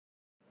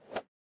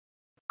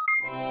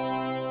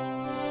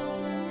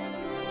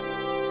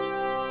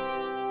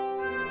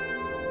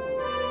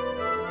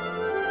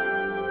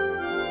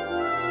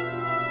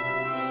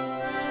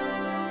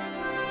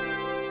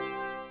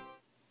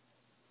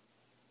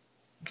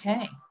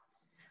Okay.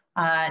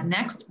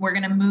 Next, we're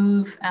going to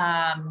move.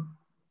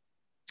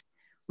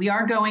 We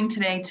are going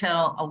today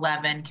till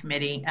 11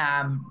 committee.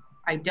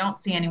 I don't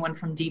see anyone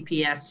from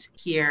DPS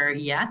here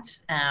yet.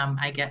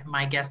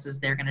 My guess is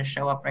they're going to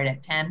show up right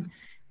at 10.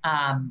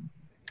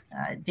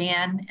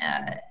 Dan,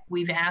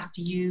 we've asked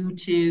you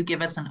to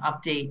give us an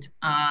update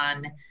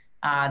on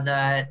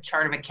the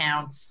chart of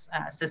accounts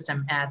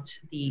system at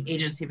the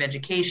Agency of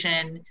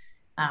Education.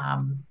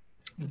 And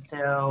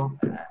so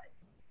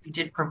you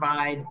did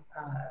provide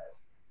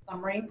a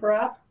summary for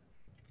us.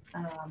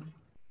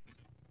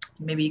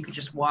 Maybe you could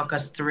just walk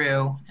us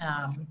through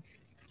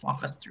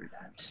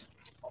that.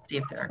 See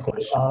if there are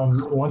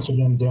questions. Once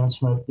again, Dan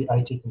Smith, the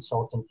IT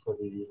consultant for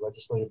the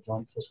Legislative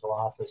Joint Fiscal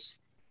Office.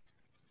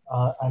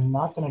 I'm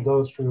not going to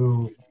go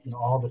through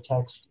all the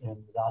text in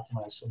the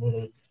document I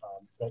submitted.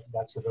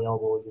 That's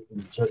available. You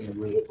can certainly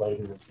read it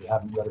later if you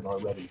haven't read it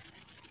already.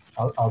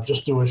 I'll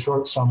just do a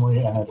short summary,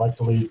 and I'd like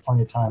to leave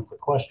plenty of time for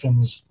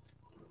questions.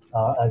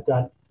 I've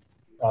got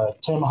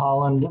Tim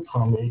Holland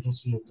from the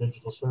Agency of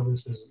Digital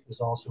Services is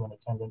also in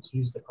attendance.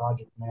 He's the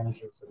project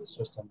manager for the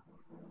system.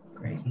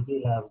 Great. If you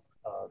do have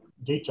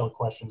detailed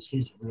questions,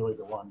 he's really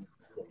the one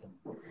that can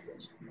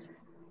address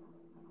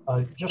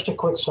these. Just a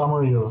quick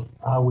summary of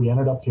how we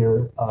ended up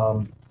here.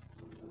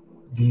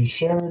 The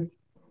shared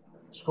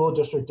school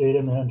district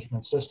data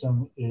management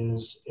system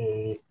is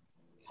a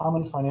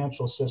common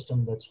financial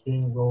system that's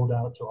being rolled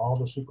out to all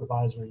the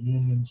supervisory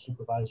unions,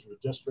 supervisory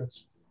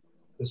districts.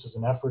 This is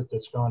an effort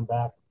that's gone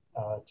back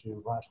to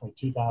approximately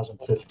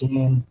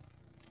 2015,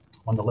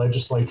 when the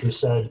legislature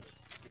said,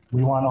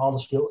 we want all the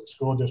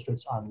school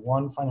districts on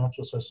one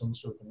financial system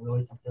so we can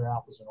really compare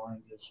apples and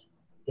oranges,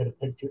 get a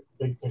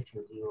big picture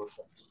view of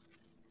things.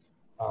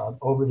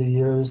 Over the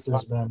years,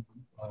 there's been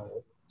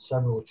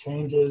several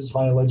changes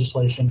via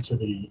legislation to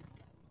the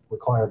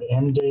required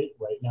end date.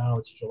 Right now,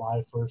 it's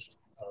July 1st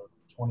of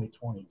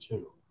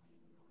 2022.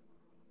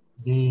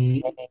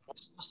 The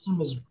system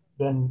has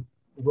been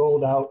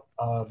rolled out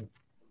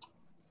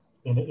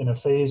in a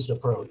phased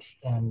approach.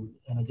 And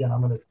again,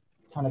 I'm going to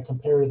kind of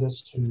compare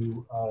this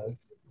to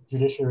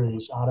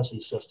Judiciary's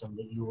Odyssey system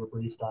that you were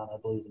briefed on, I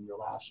believe, in your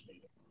last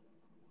meeting.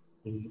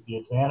 The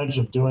advantage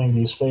of doing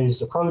these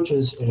phased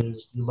approaches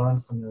is you learn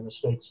from your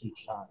mistakes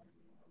each time,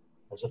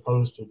 as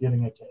opposed to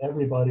giving it to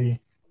everybody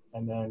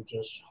and then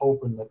just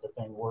hoping that the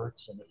thing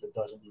works, and if it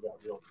doesn't, you got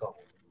real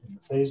trouble. In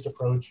the phased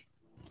approach,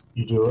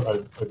 you do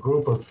a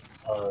group of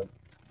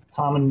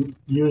common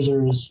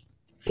users,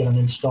 get them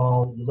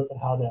installed, you look at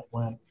how that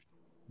went,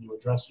 you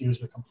address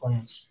user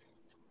complaints.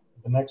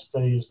 The next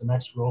phase, the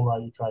next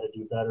rollout, you try to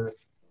do better,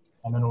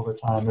 and then over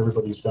time,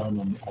 everybody's done,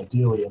 and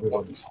ideally,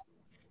 everybody's happy.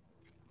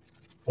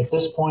 At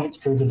this point,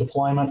 through the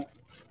deployment,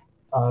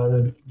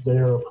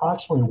 they're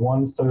approximately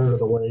 1/3 of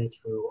the way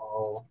through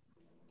all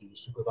the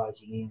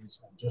supervisory unions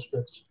and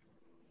districts.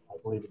 I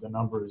believe the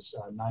number is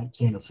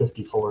 19 of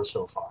 54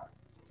 so far.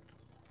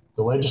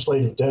 The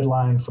legislative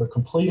deadline for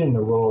completing the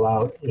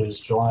rollout is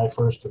July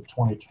 1st of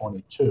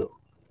 2022.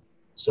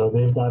 So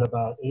they've got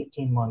about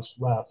 18 months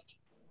left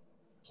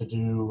to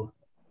do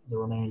the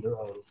remainder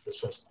of the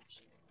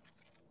systems.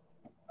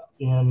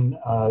 In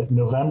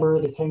November,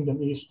 the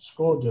Kingdom East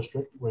School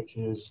District, which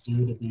is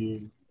due to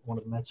be one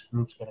of the next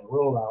groups getting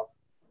rolled out,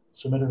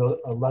 submitted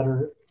a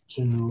letter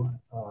to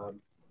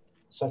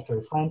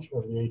Secretary French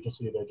of the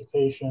Agency of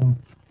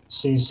Education,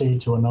 CC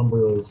to a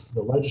number of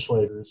the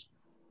legislators,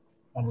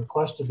 and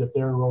requested that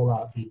their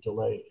rollout be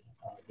delayed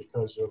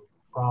because of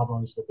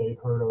problems that they'd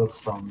heard of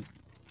from,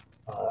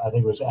 I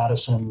think it was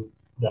Addison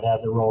that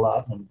had the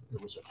rollout, and there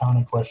was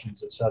accounting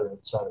questions, et cetera,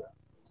 et cetera.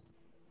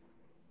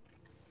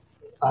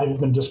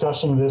 I've been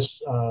discussing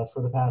this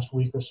for the past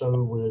week or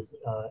so with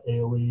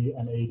AOE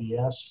and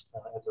ADS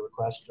at the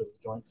request of the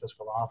Joint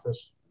Fiscal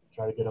Office,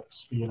 try to get up to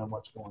speed on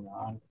what's going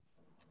on.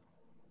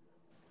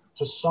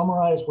 To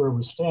summarize where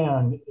we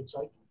stand, it's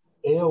like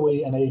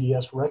AOE and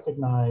ADS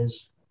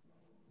recognize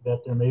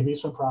that there may be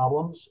some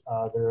problems.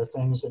 There are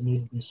things that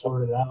need to be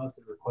sorted out,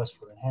 the requests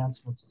for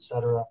enhancements, et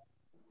cetera.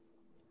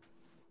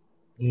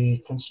 The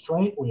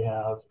constraint we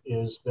have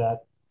is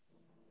that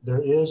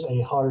there is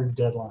a hard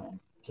deadline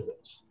to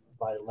this.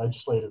 By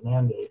legislative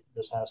mandate,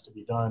 this has to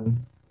be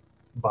done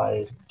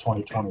by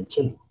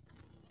 2022.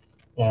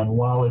 And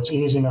while it's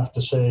easy enough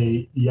to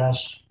say,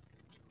 yes,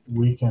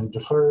 we can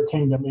defer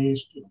Kingdom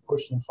East,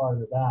 push them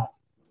farther back,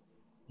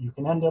 you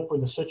can end up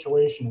with a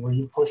situation where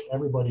you push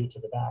everybody to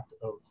the back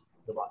of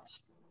the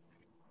bus.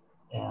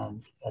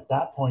 And at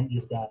that point,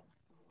 you've got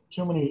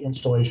too many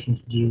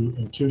installations to do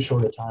in too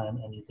short a time,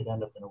 and you could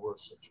end up in a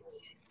worse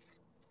situation.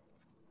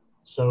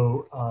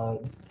 So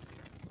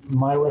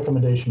my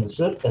recommendation is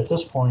that at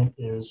this point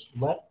is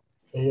let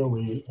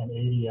AOE and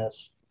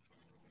ADS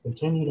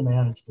continue to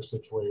manage the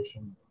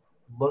situation,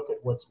 look at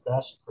what's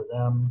best for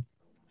them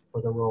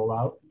for the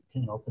rollout,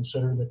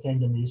 consider the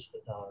Kingdom East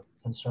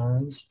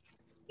concerns.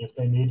 If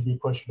they need to be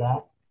pushed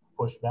back,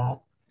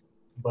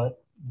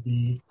 but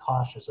be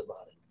cautious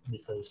about it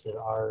because there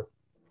are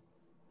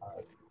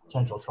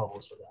potential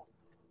troubles with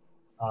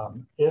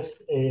If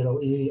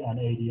AOE and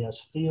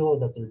ADS feel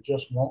that there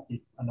just won't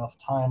be enough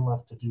time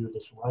left to do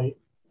this right,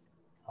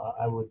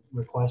 I would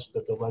request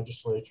that the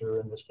legislature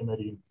and this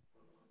committee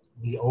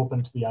be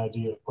open to the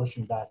idea of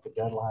pushing back the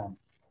deadline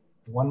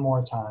one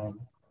more time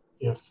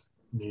if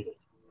needed.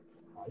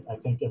 I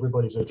think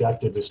everybody's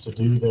objective is to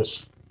do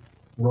this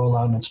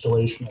rollout and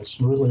installation as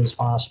smoothly as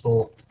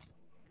possible,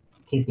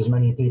 keep as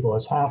many people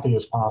as happy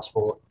as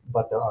possible,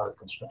 but there are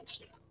constraints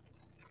there.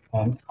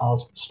 And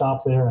I'll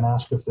stop there and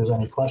ask if there's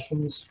any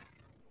questions.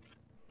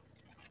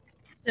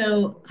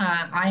 So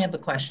I have a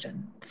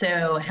question.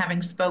 So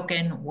having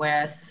spoken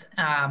with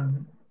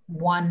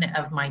one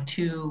of my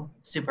two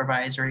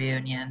supervisory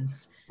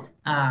unions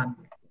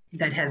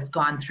that has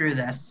gone through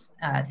this,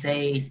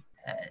 they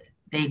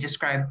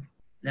describe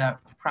the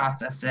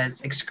process as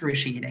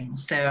excruciating.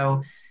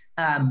 So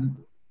I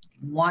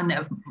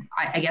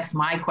guess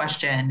my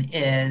question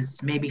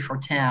is maybe for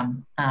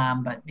Tim,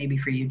 but maybe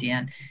for you,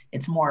 Dan,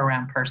 it's more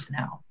around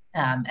personnel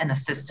and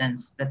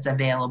assistance that's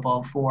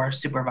available for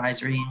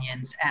supervisory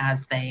unions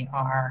as they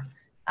are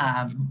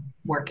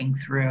working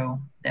through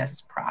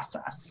this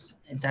process.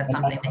 Is that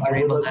something that you're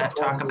able to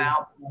talk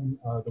about?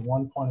 The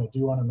one point I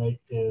do want to make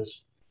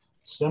is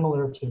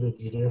similar to the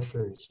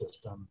judiciary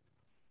system.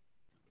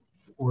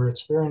 We're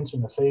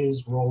experiencing a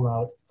phased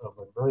rollout of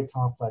a very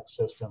complex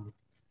system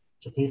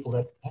to people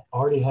that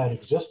already had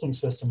existing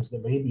systems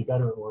that may be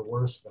better or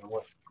worse than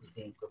what is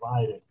being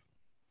provided.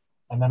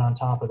 And then on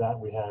top of that,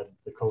 we had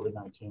the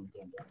COVID-19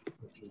 pandemic,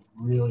 which has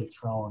really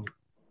thrown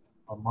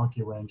a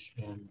monkey wrench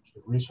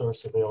into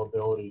resource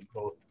availability,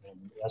 both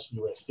in the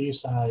SUSD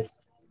side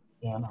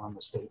and on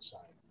the state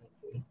side.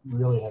 It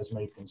really has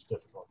made things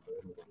difficult for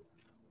everybody.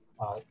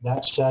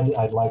 That said,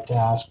 I'd like to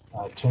ask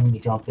Tim to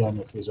jump in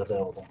if he's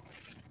available.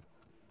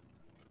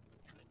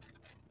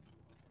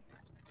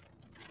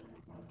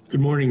 Good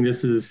morning,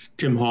 this is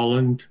Tim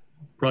Holland,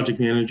 Project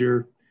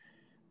Manager,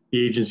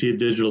 the Agency of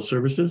Digital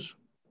Services.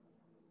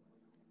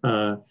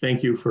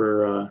 Thank you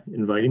for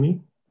inviting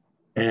me.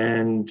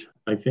 And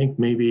I think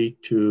maybe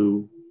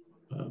to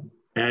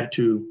add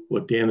to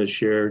what Dan has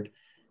shared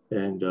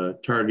and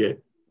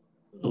target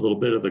a little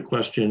bit of the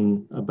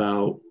question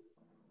about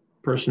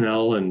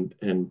personnel and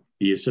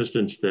the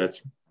assistance that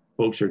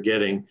folks are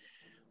getting,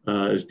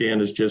 as Dan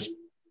has just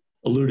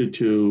alluded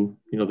to,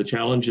 the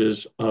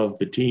challenges of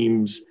the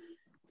teams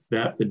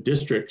that the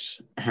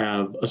districts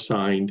have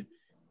assigned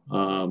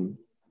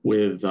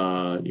with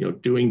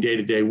doing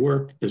day-to-day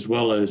work, as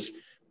well as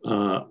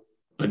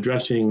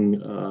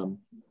addressing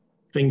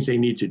things they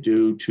need to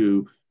do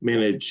to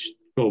manage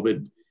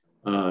COVID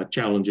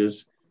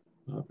challenges.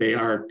 They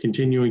are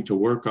continuing to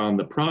work on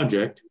the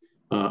project.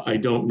 I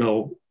don't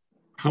know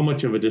how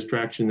much of a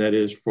distraction that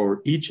is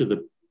for each of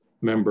the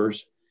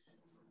members,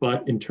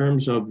 but in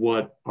terms of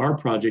what our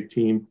project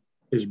team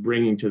is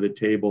bringing to the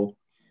table,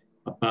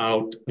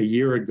 about a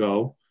year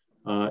ago,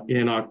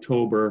 in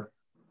October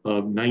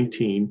of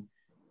 19,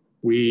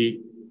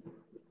 we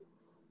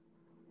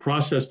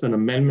processed an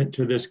amendment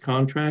to this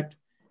contract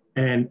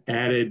and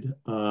added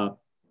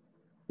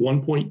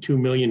 $1.2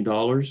 million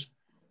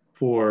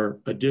for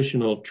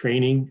additional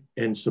training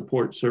and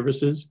support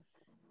services,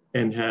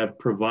 and have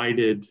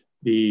provided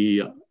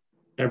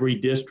every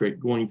district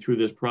going through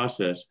this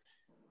process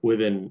with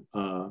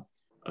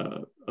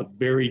a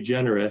very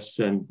generous,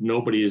 and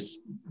nobody has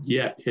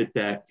yet hit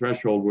that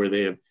threshold where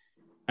they have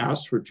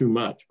asked for too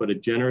much, but a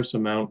generous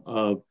amount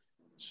of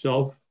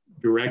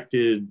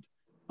self-directed,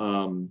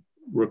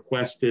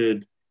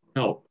 requested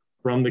help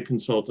from the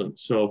consultant.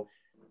 So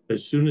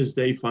as soon as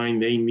they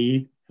find they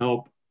need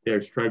help,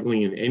 they're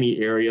struggling in any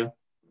area,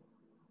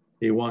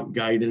 they want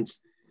guidance,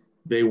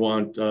 they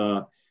want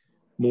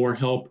more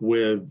help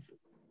with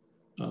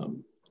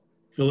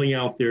filling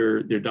out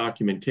their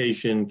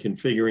documentation,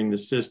 configuring the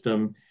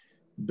system,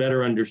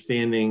 better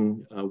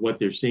understanding what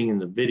they're seeing in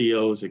the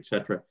videos,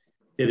 etc.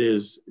 It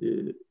is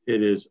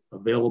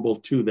available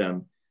to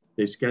them.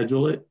 They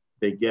schedule it,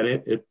 they get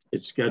it,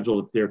 it's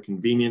scheduled at their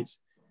convenience.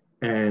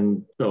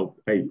 And so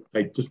I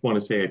just want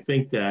to say, I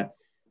think that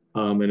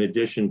in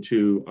addition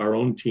to our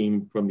own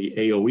team from the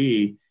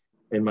AOE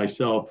and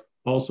myself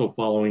also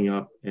following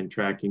up and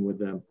tracking with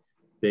them,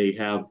 they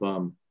have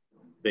a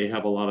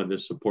lot of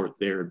this support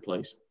there in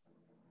place.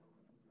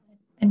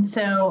 And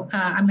so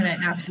I'm going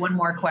to ask one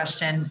more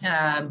question,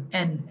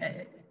 and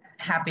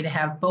happy to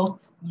have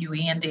both you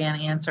and Dan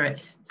answer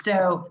it.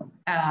 So,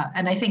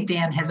 and I think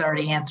Dan has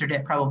already answered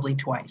it probably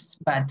twice,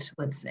 but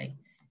let's see.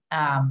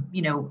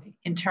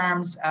 In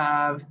terms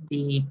of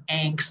the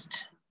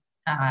angst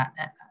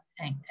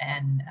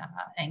and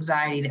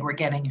anxiety that we're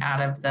getting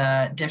out of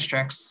the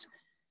districts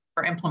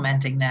for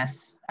implementing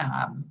this,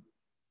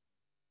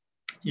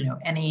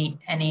 anything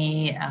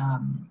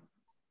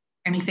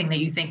that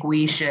you think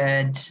we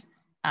should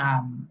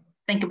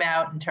think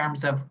about in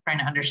terms of trying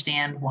to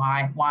understand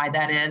why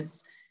that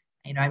is?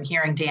 I'm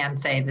hearing Dan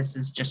say this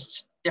is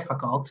just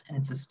difficult and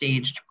it's a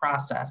staged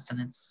process and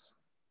it's,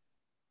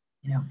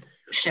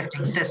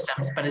 shifting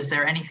systems, but is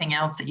there anything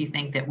else that you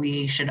think that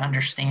we should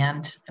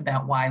understand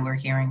about why we're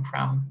hearing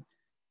from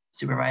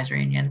supervisory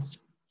unions?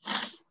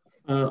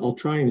 I'll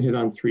try and hit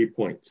on 3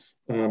 points.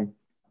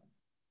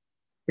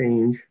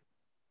 Change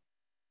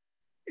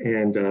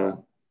and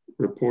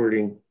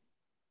reporting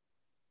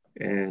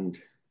and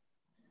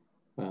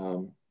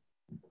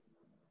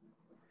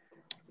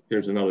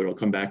there's another, it'll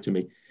come back to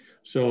me.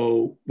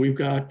 So we've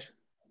got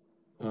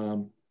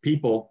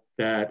people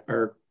that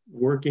are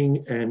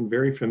working and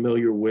very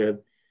familiar with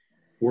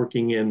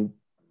working in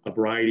a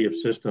variety of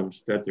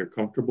systems that they're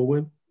comfortable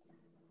with.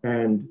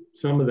 And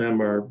some of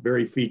them are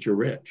very feature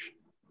rich,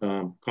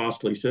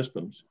 costly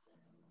systems.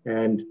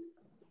 And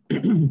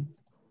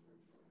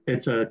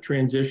it's a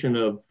transition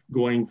of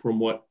going from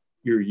what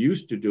you're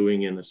used to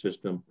doing in a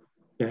system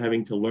to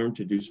having to learn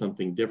to do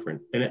something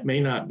different. And it may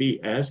not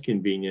be as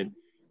convenient.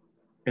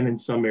 And in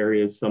some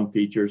areas, some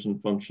features and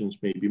functions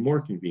may be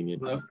more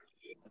convenient. Hello?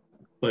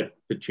 But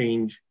the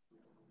change,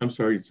 I'm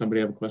sorry, did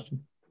somebody have a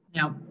question?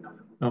 No.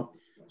 Oh,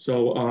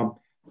 so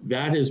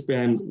that has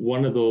been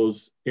one of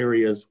those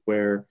areas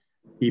where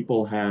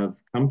people have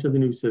come to the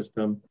new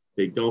system,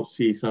 they don't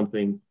see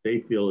something they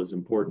feel is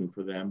important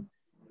for them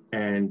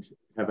and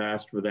have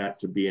asked for that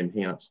to be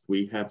enhanced.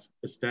 We have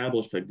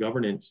established a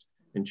governance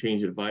and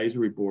change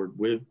advisory board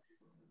with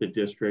the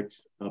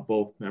districts,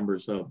 both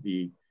members of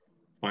the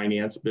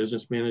finance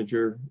business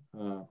manager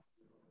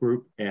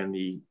group and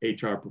the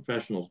HR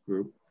professionals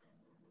group.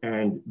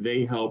 And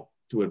they help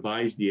to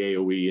advise the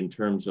AOE in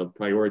terms of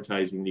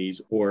prioritizing these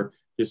or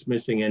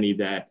dismissing any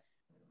that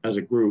as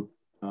a group,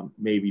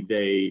 maybe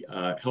they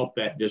help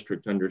that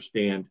district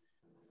understand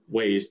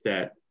ways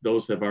that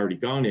those that have already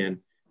gone in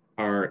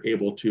are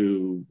able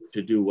to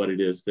do what it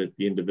is that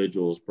the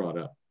individual has brought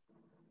up.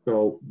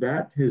 So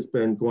that has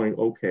been going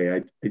okay.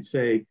 I'd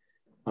say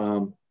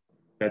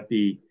that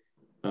the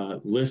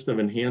list of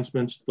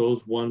enhancements,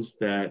 those ones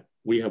that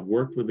we have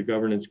worked with the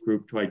governance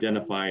group to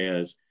identify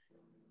as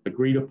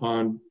agreed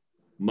upon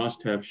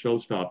must-have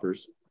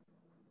showstoppers.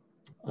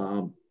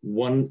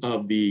 One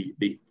of the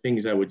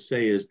things I would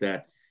say is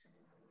that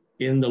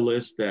in the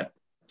list that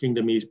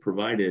Kingdom East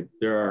provided,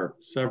 there are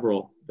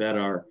several that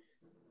are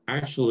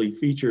actually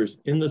features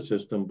in the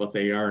system, but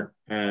they aren't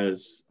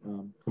as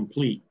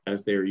complete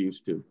as they're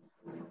used to.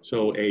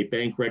 So a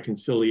bank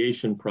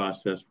reconciliation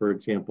process, for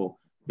example,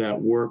 that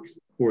works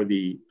for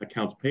the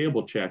accounts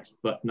payable checks,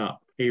 but not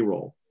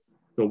payroll.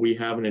 So we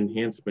have an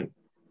enhancement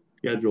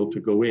scheduled to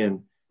go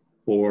in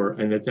for,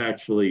 and it's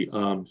actually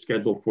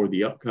scheduled for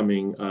the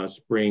upcoming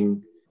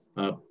spring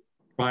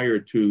prior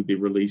to the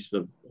release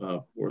of,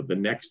 or the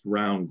next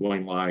round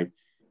going live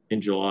in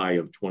July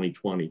of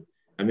 2020.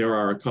 And there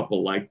are a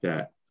couple like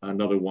that.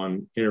 Another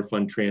one,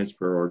 interfund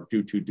transfer or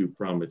due to, due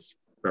from, it's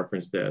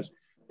referenced as.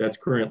 That's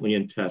currently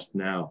in test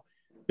now.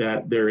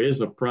 That there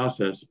is a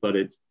process, but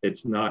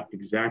it's not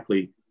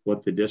exactly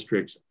what the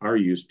districts are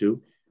used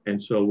to.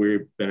 And so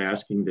we've been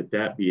asking that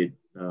that be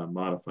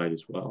modified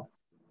as well.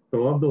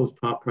 So of those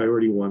top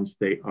priority ones,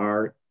 they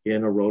are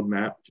in a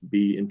roadmap to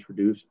be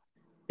introduced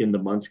in the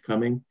months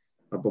coming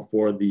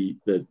before the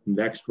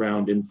next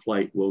round in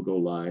flight will go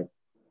live.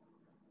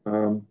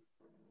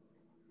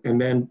 And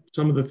then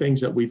some of the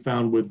things that we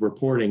found with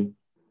reporting,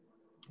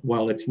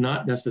 while it's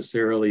not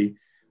necessarily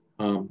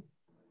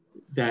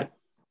that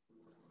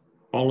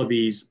all of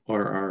these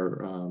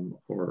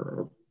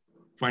are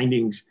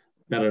findings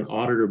that an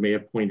auditor may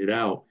have pointed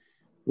out,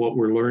 what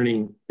we're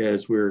learning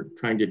as we're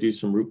trying to do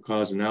some root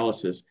cause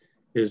analysis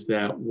is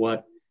that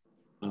what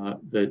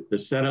the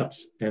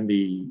setups and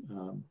the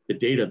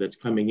data that's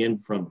coming in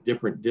from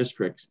different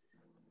districts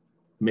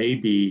may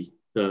be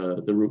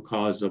the root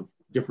cause of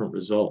different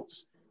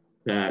results.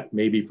 That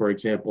maybe, for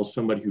example,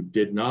 somebody who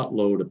did not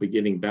load a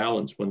beginning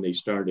balance when they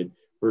started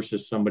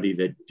versus somebody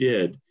that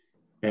did,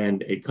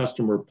 and a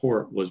custom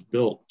report was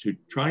built to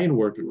try and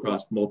work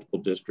across multiple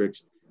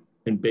districts,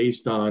 and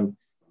based on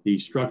the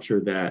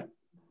structure that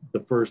the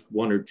first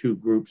one or two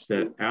groups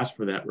that asked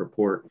for that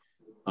report,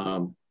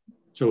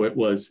 so it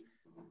was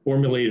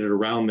formulated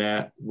around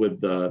that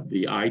with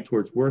the eye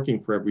towards working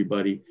for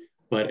everybody.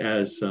 But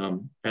as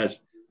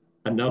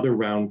another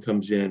round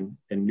comes in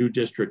and new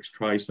districts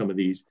try some of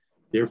these,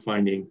 they're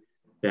finding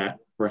that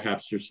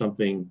perhaps there's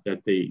something that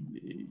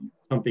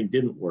something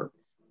didn't work.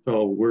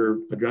 So we're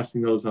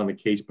addressing those on a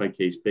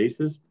case-by-case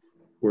basis.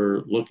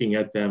 We're looking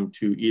at them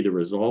to either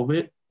resolve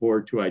it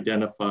or to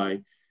identify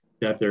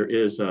that there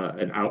is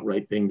an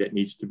outright thing that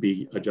needs to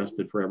be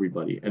adjusted for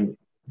everybody. And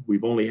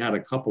we've only had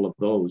a couple of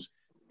those,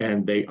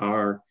 and they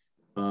are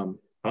on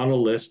a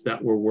list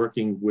that we're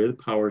working with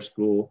Power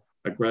School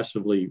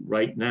aggressively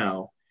right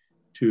now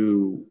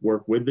to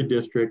work with the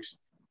districts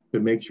to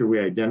make sure we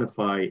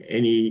identify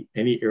any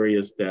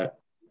areas that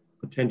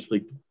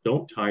potentially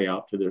don't tie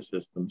out to their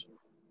systems,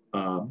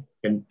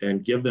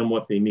 and give them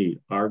what they need.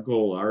 Our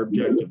goal, our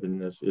objective in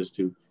this is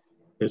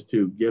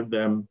to give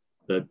them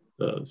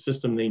the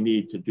system they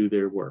need to do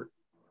their work.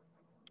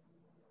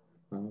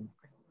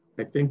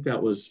 I think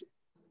that was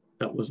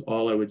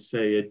all I would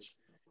say. It's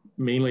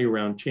mainly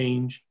around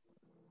change,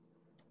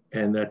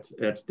 and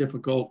that's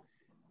difficult.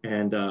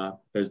 And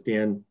as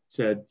Dan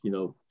said,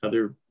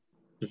 other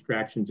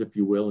distractions, if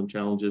you will, and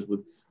challenges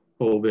with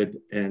COVID.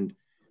 And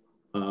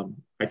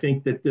I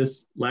think that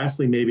this,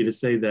 lastly, maybe to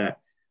say that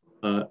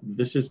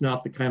this is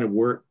not the kind of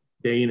work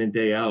day in and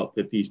day out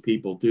that these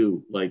people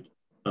do, like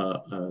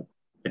a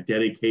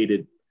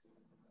dedicated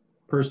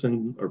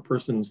person or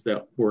persons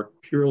that work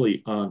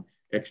purely on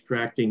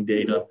extracting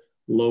data,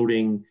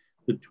 loading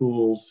the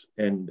tools,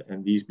 and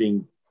these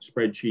being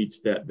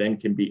spreadsheets that then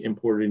can be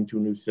imported into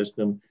a new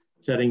system,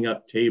 setting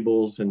up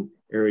tables and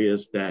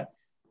areas that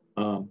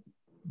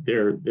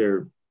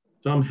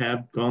some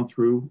have gone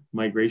through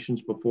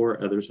migrations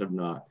before, others have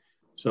not.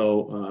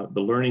 So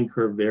the learning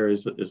curve there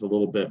is a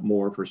little bit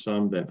more for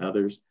some than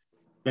others.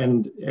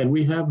 And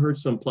we have heard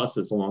some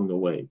pluses along the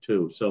way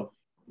too. So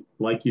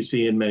like you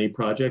see in many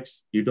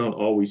projects, you don't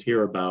always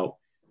hear about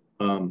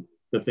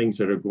the things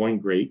that are going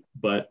great,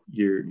 but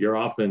you're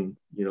often,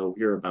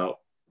 hear about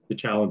the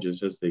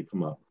challenges as they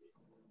come up.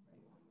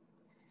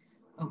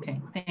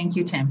 Okay, thank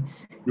you, Tim.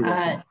 You're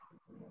welcome.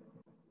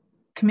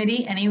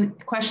 Committee, any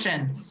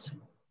questions?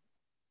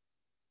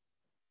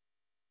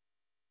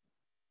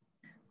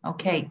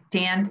 Okay,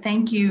 Dan,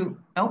 thank you.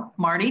 Oh,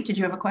 Marty, did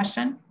you have a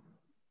question?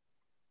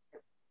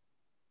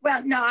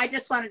 Well, no, I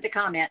just wanted to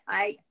comment.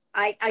 I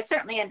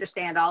certainly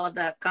understand all of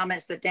the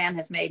comments that Dan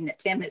has made and that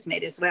Tim has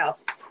made as well.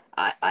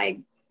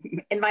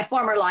 In my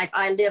former life,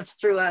 I lived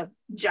through a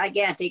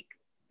gigantic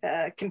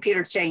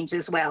computer change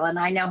as well. And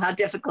I know how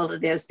difficult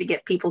it is to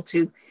get people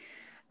to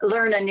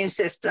learn a new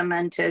system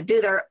and to do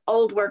their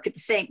old work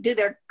do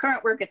their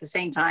current work at the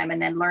same time,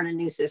 and then learn a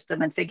new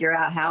system and figure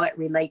out how it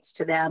relates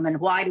to them and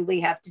why do we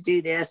have to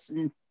do this,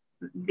 and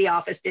the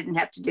office didn't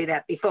have to do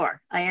that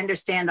before. I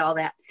understand all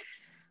that.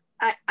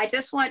 I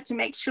just want to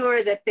make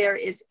sure that there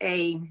is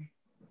a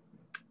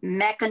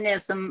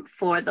mechanism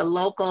for the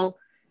local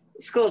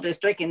school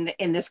district,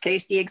 in this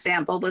case, the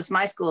example was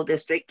my school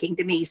district,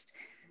 Kingdom East,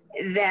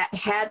 that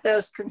had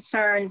those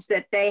concerns,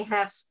 that they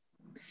have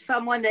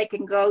someone they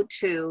can go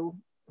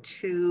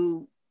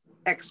to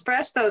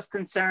express those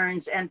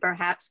concerns and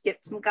perhaps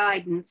get some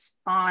guidance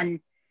on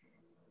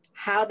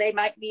how they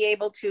might be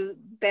able to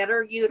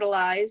better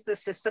utilize the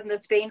system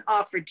that's being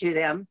offered to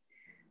them,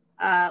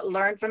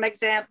 learn from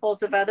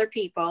examples of other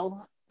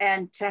people,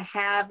 and to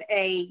have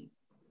a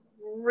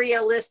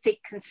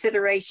realistic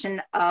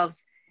consideration of,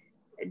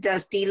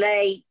 does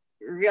delay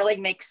really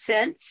make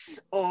sense,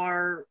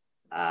 or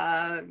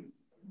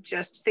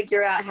just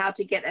figure out how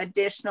to get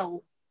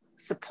additional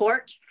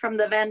support from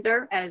the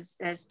vendor, as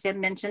Tim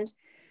mentioned,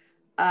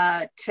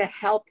 to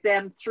help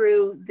them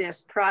through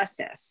this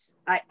process.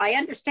 I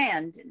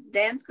understand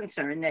Dan's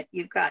concern that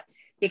you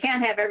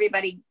can't have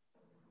everybody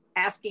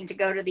asking to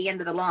go to the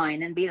end of the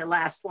line and be the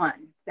last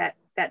one. That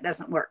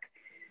doesn't work.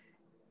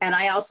 And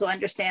I also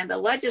understand the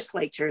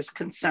legislature's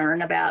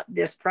concern about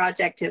this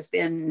project has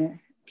been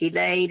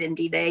delayed and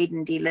delayed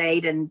and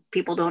delayed, and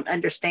people don't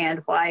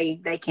understand why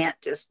they can't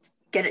just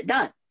get it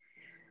done.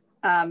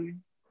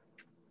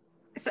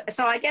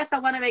 So I guess I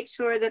want to make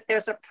sure that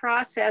there's a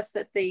process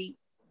that the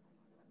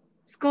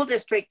school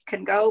district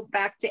can go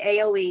back to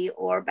AOE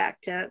or back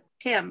to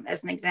Tim,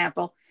 as an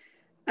example,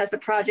 as a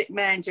project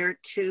manager,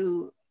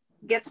 to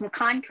get some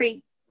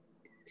concrete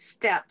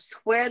steps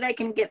where they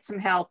can get some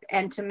help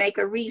and to make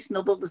a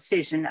reasonable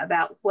decision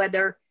about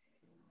whether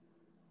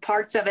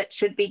parts of it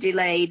should be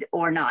delayed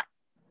or not.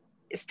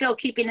 Still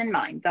keeping in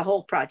mind the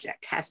whole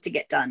project has to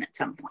get done at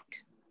some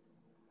point.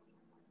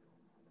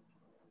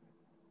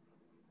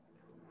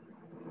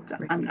 So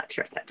I'm not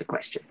sure if that's a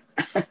question.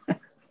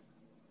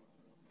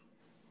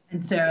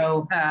 And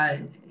so,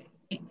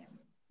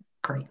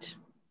 great.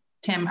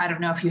 Tim, I don't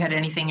know if you had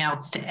anything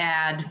else to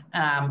add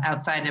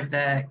outside of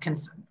the,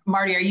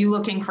 Marty, are you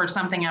looking for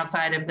something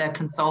outside of the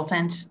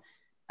consultant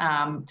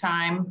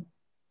time?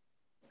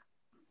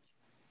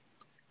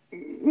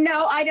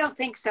 No, I don't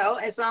think so.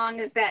 As long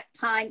as that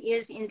time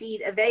is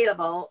indeed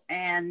available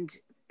and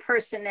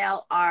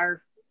personnel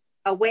are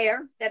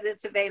aware that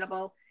it's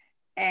available,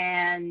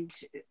 and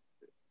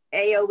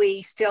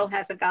AOE still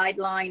has a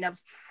guideline of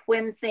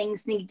when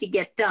things need to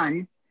get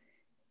done,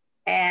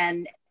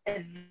 and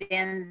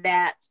then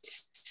that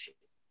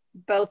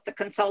both the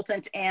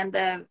consultant and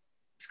the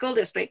school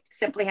district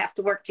simply have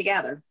to work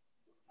together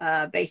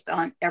based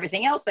on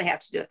everything else they have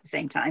to do at the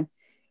same time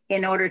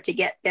in order to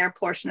get their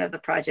portion of the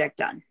project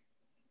done.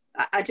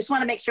 I just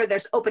want to make sure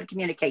there's open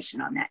communication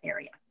on that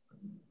area.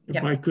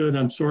 If I could,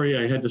 I'm sorry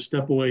I had to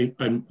step away.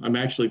 I'm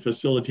actually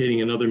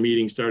facilitating another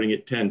meeting starting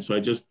at 10, so I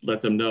just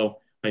let them know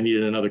I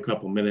needed another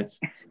couple minutes.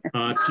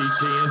 To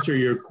answer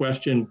your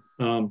question,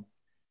 there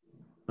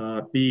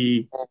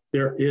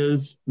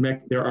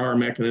are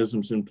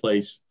mechanisms in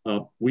place.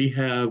 We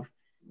have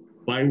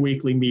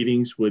bi-weekly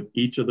meetings with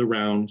each of the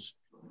rounds,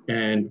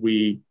 and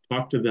we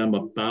talk to them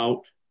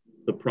about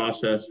the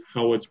process,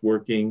 how it's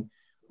working,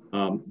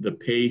 the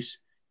pace,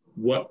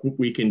 what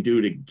we can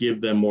do to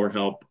give them more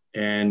help,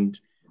 and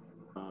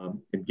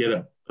get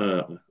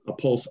a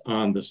pulse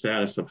on the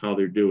status of how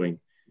they're doing.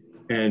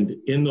 And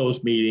in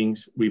those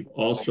meetings, we've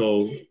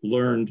also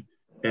learned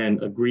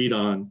and agreed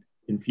on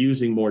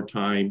infusing more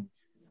time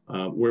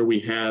where we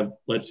have,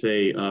 let's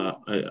say, a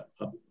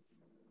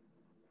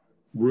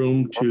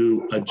room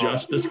to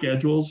adjust the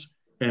schedules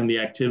and the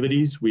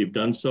activities, we've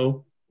done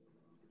so.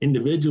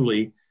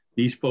 Individually,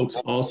 these folks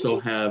also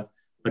have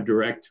a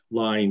direct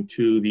line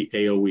to the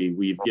AOE.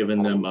 We've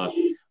given them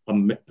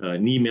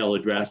an email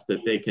address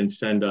that they can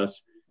send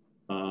us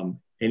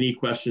any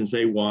questions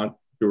they want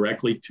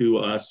directly to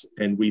us,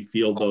 and we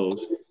field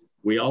those.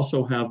 We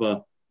also have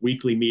a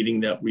weekly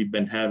meeting that we've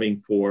been having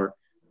for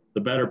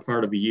the better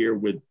part of a year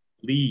with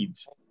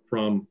leads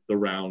from the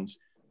rounds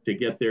to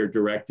get their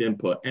direct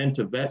input and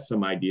to vet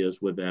some ideas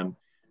with them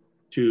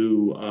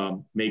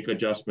to make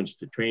adjustments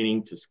to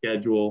training, to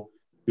schedule,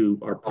 to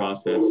our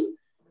process.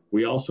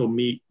 We also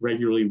meet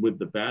regularly with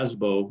the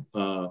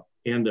VASBO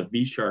and the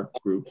V-Sharp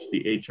groups,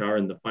 the HR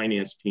and the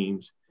finance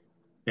teams,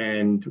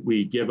 and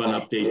we give an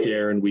update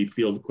there and we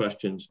field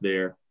questions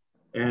there.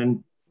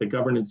 And the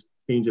governance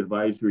change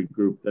advisory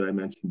group that I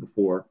mentioned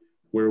before,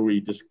 where we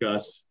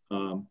discuss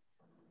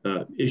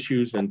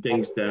issues and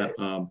things that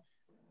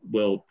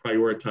will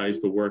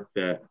prioritize the work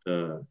that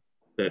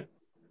that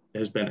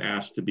has been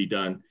asked to be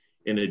done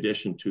in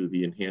addition to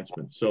the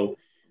enhancements. So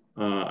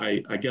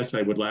I guess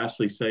I would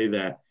lastly say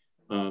that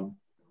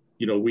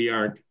we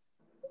aren't,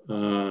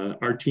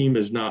 our team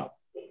is not,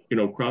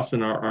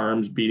 crossing our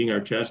arms, beating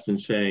our chest and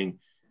saying,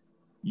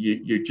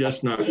 you're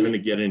just not going to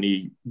get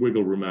any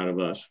wiggle room out of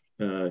us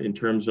in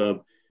terms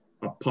of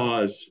a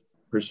pause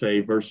per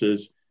se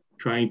versus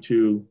trying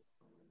to,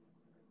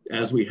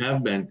 as we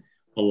have been,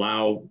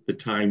 allow the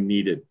time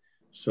needed.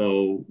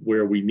 So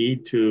where we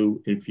need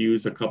to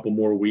infuse a couple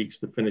more weeks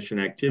to finish an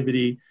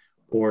activity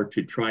or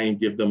to try and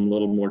give them a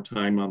little more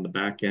time on the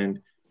back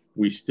end,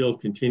 we still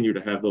continue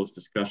to have those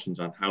discussions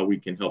on how we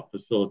can help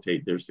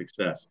facilitate their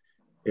success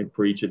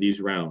for each of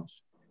these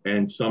rounds.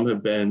 And some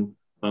have been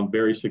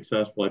very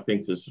successful. I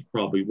think this is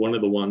probably one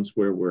of the ones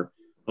where we're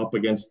up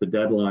against the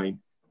deadline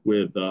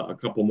with a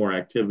couple more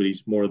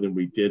activities more than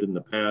we did in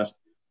the past.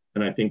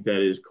 And I think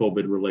that is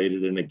COVID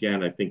related. And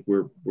again, I think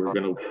we're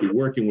going to be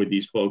working with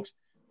these folks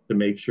to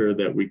make sure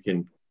that we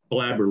can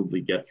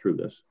collaboratively get through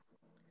this.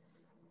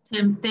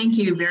 Tim, thank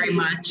you very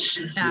much.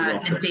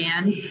 And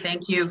Dan,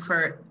 thank you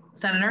for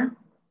Senator.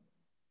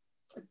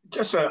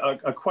 Just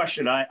a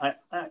question.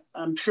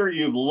 I'm sure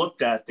you've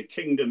looked at the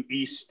Kingdom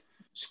East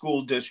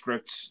School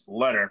District's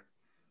letter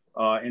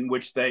in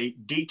which they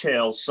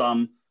detail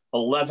some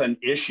 11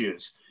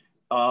 issues.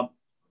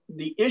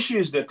 The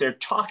issues that they're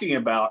talking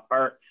about,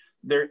 are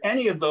there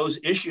any of those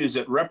issues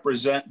that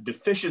represent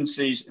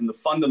deficiencies in the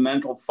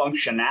fundamental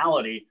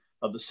functionality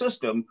of the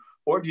system,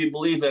 or do you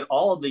believe that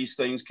all of these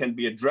things can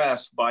be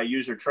addressed by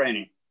user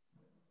training?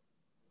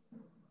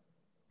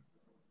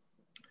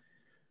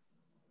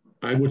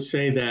 I would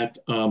say that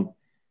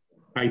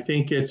I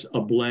think it's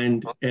a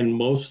blend, and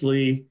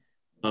mostly,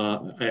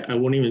 I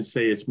won't even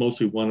say it's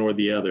mostly one or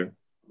the other.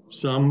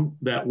 Some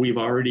that we've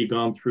already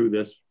gone through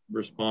this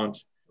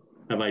response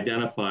have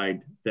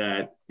identified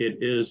that it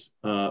is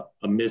a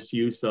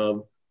misuse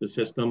of the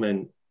system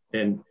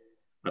and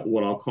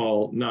what I'll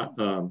call not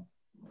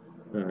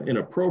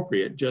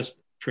inappropriate, just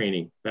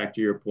training, back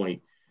to your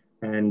point.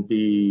 And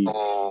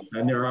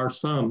there are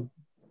some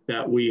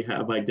that we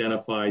have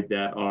identified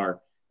that are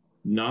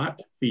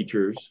not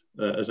features,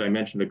 as I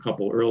mentioned a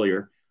couple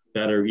earlier,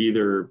 that are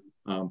either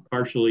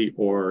partially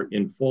or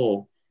in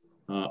full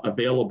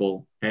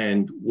available,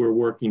 and we're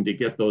working to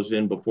get those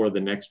in before the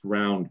next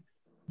round,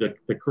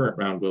 the current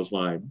round goes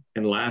live.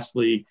 And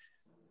lastly,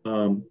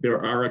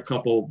 there are a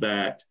couple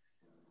that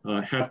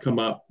have come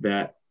up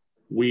that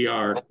we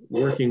are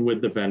working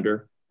with the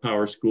vendor,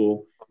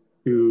 PowerSchool,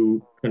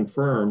 to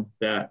confirm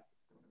that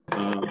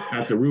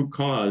at the root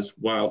cause,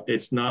 while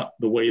it's not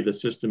the way the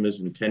system is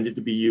intended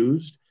to be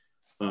used,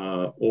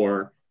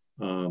 or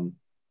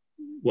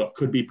what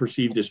could be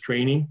perceived as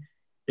training,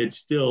 it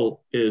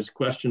still is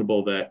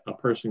questionable that a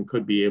person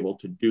could be able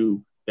to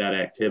do that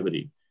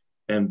activity.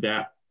 And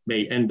that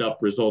may end up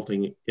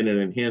resulting in an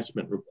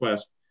enhancement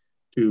request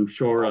to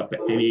shore up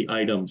any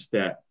items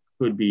that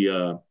could be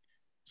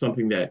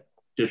something that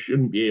just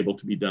shouldn't be able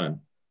to be done.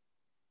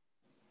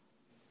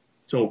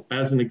 So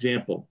as an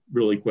example,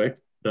 really quick,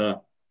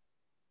 the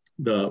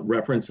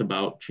reference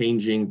about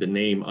changing the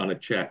name on a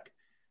check.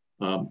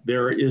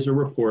 There is a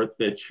report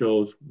that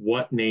shows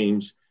what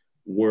names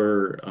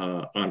were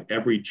on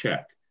every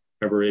check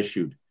ever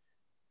issued.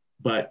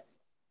 But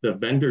the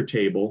vendor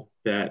table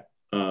that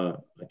a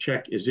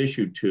check is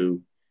issued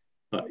to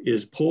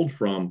is pulled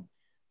from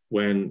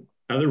when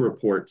other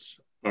reports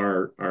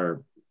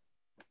are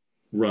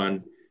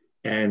run.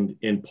 And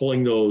in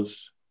pulling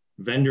those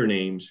vendor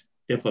names,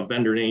 if a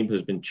vendor name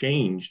has been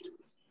changed,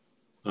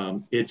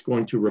 it's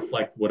going to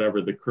reflect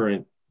whatever the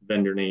current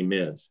vendor name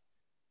is.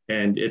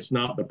 And it's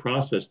not the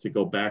process to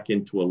go back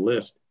into a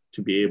list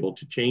to be able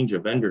to change a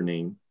vendor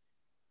name.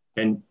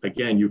 And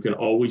again, you can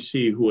always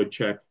see who a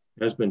check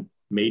has been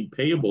made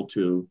payable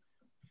to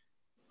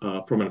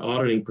from an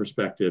auditing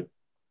perspective.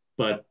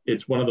 But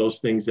it's one of those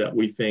things that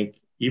we think,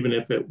 even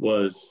if it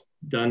was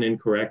done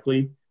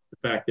incorrectly,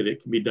 the fact that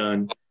it can be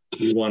done,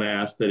 we want to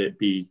ask that it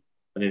be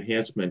an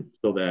enhancement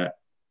so that,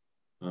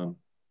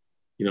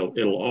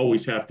 it'll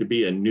always have to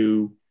be a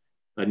new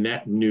a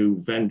net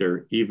new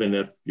vendor, even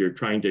if you're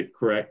trying to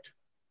correct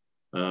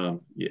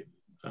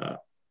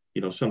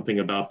something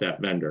about that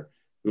vendor.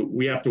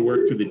 We have to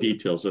work through the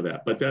details of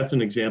that, but that's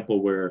an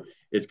example where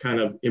it's kind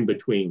of in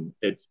between.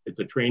 It's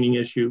a training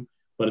issue,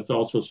 but it's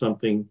also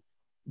something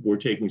we're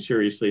taking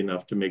seriously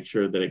enough to make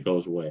sure that it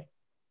goes away.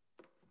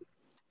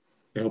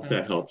 I hope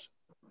that helps.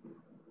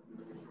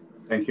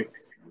 Thank you.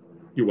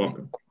 You're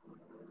welcome.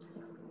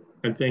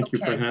 And thank you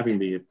for having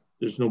me. If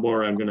there's no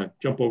more, I'm gonna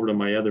jump over to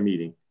my other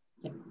meeting.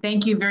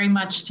 Thank you very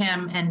much,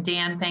 Tim. And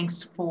Dan,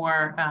 thanks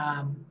for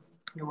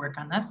your work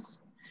on this.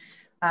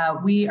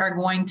 We are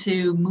going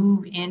to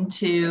move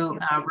into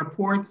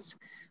reports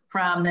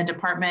from the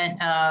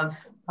Department of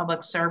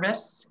Public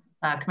Service.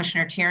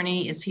 Commissioner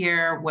Tierney is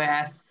here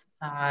with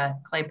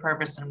Clay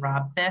Purvis and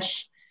Rob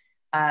Fish.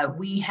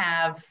 We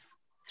have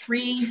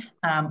 3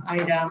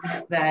 items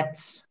that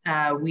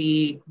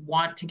we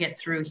want to get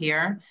through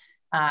here.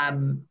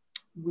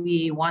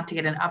 We want to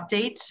get an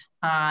update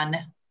on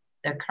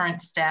the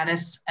current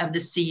status of the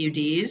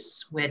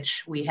CUDs,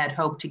 which we had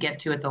hoped to get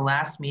to at the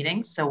last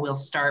meeting. So we'll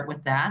start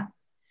with that.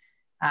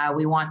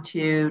 We want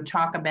to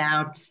talk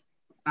about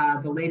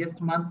the latest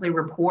monthly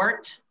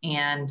report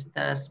and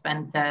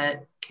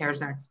the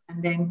CARES Act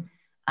spending.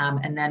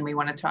 And then we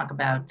want to talk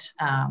about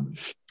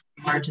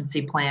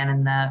emergency plan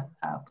and the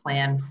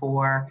plan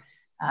for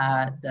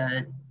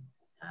the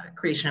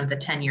creation of the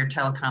 10-year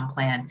telecom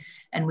plan.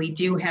 And we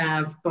do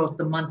have both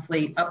the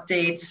monthly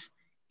update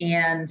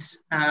and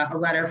a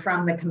letter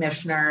from the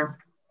commissioner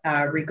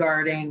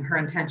regarding her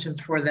intentions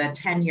for the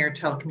 10-year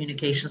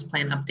telecommunications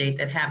plan update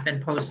that have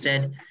been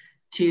posted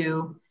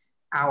to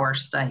our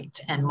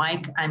site. And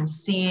Mike, I'm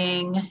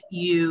seeing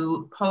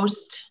you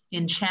post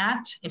in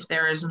chat. If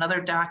there is another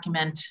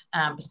document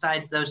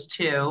besides those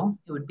 2,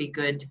 it would be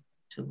good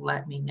to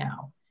let me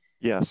know.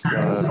 Yes,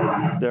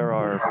 there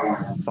are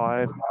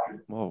 5.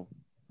 Whoa.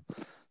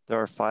 There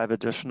are 5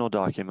 additional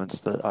documents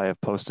that I have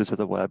posted to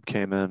the web,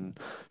 came in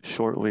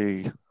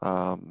shortly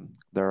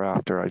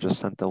thereafter. I just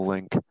sent the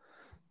link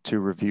to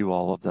review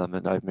all of them,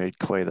 and I've made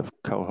Clay the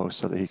co-host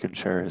so that he can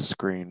share his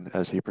screen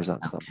as he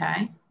presents them.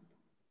 Okay.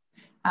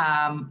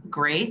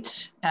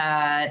 Great.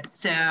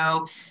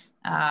 Excellent.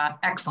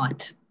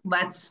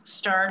 Let's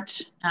start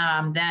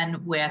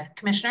then with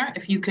Commissioner,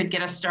 if you could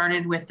get us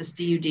started with the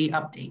CUD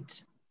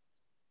update.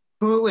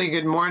 Absolutely.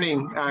 Good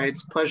morning.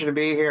 It's a pleasure to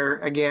be here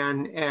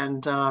again.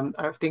 And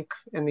I think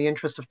in the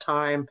interest of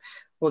time,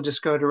 we'll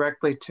just go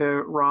directly to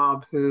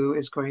Rob, who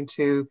is going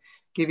to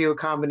give you a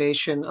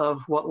combination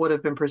of what would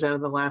have been presented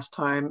the last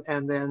time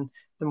and then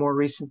the more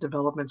recent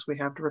developments we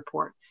have to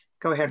report.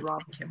 Go ahead,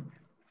 Rob. Thank you.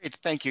 Great,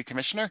 thank you,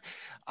 Commissioner.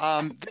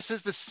 This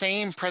is the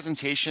same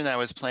presentation I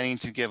was planning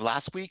to give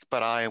last week,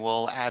 but I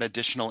will add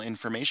additional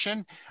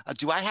information.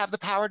 Do I have the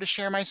power to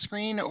share my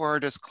screen, or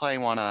does Clay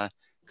want to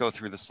go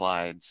through the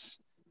slides?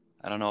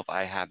 I don't know if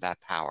I have that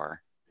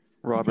power.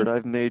 Robert,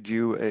 I've made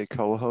you a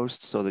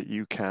co-host so that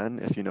you can,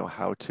 if you know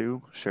how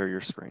to, share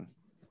your screen.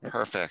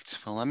 Perfect.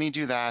 Well, let me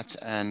do that,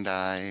 and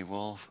I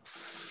will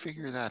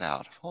figure that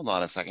out. Hold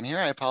on a second here.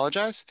 I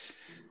apologize.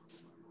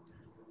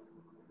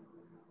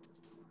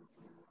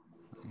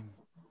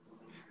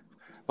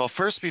 Well,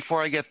 first,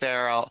 before I get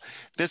there,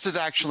 this is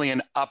actually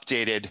an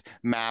updated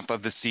map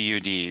of the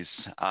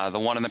CUDs. The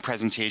one in the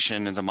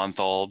presentation is a month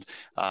old.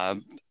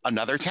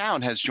 Another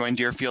town has joined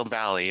Deerfield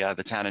Valley.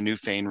 The town of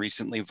Newfane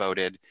recently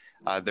voted.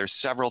 There's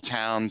several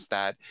towns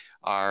that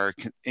are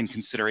in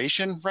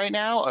consideration right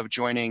now of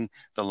joining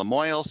the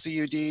Lamoille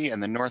CUD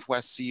and the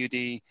Northwest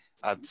CUD.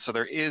 So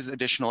there is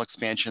additional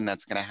expansion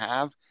that's going to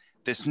have.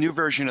 This new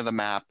version of the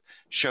map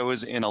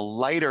shows in a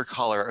lighter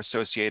color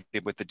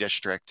associated with the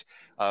district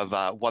of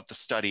what the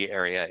study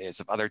area is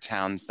of other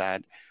towns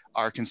that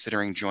are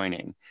considering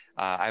joining.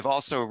 I've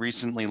also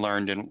recently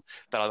learned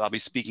that I'll be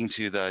speaking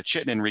to the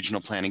Chittenden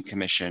Regional Planning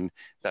Commission,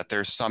 that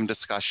there's some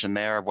discussion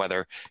there of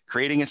whether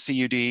creating a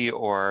CUD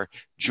or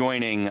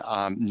joining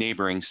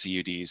neighboring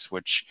CUDs,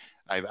 which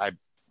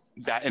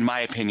that in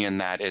my opinion,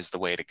 that is the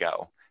way to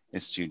go,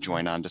 is to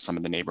join on to some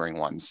of the neighboring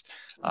ones.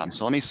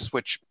 So let me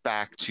switch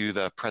back to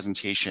the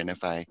presentation.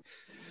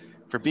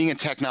 For being a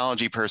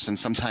technology person,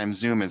 sometimes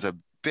Zoom is a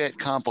bit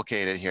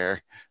complicated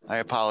here. I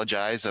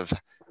apologize of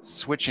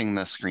switching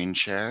the screen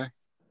share.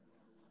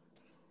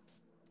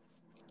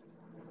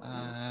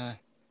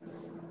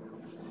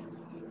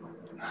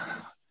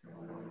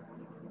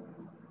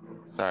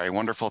 Sorry,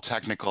 wonderful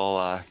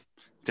technical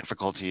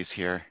difficulties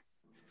here.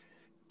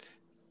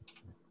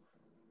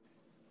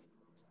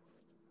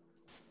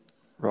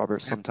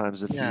 Robert,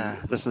 sometimes if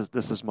you, this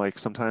is Mike,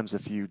 sometimes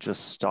if you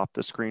just stop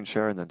the screen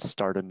share and then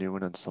start a new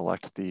one and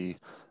select the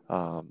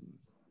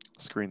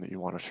screen that you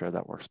want to share,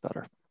 that works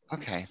better.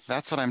 Okay,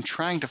 that's what I'm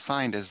trying to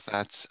find, is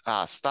that's,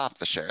 stop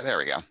the share. There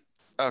we go.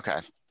 Okay,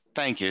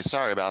 thank you.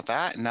 Sorry about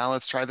that. Now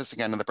let's try this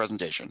again in the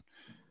presentation.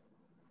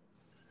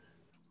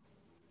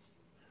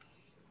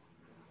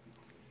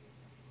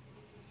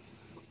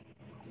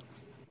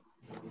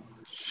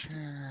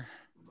 Share.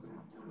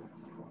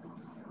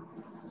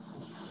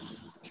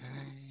 Okay.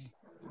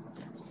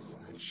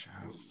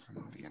 Slideshow from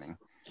the beginning.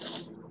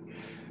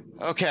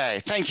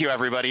 Okay, thank you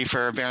everybody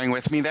for bearing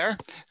with me there.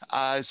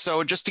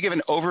 So just to give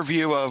an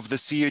overview of the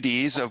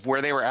CUDs, of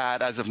where they were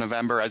at as of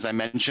November, as I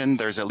mentioned,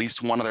 there's at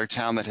least one other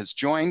town that has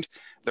joined.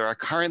 There are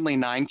currently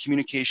 9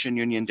 communication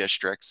union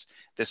districts.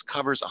 This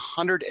covers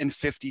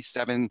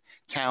 157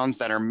 towns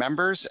that are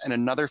members, and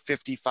another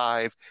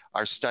 55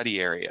 are study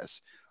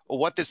areas.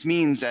 What this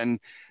means, and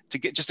to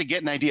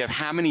get an idea of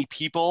how many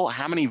people,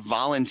 how many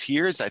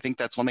volunteers, I think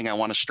that's one thing I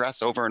want to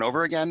stress over and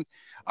over again,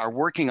 are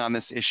working on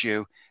this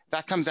issue.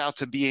 That comes out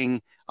to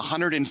being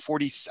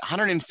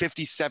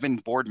 157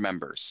 board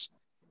members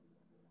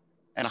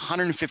and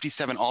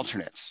 157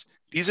 alternates.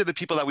 These are the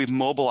people that we've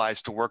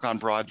mobilized to work on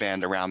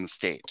broadband around the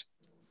state.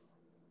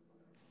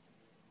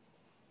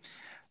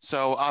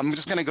 So I'm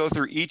just going to go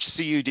through each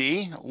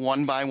CUD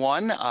one by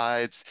one.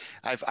 I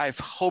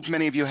hope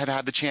many of you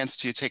had the chance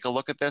to take a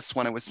look at this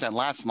when it was sent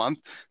last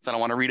month, so I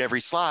don't want to read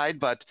every slide,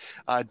 but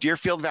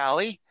Deerfield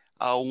Valley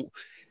down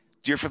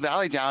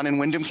in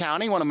Windham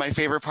County, one of my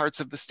favorite parts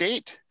of the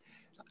state.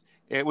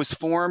 It was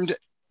formed,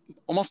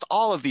 almost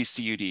all of these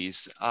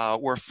CUDs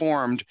were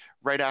formed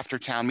right after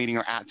town meeting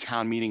or at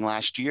town meeting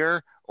last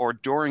year or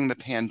during the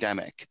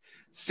pandemic.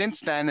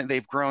 Since then,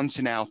 they've grown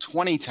to now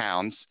 20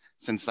 towns,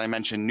 since I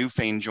mentioned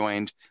Newfane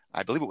joined,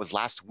 I believe it was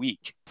last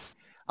week,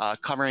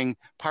 covering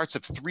parts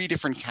of 3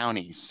 different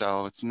counties.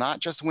 So it's not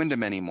just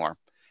Windham anymore.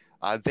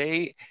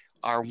 They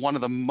are one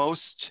of the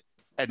most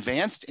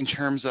advanced in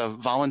terms of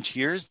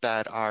volunteers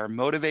that are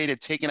motivated,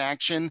 taking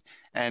action,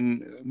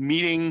 and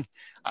meeting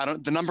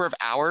the number of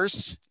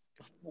hours.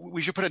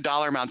 We should put a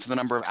dollar amount to the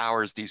number of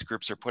hours these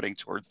groups are putting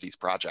towards these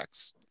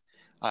projects.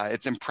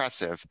 It's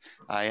impressive.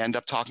 I end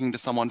up talking to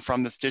someone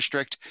from this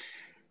district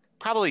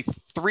probably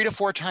 3 to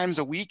 4 times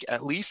a week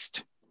at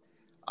least.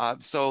 I'm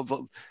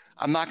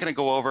not going to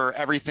go over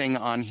everything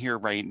on here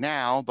right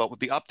now, but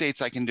with the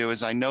updates I can do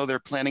is I know they're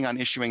planning on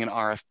issuing an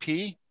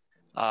RFP.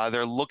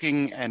 They're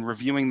looking and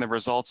reviewing the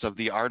results of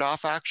the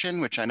RDOF action,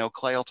 which I know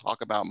Clay will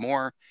talk about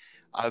more.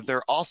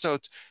 They're also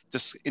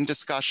in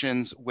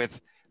discussions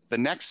with the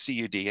next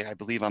CUD, I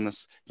believe on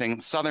this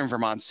thing, Southern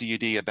Vermont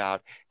CUD,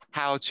 about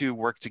how to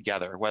work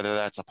together, whether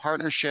that's a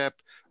partnership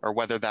or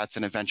whether that's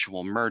an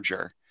eventual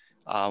merger.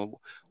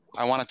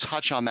 I want to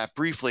touch on that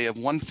briefly. Of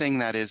one thing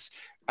that is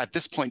at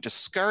this point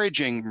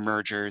discouraging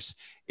mergers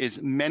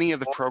is many of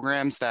the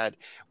programs that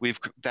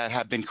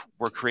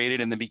were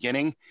created in the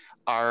beginning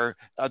are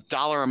a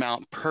dollar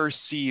amount per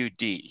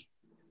CUD.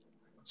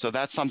 So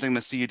that's something the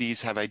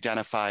CUDs have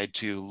identified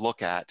to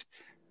look at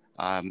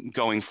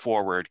going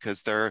forward,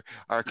 because there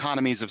are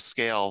economies of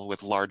scale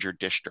with larger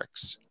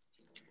districts.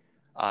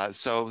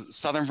 So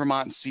Southern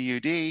Vermont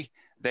CUD,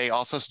 they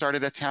also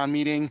started a town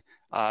meeting.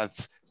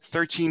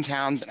 13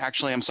 towns,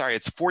 actually, I'm sorry,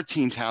 it's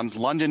 14 towns.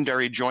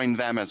 Londonderry joined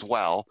them as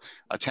well.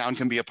 A town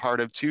can be a part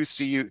of two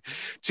CUDs,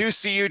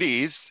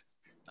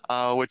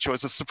 which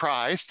was a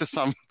surprise to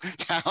some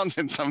towns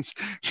and some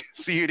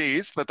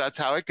CUDs, but that's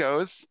how it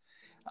goes.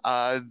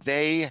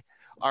 They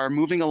are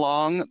moving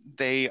along.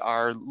 They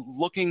are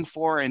looking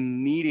for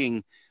and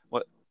needing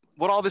what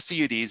all the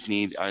CUDs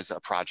need as a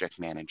project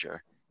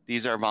manager.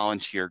 These are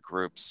volunteer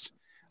groups.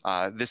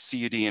 This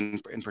CUD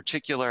in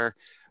particular,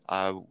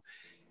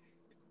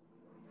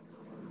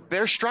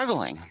 they're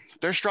struggling.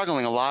 They're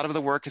struggling. A lot of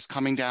the work is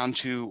coming down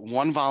to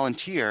one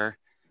volunteer,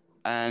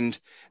 and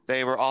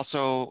they were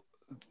also,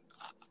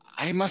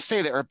 I must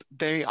say,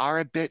 they are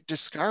a bit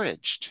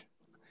discouraged.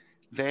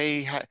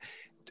 They had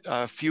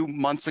a few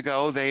months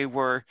ago, they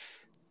were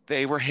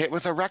hit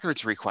with a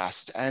records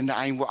request, and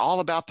we're all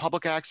about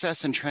public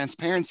access and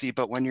transparency.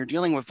 But when you're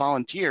dealing with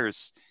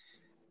volunteers,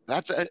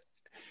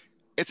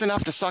 it's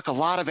enough to suck a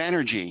lot of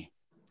energy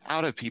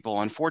out of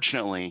people,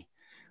 unfortunately.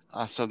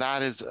 So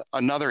that is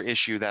another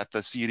issue that the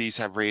CUDs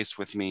have raised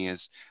with me,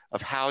 is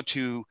of how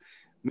to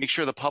make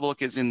sure the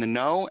public is in the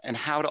know and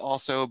how to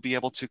also be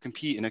able to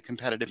compete in a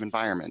competitive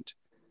environment.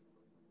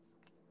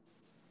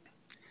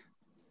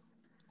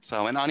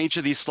 So, and on each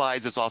of these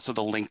slides is also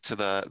the link to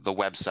the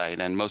website,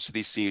 and most of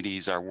these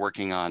CUDs are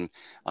working on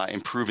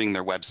improving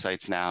their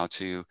websites now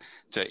to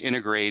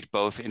integrate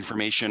both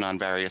information on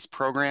various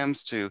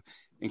programs to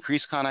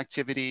increase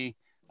connectivity,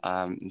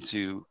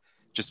 to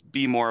just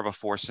be more of a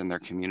force in their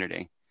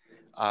community.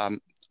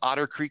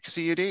 Otter Creek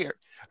CUD,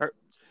 or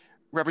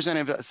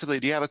Representative Sibley,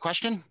 do you have a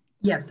question?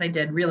 Yes, I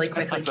did, really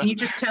quickly. Can you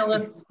just tell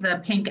us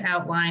the pink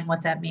outline,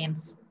 what that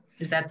means?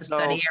 Is that the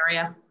study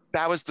area?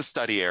 That was the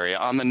study area.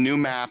 On the new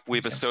map,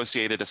 we've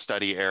associated a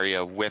study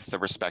area with the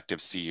respective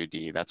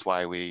CUD. That's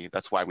why we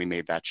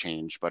made that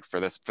change. But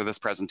for this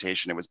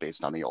presentation, it was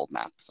based on the old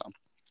map. So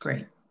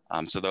great.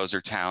 So those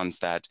are towns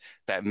that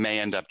may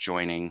end up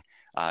joining.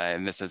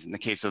 And this is in the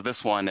case of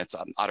this one, it's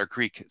Otter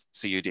Creek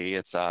CUD.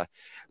 It's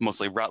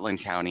mostly Rutland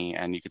County,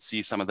 and you can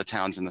see some of the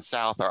towns in the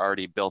south are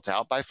already built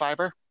out by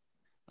fiber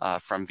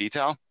from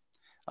VTEL.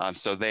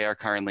 So they are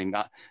currently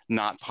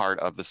not part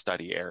of the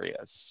study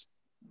areas.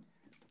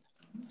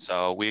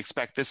 So we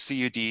expect this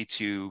CUD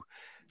to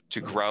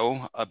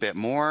grow a bit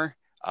more.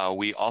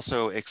 We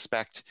also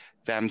expect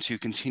them to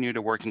continue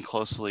to working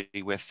closely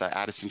with the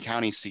Addison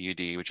County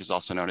CUD, which is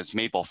also known as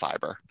Maple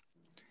Fiber.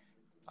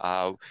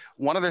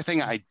 One other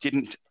thing I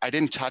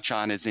didn't touch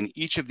on is in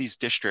each of these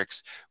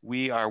districts,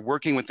 we are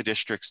working with the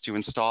districts to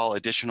install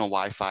additional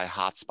Wi-Fi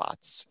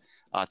hotspots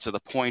to the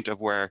point of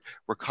where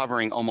we're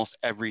covering almost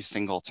every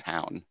single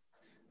town.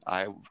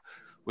 I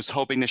was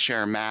hoping to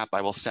share a map.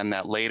 I will send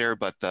that later,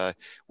 but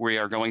we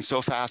are going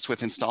so fast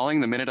with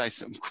installing. The minute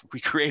we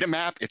create a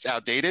map, it's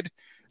outdated.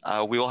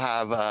 We will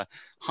have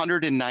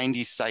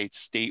 190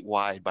 sites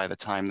statewide by the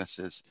time this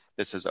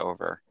is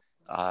over.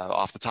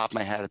 Off the top of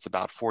my head, it's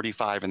about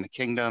 45 in the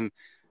Kingdom.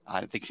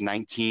 I think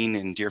 19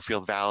 in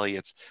Deerfield Valley.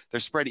 They're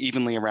spread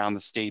evenly around the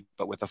state,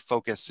 but with a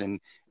focus in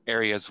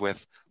areas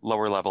with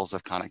lower levels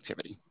of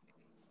connectivity.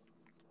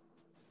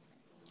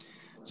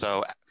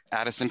 So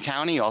Addison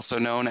County, also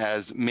known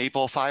as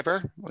Maple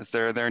Fiber, was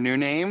their new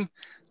name,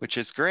 which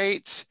is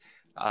great.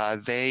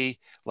 They,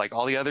 like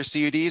all the other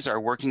CUDs,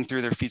 are working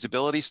through their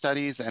feasibility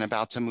studies and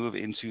about to move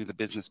into the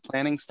business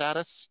planning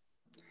status.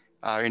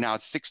 Right now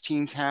it's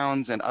 16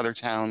 towns and other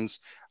towns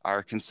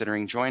are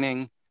considering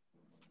joining.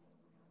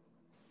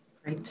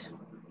 Great.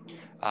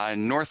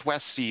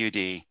 Northwest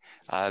CUD.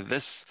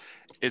 This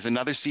is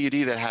another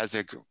CUD that has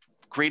a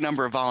great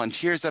number of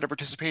volunteers that are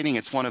participating.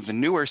 It's one of the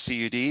newer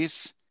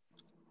CUDs.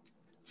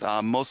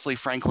 Mostly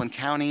Franklin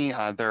County.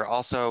 They're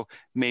also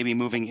maybe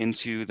moving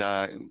into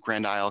the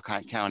Grand Isle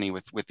County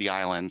with the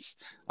islands.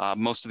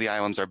 Most of the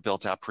islands are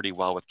built out pretty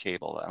well with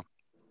cable though.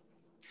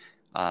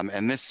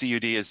 And this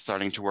CUD is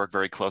starting to work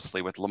very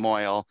closely with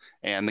Lamoille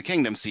and the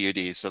Kingdom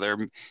CUD. So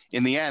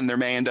in the end, there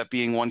may end up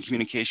being one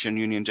communication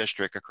union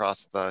district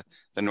across the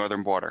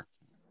northern border.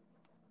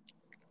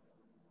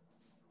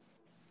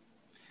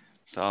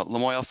 So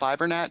Lamoille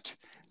FiberNet.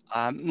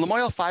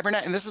 Lamoille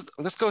FiberNet, and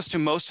this goes to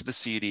most of the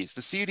CUDs.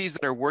 The CUDs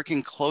that are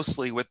working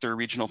closely with their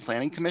regional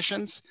planning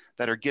commissions,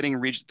 that are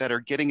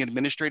getting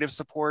administrative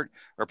support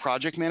or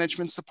project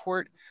management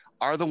support,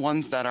 are the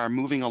ones that are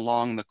moving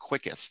along the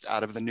quickest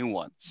out of the new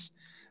ones.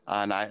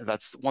 And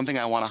that's one thing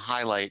I want to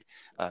highlight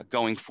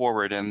going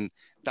forward. And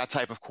that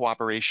type of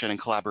cooperation and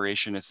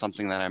collaboration is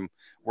something that I'm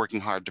working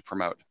hard to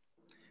promote.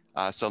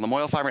 So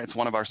Lamoille FiberNet, it's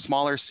one of our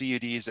smaller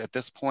CUDs at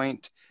this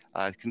point.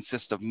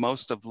 Consists of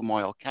most of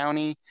Lamoille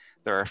County.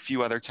 There are a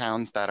few other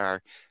towns that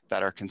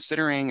are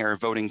considering or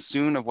voting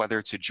soon of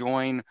whether to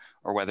join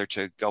or whether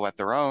to go at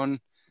their own.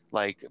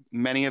 Like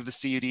many of the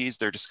CUDs,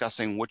 they're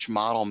discussing which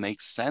model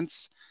makes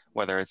sense,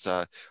 whether it's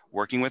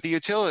working with a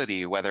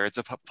utility, whether it's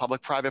a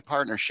public-private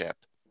partnership.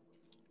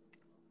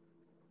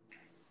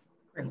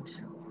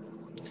 Great.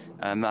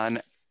 And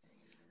then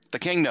the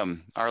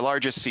Kingdom, our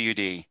largest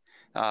CUD,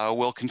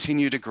 will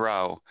continue to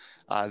grow.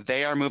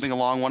 They are moving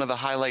along. One of the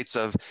highlights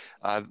of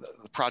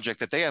the project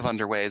that they have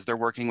underway is they're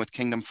working with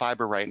Kingdom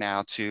Fiber right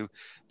now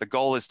the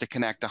goal is to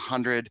connect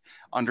 100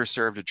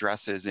 underserved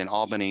addresses in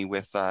Albany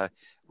with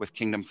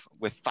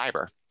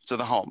fiber to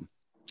the home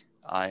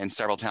in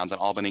several towns in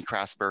Albany,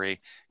 Craftsbury,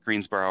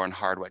 Greensboro, and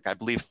Hardwick. I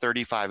believe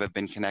 35 have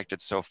been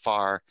connected so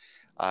far.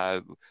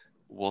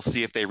 We'll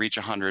see if they reach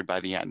 100 by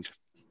the end.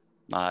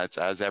 It's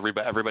as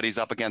everybody's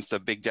up against a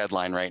big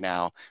deadline right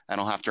now. I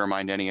don't have to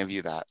remind any of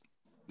you that.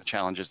 The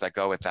challenges that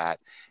go with that.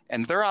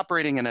 And they're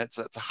operating in it's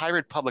a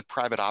hybrid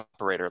public-private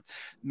operator.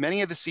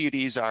 Many of the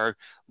CUDs are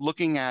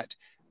looking at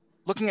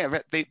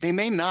they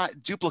may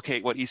not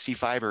duplicate what EC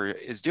Fiber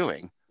is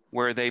doing,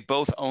 where they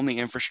both own the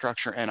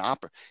infrastructure and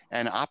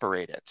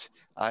operate it.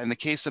 In the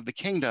case of the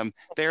Kingdom,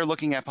 they're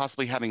looking at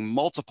possibly having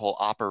multiple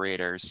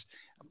operators,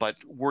 but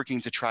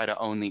working to try to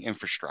own the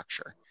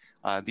infrastructure.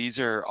 These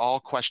are all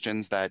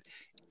questions that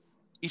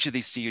each of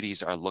these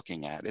CUDs are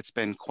looking at. It's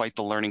been quite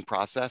the learning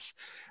process.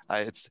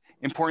 It's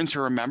important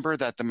to remember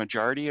that the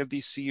majority of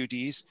these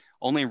CUDs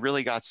only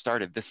really got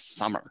started this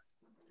summer.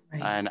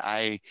 Right. And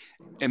I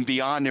am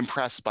beyond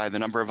impressed by the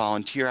number of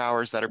volunteer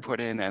hours that are put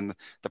in and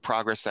the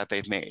progress that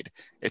they've made.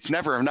 It's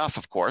never enough,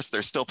 of course.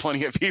 There's still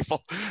plenty of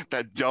people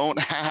that don't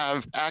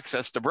have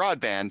access to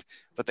broadband,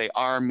 but they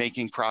are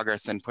making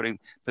progress and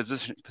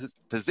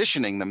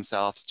positioning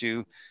themselves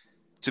to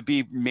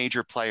be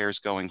major players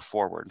going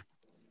forward.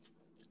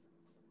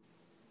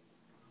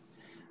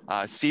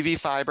 CV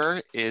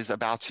Fiber is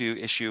about to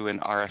issue an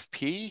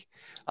RFP.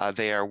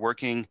 They are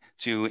working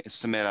to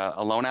submit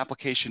a loan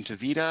application to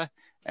VITA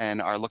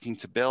and are looking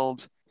to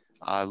build.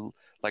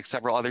 Like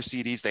several other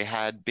CDs, they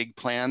had big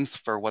plans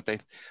for what they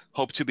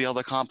hope to be able to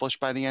accomplish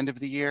by the end of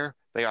the year.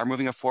 They are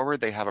moving it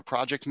forward. They have a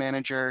project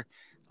manager.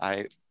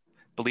 I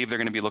believe they're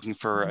going to be looking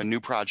for a new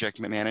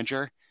project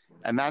manager.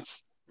 And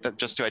that's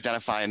just to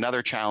identify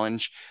another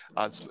challenge.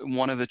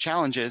 One of the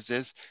challenges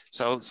is,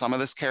 so some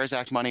of this CARES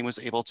Act money was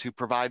able to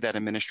provide that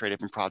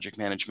administrative and project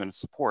management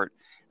support,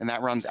 and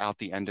that runs out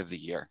the end of the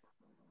year.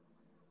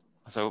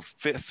 So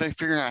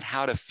figuring out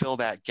how to fill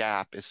that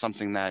gap is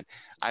something that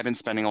I've been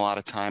spending a lot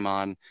of time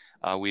on.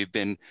 We've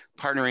been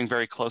partnering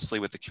very closely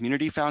with the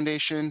Community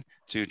Foundation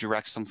to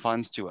direct some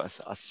funds to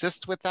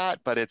assist with that,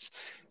 but it's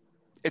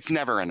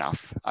never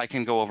enough. I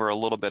can go over a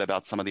little bit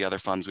about some of the other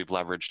funds we've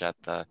leveraged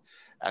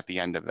at the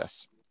end of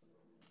this.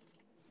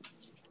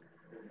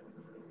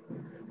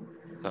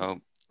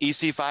 So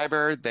EC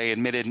Fiber, they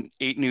admitted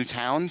 8 new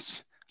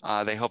towns.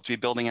 They hope to be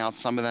building out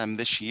some of them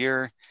this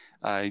year.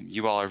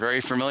 You all are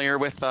very familiar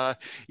with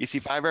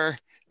EC Fiber.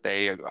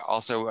 They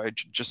also are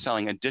just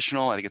selling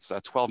additional, I think it's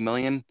 12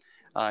 million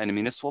in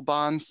municipal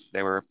bonds.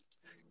 They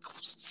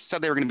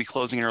said they were going to be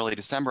closing in early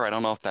December. I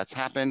don't know if that's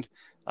happened,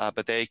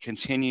 but they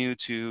continue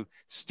to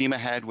steam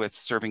ahead with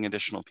serving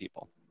additional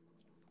people.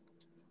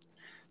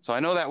 So I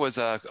know that was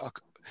a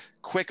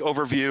quick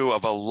overview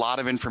of a lot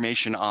of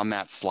information on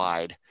that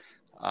slide.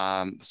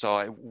 So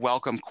I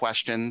welcome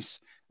questions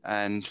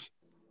and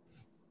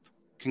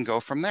can go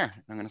from there.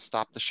 I'm going to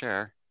stop the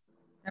share.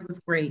 That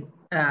was great,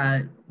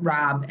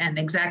 Rob, and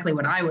exactly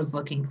what I was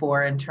looking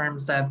for in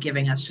terms of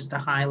giving us just a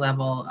high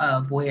level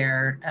of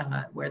where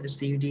the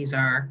CUDs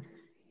are.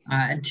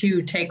 And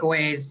two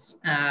takeaways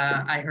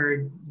I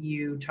heard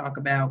you talk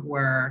about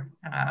were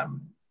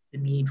the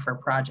need for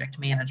project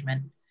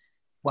management.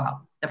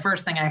 Well, the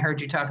first thing I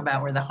heard you talk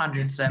about were the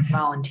hundreds of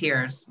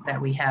volunteers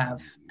that we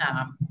have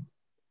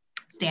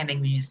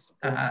standing these,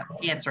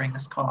 answering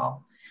this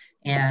call,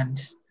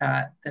 and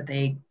that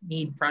they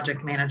need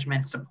project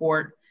management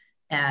support,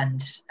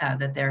 and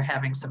that they're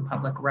having some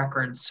public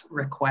records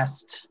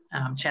request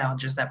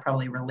challenges that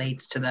probably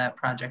relates to the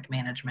project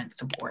management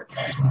support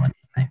as well.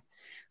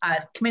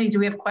 Committee, do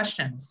we have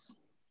questions?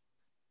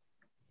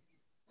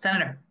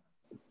 Senator.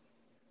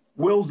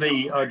 Will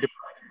the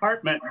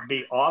department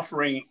be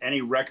offering any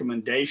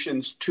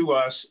recommendations to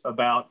us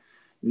about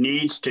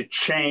needs to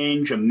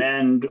change,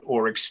 amend,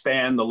 or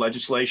expand the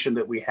legislation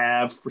that we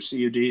have for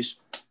CUDs?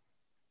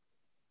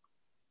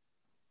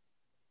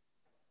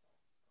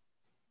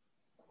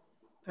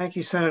 Thank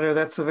you, Senator.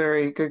 That's a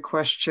very good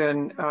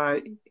question.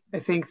 I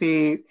think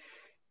the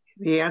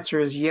answer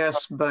is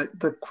yes, but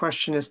the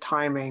question is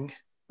timing.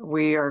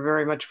 We are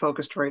very much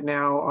focused right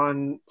now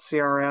on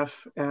CRF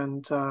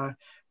and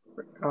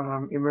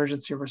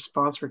emergency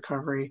response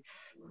recovery.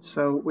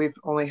 So we've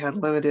only had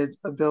limited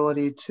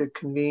ability to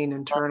convene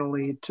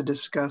internally to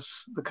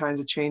discuss the kinds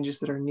of changes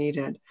that are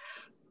needed.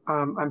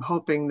 I'm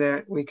hoping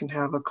that we can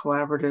have a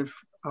collaborative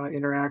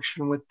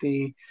interaction with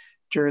the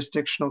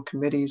jurisdictional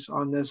committees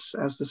on this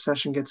as the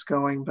session gets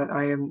going, but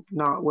I am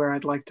not where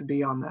I'd like to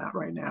be on that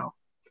right now.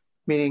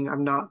 Meaning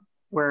I'm not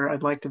where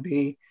I'd like to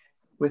be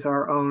with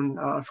our own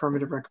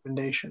affirmative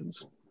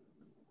recommendations.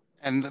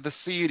 And the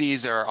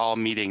CUDs are all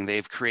meeting.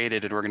 They've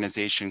created an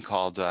organization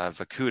called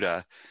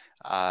VCUDA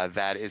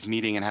that is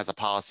meeting and has a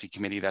policy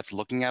committee that's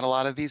looking at a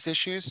lot of these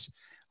issues.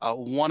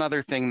 One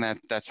other thing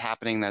that's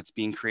happening that's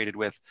being created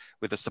with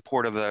the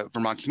support of the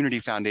Vermont Community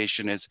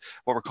Foundation is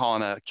what we're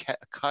calling a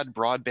CUD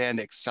Broadband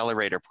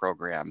Accelerator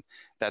Program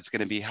that's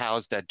going to be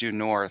housed at Due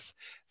North,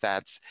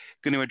 that's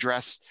going to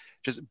address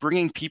just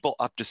bringing people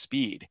up to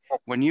speed.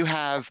 When you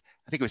have,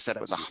 I think we said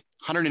it was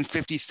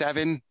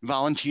 157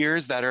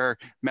 volunteers that are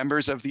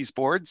members of these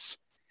boards,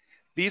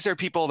 these are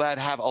people that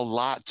have a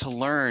lot to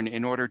learn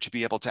in order to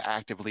be able to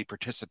actively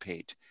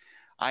participate.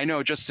 I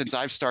know just since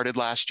I've started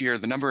last year,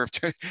 the number of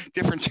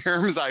different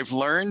terms I've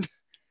learned.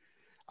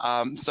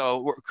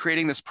 So we're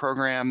creating this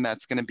program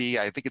that's going to be,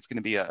 I think it's going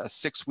to be a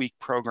 6-week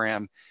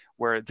program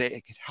where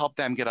they could help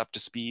them get up to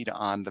speed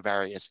on the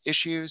various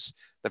issues,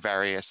 the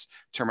various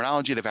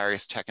terminology, the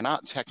various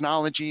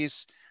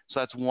technologies. So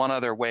that's one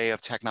other way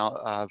of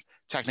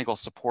technical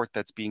support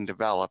that's being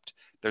developed.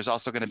 There's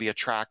also going to be a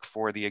track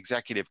for the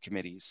executive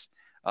committees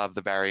of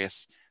the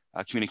various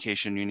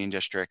communication union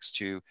districts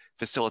to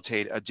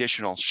facilitate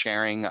additional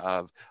sharing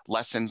of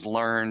lessons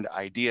learned,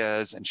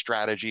 ideas and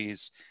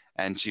strategies,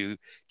 and to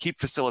keep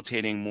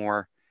facilitating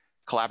more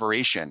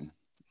collaboration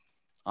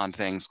on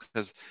things,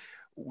 because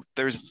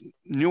there's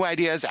new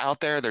ideas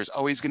out there. There's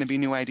always going to be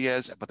new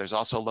ideas, but there's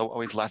also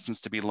always lessons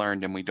to be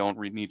learned, and we don't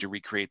need to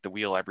recreate the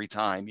wheel every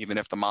time, even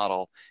if the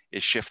model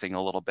is shifting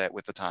a little bit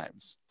with the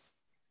times.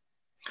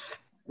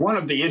 One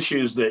of the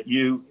issues that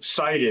you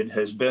cited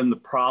has been the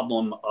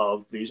problem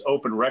of these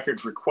open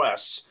records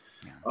requests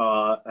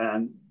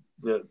and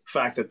the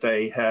fact that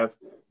they have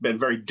been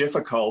very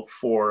difficult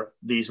for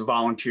these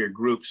volunteer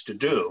groups to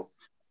do.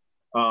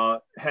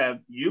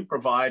 Have you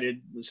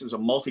provided, this is a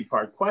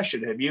multi-part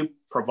question, have you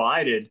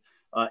provided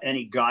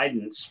any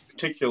guidance,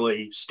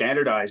 particularly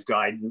standardized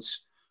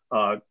guidance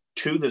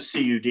to the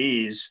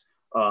CUDs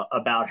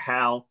about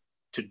how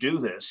to do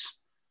this?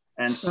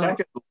 And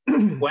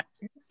secondly, when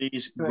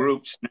these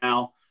groups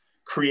now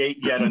create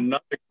yet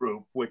another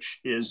group, which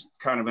is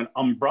kind of an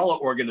umbrella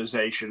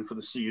organization for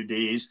the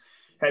CUDs,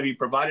 have you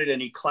provided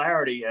any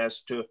clarity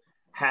as to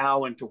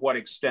how and to what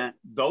extent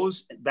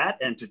that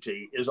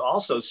entity is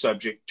also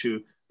subject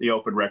to the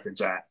Open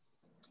Records Act?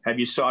 Have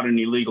you sought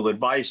any legal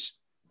advice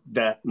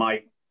that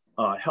might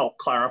help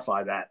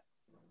clarify that?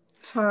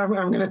 So I'm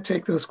going to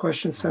take those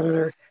questions,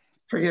 Senator.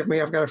 Forgive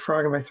me, I've got a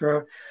frog in my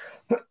throat.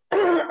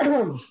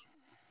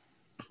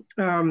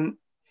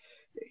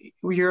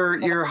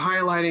 You're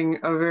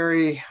highlighting a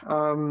very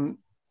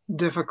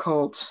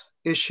difficult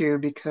issue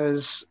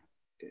because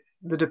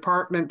the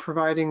department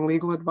providing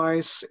legal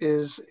advice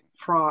is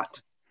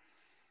fraught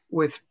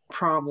with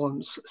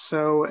problems.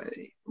 So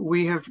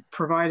we have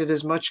provided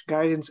as much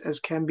guidance as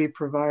can be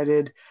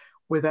provided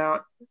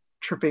without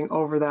tripping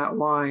over that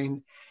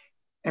line.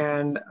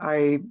 And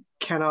I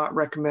cannot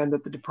recommend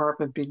that the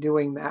department be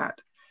doing that.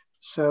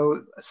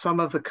 So some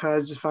of the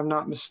CUDs, if I'm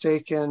not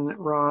mistaken,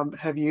 Rob,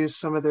 have used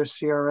some of their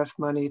CRF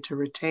money to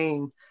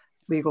retain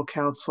legal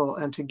counsel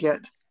and to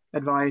get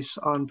advice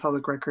on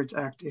Public Records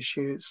Act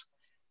issues.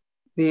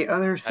 The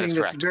other thing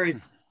that's very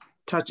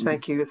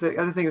thank you. The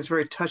other thing that's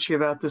very touchy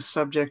about this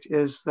subject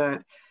is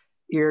that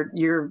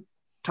you're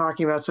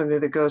talking about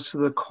something that goes to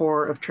the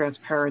core of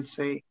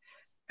transparency.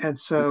 And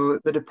so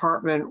the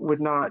department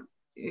would not,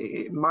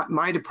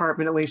 my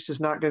department at least, is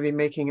not going to be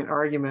making an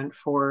argument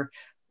for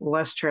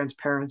less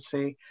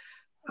transparency.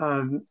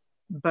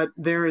 But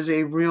there is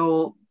a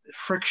real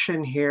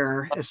friction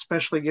here,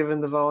 especially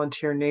given the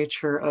volunteer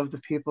nature of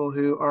the people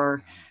who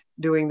are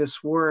doing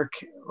this work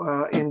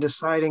in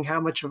deciding how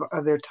much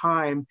of their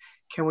time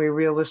can we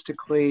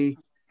realistically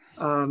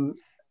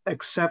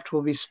accept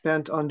will be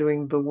spent on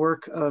doing the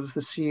work of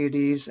the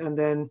CUDs and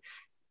then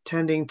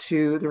tending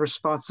to the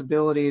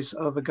responsibilities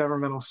of a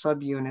governmental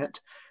subunit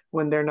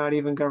when they're not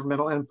even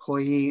governmental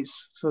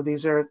employees. So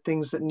these are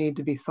things that need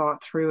to be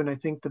thought through. And I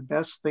think the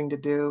best thing to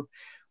do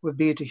would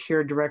be to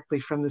hear directly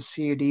from the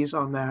CUDs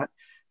on that.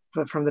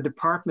 But from the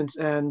department's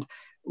end,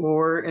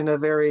 we're in a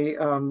very,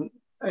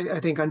 I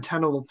think,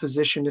 untenable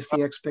position if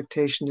the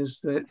expectation is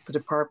that the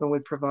department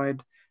would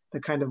provide the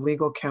kind of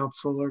legal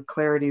counsel or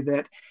clarity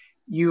that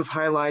you've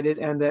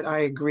highlighted and that I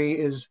agree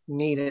is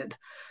needed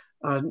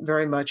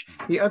very much.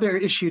 The other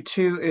issue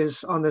too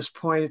is on this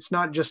point, it's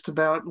not just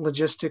about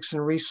logistics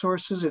and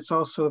resources, it's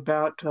also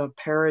about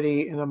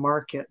parity in a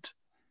market.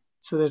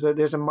 So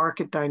there's a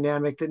market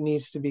dynamic that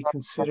needs to be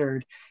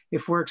considered.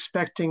 If we're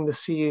expecting the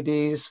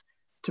CUDs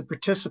to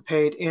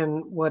participate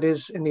in what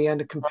is in the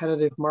end a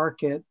competitive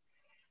market,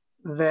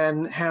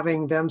 then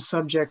having them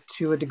subject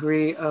to a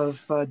degree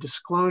of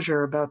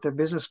disclosure about their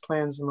business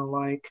plans and the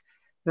like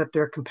that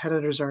their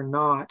competitors are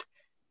not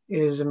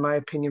is, in my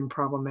opinion,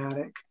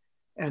 problematic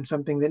and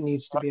something that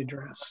needs to be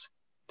addressed.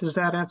 Does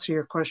that answer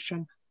your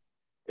question?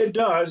 It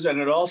does, and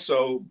it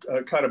also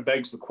kind of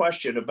begs the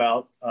question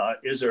about,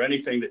 is there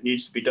anything that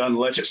needs to be done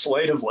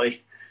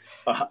legislatively?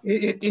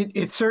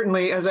 It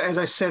certainly, as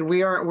I said,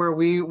 we aren't where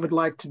we would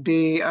like to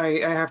be.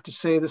 I have to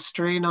say the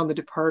strain on the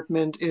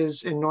department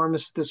is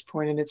enormous at this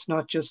point, and it's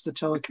not just the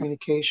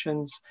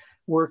telecommunications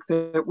work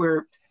that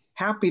we're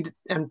happy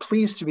and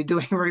pleased to be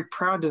doing, very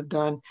proud to have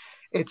done.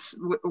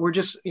 We're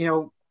just,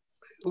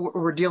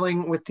 we're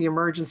dealing with the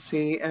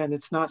emergency and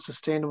it's not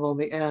sustainable in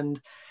the end.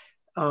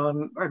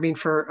 I mean,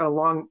 for a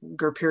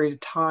longer period of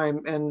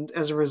time. And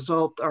as a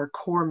result, our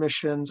core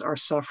missions are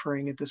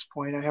suffering at this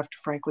point, I have to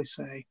frankly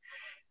say.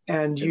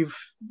 And there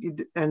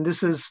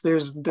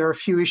are a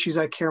few issues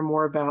I care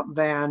more about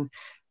than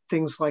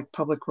things like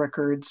public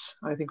records.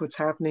 I think what's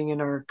happening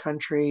in our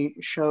country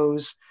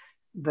shows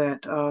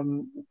that,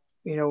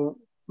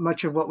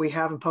 much of what we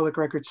have in public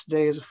records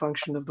today is a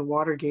function of the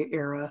Watergate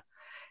era.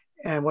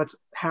 And what's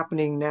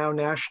happening now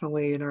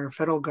nationally in our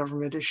federal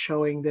government is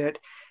showing that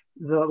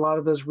a lot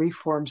of those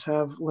reforms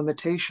have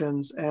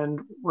limitations, and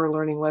we're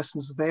learning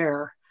lessons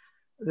there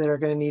that are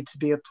going to need to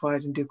be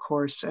applied in due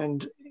course.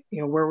 And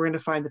where we're going to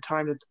find the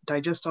time to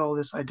digest all of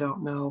this, I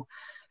don't know.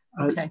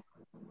 Okay.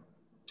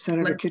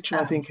 Senator Kitchen,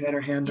 I think, had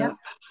her hand up.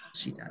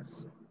 She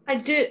does. I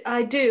do.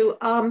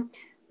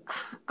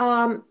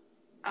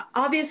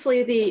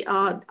 Obviously, the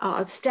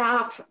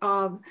staff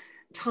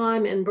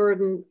time and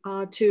burden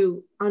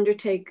to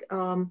undertake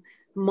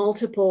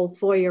multiple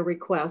FOIA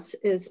requests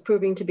is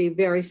proving to be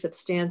very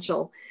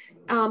substantial.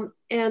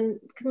 And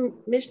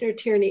Commissioner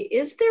Tierney,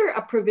 is there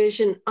a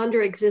provision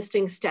under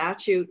existing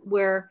statute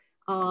where,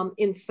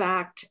 in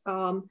fact,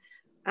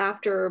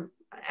 after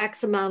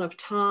X amount of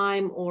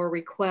time or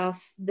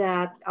requests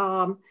that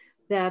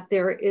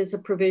there is a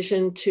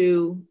provision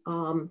to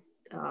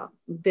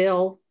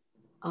bill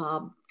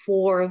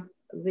for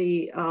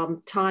the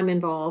time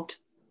involved?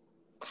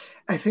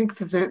 I think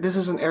that this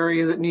is an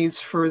area that needs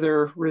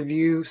further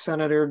review,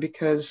 Senator,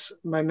 because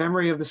my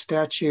memory of the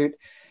statute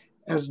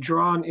as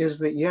drawn is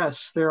that,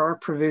 yes, there are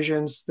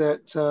provisions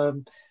that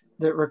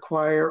that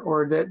require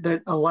or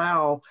that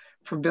allow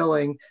for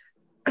billing.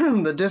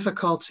 The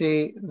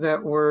difficulty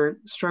that we're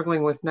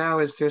struggling with now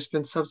is there's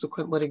been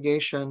subsequent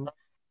litigation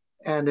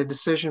and a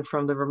decision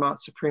from the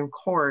Vermont Supreme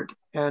Court,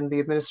 and the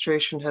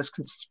administration has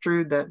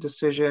construed that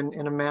decision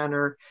in a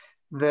manner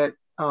that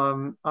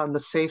on the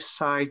safe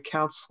side,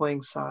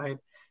 counseling side,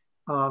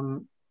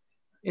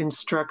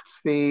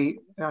 instructs I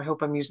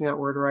hope I'm using that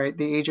word right,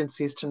 the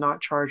agencies to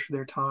not charge for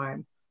their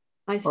time.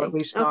 I see. Or at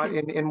least not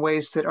in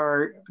ways that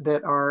are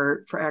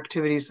for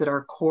activities that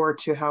are core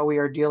to how we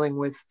are dealing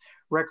with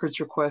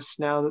records requests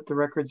now that the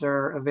records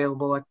are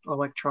available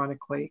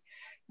electronically.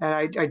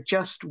 And I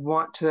just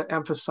want to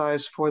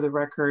emphasize for the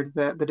record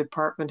that the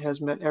department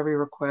has met every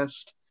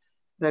request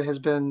that has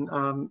been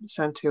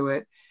sent to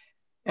it.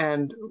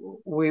 And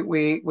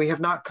we have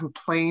not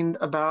complained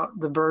about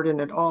the burden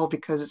at all,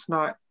 because it's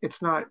not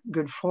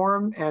good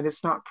form and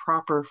it's not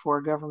proper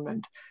for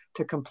government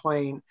to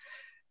complain.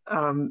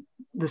 The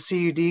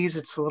CUDs,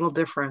 it's a little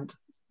different.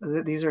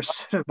 These are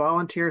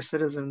volunteer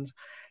citizens,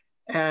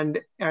 And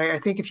I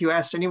think if you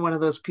asked any one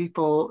of those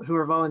people who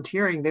are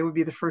volunteering, they would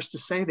be the first to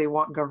say they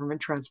want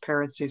government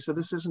transparency. So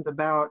this isn't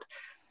about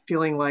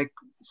feeling like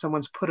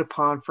someone's put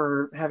upon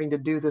for having to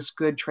do this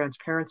good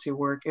transparency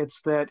work.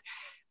 It's that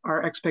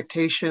our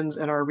expectations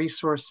and our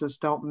resources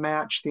don't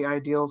match the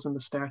ideals in the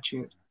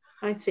statute.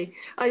 I see.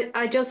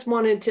 I just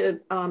wanted to,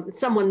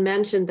 someone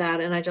mentioned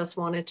that, and I just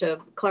wanted to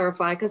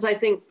clarify, because I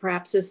think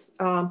perhaps this,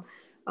 the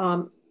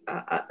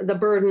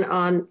burden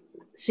on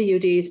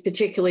CUDs,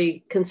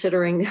 particularly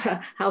considering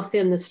how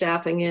thin the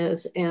staffing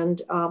is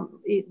and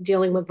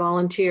dealing with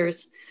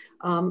volunteers,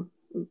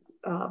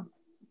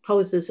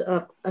 poses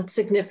a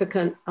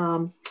significant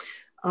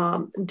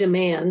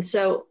demand.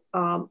 So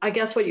I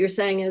guess what you're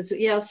saying is,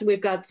 yes, we've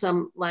got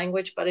some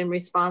language, but in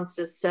response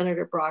to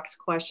Senator Brock's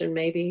question,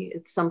 maybe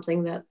it's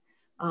something that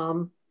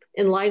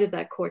in light of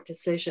that court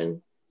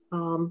decision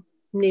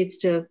needs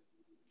to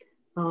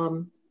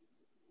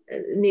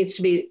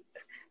be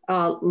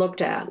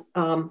looked at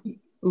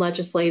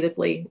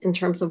legislatively in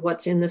terms of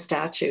what's in the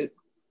statute.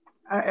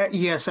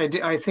 Yes,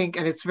 I think,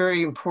 and it's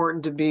very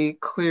important to be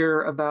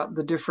clear about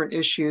the different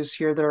issues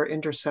here that are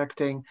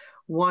intersecting.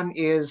 One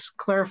is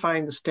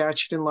clarifying the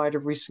statute in light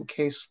of recent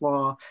case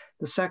law.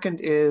 The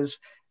second is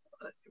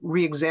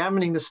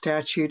re-examining the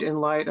statute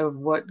in light of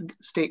what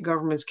state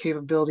government's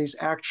capabilities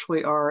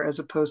actually are as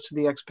opposed to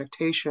the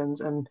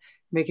expectations, and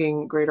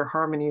making greater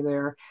harmony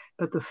there.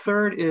 But the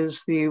third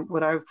is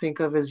what I would think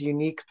of as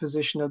unique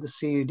position of the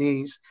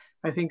CUDs.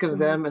 I think of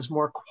them as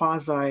more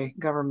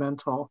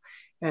quasi-governmental.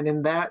 And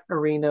in that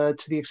arena,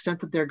 to the extent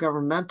that they're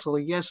governmental,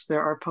 yes,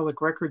 there are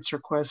public records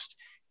request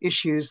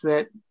issues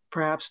that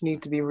perhaps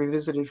need to be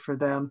revisited for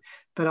them.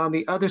 But on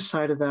the other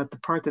side of that, the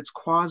part that's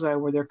quasi,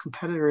 where they're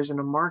competitors in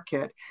a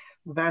market,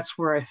 that's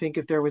where I think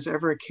if there was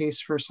ever a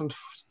case for some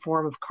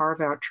form of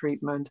carve-out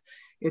treatment,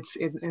 it's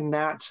in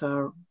that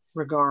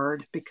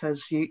regard,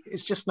 because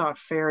it's just not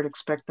fair to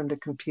expect them to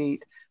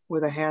compete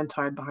with a hand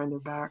tied behind their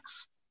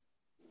backs.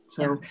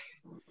 So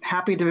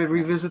happy to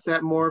revisit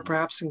that more,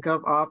 perhaps in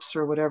GovOps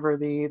or whatever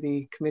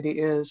the committee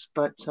is.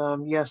 But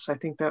yes, I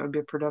think that would be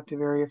a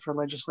productive area for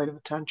legislative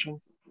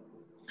attention.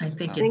 I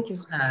think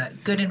it's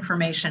good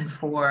information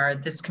for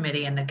this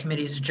committee and the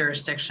committee's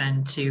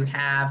jurisdiction to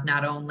have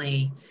not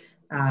only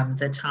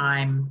the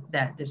time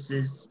that this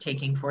is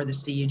taking for the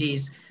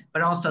CUDs,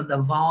 but also the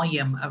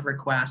volume of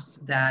requests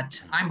that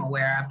I'm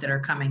aware of that are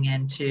coming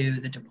into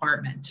the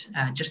department.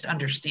 Just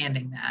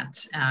understanding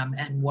that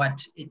and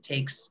what it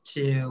takes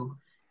to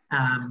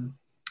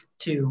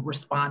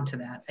respond to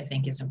that, I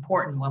think is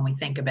important when we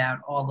think about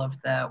all of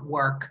the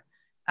work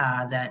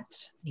that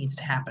needs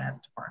to happen at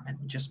the department,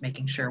 and just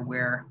making sure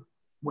we're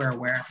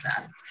aware of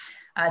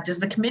that. Does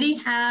the committee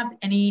have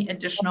any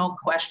additional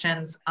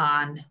questions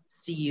on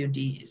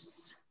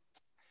CUDs?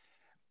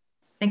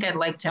 I think I'd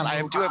like to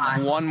I do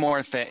have one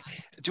more thing.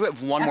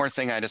 More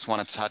thing I just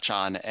want to touch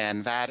on,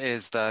 and that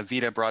is the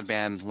VITA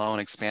Broadband Loan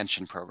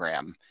Expansion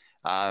Program.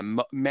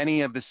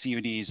 Many of the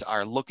CUDs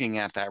are looking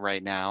at that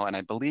right now, and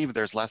I believe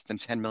there's less than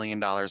 $10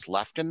 million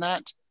left in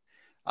that.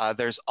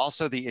 There's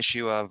also the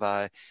issue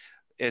of,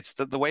 it's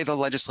the way the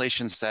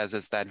legislation says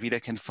is that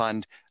VITA can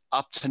fund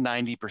up to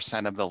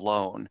 90% of the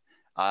loan.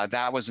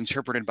 That was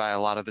interpreted by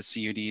a lot of the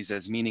CUDs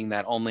as meaning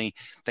that only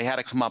they had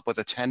to come up with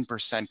a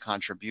 10%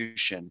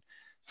 contribution.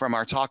 From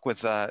our talks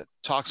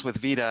with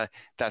VITA,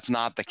 that's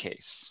not the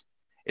case.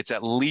 It's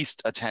at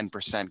least a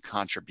 10%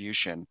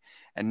 contribution,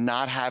 and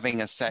not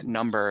having a set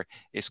number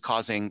is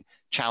causing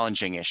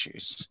challenging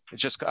issues.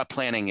 It's just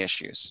planning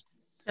issues.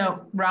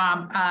 So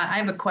Rob, I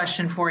have a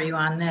question for you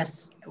on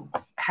this.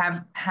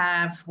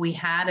 Have we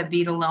had a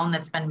VITA loan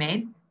that's been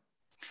made?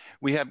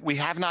 We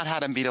have not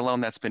had a VITA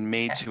loan that's been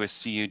made to a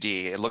CUD.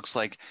 It looks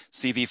like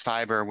CV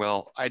Fiber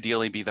will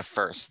ideally be the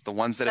first. The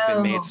ones that have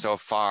been made so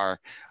far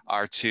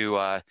are to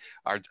a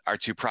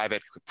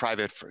private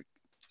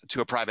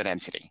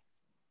entity.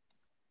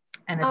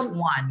 And it's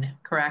one,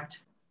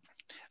 correct?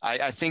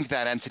 I think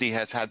that entity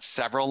has had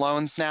several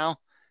loans now,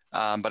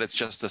 but it's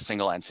just a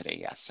single entity.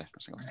 Yes.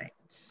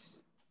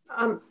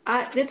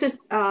 Right. This is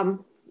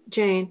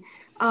Jane.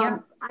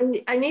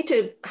 I need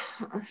to.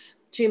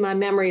 Gee, my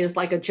memory is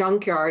like a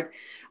junkyard.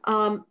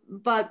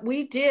 But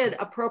we did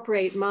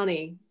appropriate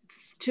money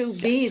to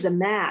be the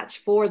match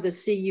for the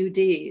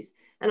CUDs.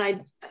 And I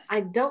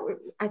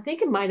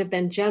think it might've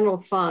been general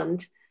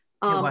fund,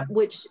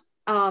 which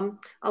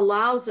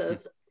allows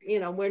us,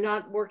 we're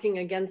not working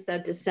against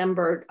that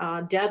December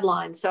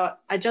deadline. So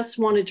I just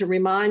wanted to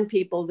remind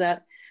people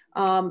that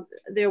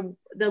the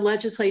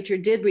legislature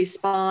did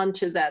respond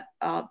to that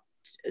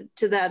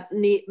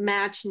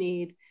match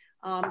need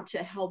to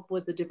help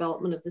with the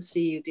development of the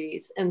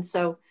CUDs. And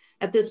so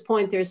at this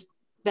point, there's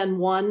been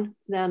one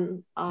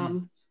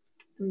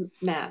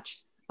match.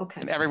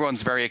 Okay. And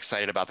everyone's very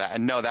excited about that.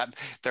 And no, that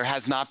there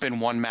has not been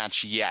one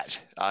match yet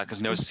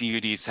because no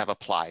CUDs have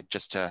applied,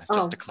 just to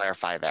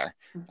clarify there.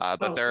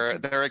 But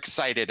they're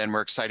excited, and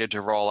we're excited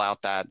to roll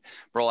out that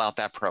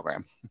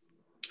program.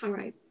 All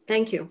right.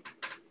 Thank you.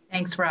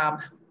 Thanks,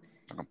 Rob.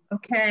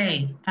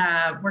 Okay,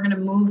 we're going to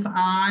move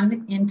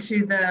on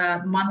into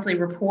the monthly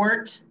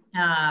report.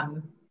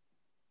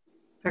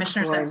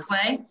 Commissioner, is that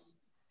Clay?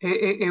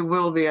 It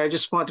will be. I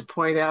just want to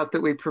point out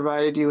that we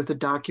provided you with a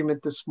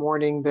document this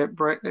morning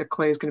that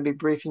Clay is going to be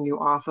briefing you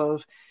off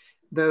of.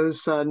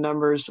 Those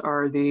numbers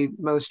are the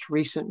most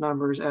recent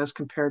numbers as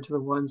compared to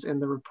the ones in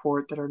the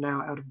report that are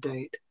now out of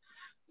date.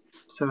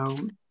 So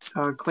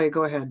Clay,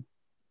 go ahead.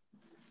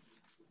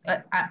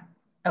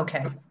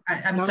 Okay,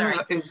 I'm sorry.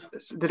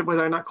 Was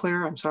I not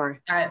clear? I'm sorry.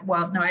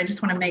 Well, no, I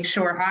just want to make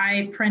sure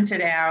I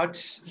printed out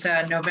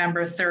the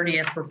November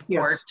 30th report.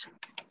 Yes.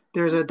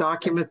 There's a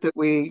document that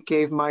we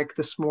gave Mike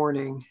this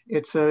morning.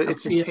 It's a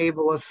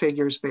table of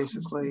figures,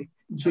 basically.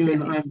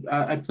 June,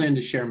 I plan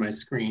to share my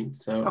screen.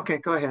 So okay,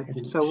 go ahead.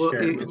 So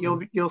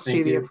you'll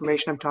see the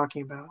information I'm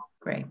talking about.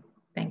 Great,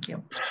 thank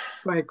you.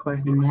 Go ahead, Clay.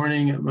 Good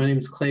morning. My name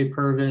is Clay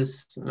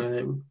Purvis.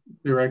 I'm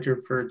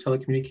Director for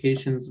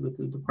Telecommunications with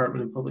the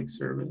Department of Public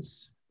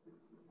Service.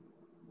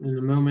 In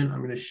a moment, I'm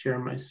going to share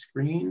my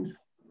screen.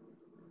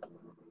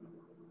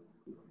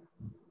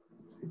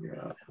 Figure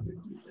out how to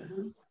do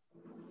that.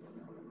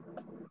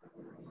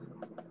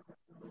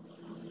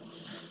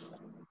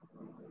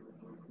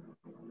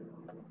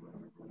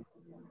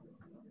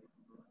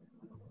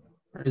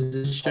 Is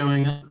this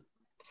showing up?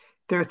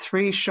 There are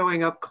 3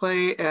 showing up,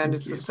 Clay, and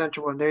it's the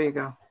central one. There you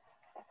go.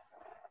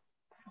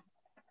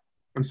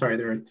 I'm sorry,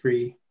 there are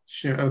 3.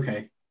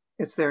 Okay.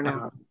 It's there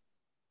now.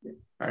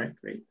 All right,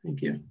 great.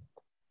 Thank you.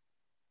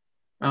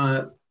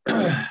 So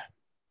I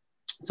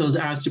was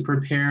asked to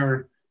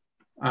prepare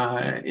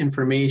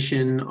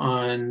information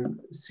on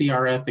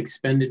CRF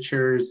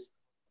expenditures.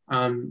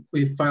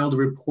 We filed a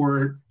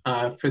report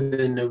for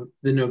the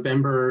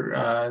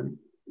November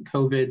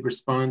COVID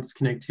response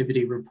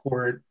connectivity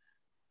report,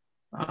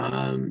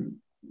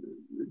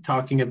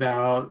 talking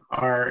about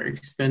our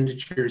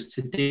expenditures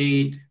to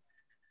date.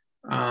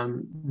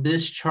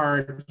 This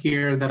chart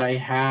here that I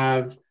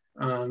have,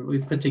 we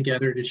put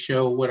together to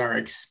show what our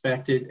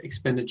expected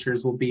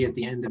expenditures will be at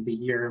the end of the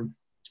year.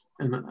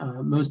 And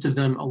most of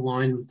them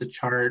align with the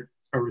chart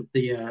or with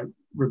the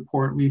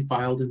report we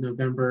filed in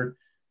November,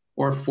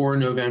 or for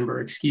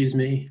November, excuse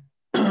me.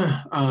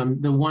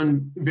 The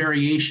one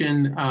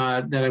variation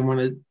that I want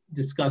to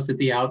discuss at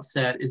the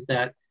outset is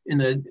that in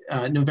the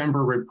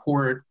November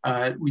report,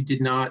 we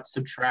did not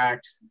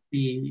subtract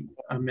the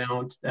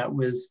amount that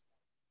was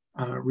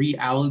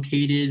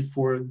reallocated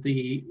for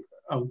the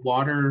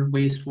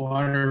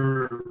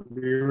wastewater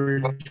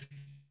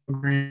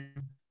program.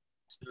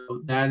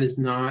 So that is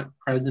not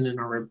present in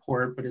our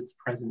report, but it's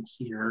present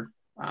here.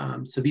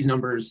 So these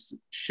numbers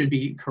should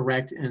be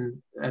correct.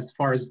 And as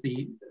far as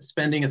the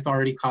spending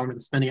authority column or the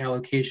spending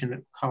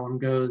allocation column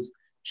goes,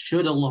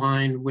 should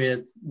align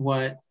with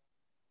what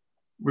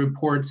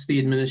reports the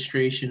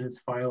administration is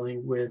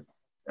filing with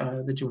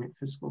the Joint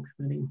Fiscal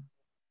Committee.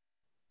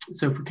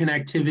 So for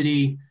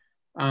connectivity,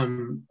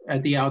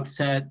 at the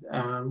outset,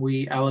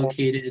 we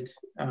allocated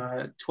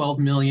 12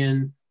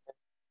 million.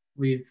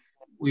 We've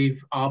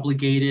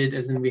obligated,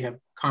 as in we have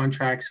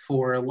contracts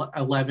for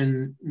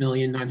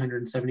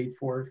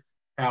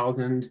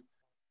 11,974,000.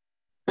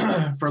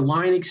 For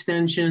line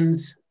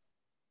extensions,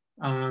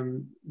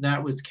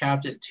 that was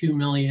capped at 2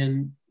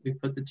 million. We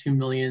put the 2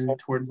 million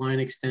toward line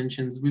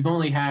extensions. We've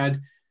only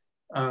had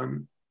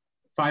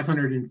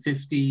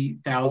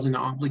 550,000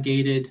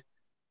 obligated.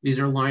 These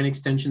are line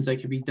extensions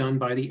that could be done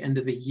by the end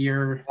of the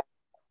year.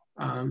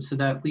 So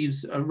that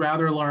leaves a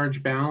rather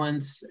large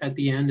balance at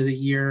the end of the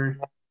year.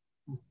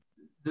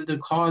 The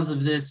cause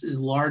of this is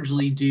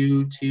largely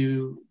due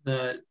to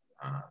the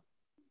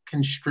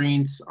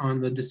constraints on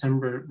the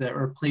December that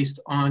were placed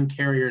on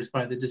carriers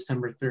by the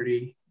December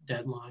 30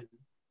 deadline.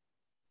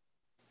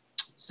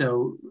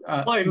 So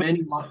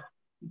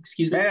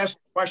excuse me. May I ask a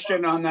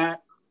question on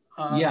that?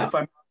 Yeah.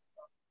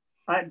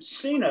 I've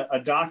seen a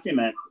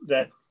document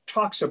that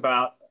talks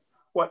about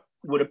what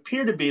would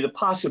appear to be the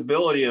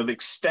possibility of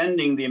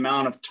extending the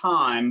amount of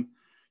time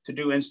to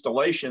do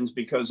installations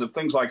because of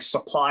things like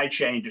supply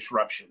chain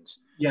disruptions.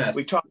 Yes.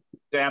 We talked, for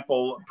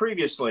example,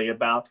 previously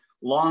about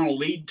long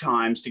lead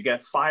times to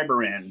get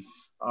fiber in.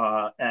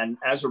 And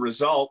as a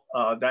result,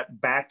 that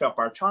backed up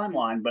our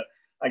timeline. But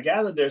I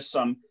gather there's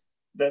some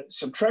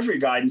Treasury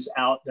guidance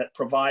out that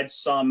provides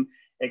some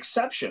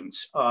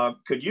exceptions.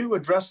 Could you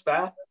address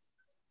that?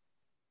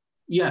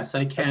 Yes,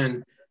 I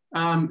can.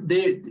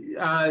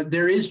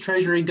 There is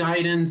Treasury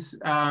guidance.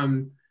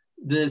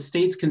 The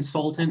state's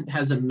consultant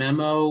has a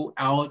memo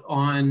out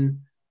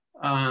on,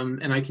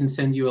 and I can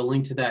send you a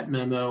link to that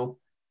memo,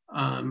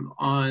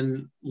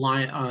 on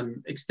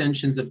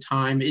extensions of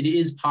time. It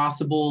is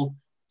possible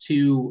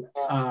to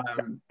I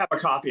have a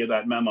copy of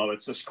that memo.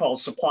 It's just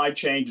called Supply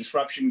Chain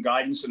Disruption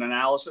Guidance and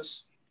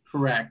Analysis.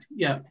 Correct.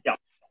 Yeah.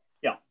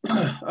 Yeah.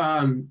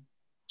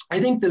 I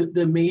think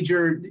the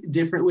major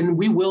difference, when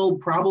we will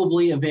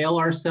probably avail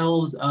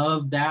ourselves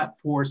of that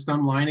for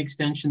some line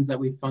extensions that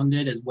we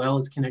funded, as well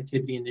as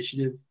connectivity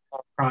initiative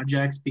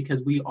projects,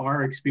 because we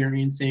are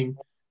experiencing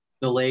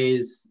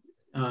delays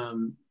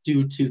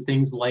due to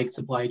things like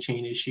supply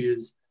chain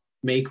issues.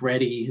 Make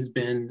ready has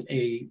been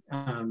a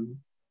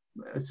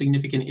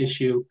significant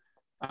issue.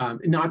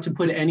 not to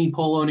put any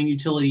pole owning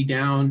utility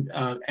down.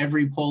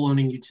 Every pole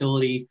owning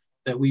utility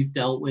that we've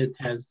dealt with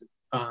has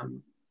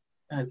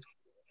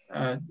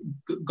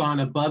gone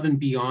above and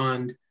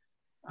beyond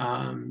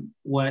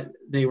what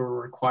they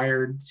were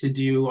required to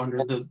do under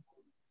the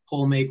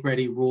pole make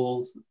ready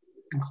rules,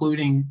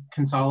 including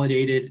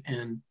consolidated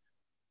and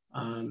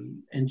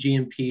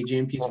GMP.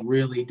 GMP's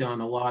really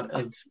done a lot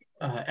of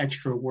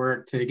extra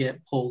work to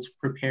get poles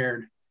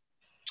prepared.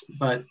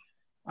 But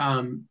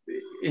in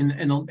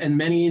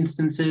many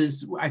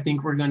instances, I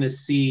think we're going to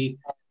see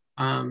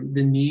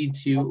the need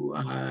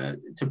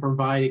to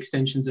provide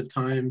extensions of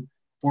time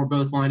for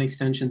both line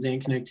extensions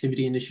and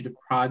connectivity initiative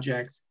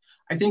projects.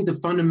 I think the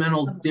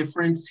fundamental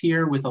difference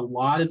here with a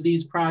lot of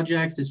these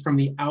projects is from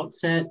the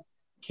outset,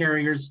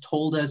 carriers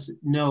told us,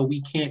 no,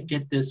 we can't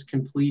get this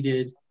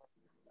completed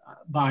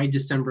by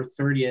December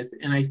 30th.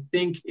 And I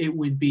think it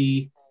would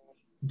be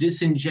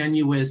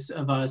disingenuous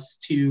of us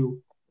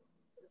to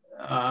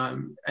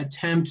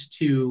attempt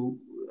to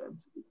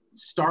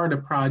start a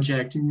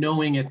project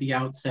knowing at the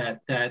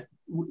outset that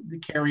the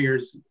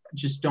carriers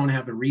just don't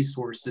have the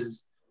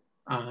resources,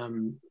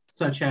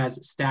 such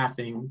as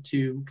staffing,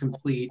 to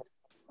complete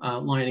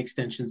line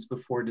extensions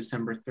before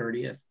December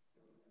 30th.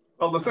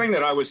 Well, the thing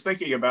that I was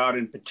thinking about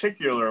in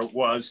particular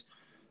was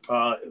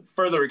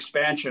further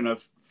expansion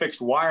of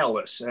fixed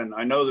wireless. And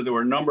I know that there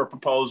were a number of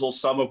proposals,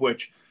 some of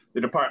which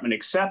the department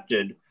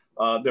accepted.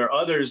 There are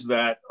others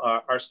that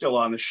are still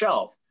on the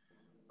shelf.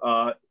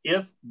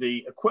 If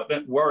the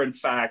equipment were in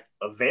fact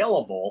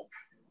available,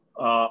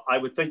 I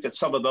would think that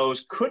some of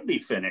those could be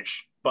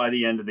finished by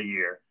the end of the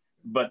year,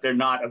 but they're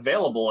not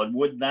available. And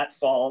wouldn't that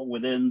fall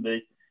within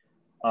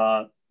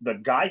the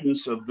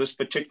guidance of this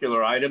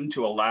particular item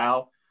to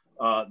allow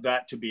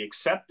that to be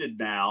accepted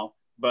now,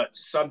 but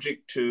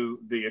subject to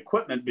the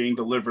equipment being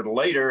delivered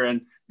later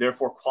and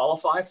therefore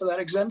qualify for that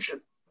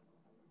exemption?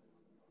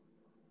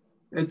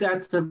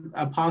 That's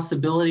a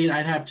possibility.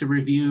 I'd have to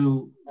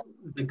review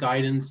the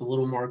guidance a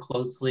little more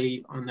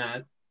closely on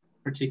that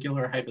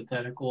particular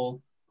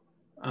hypothetical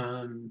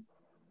and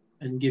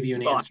give you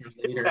an answer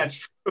later. If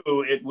that's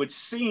true, it would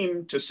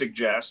seem to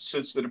suggest,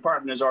 since the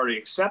department has already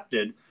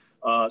accepted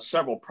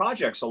several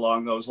projects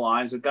along those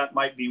lines, that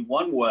might be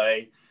one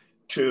way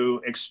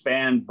to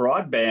expand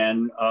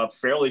broadband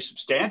fairly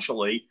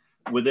substantially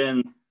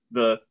within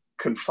the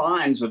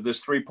confines of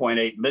this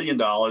 $3.8 million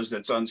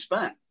that's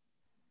unspent.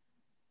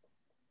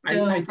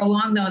 So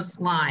along those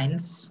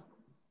lines,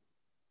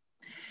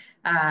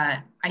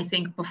 I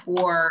think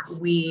before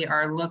we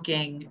are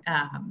looking,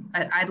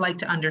 I'd like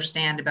to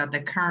understand about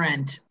the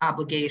current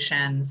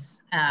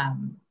obligations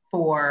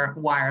for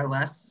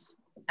wireless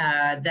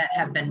that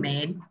have been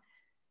made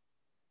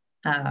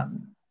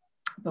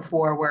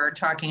before we're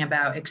talking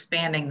about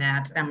expanding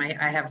that.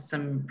 I have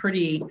some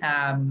pretty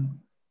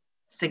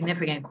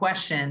significant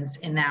questions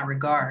in that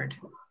regard.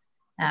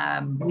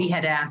 We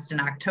had asked in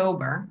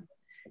October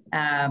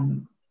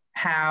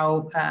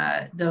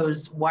how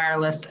those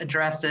wireless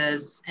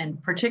addresses,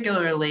 and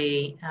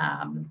particularly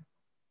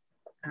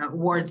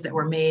awards that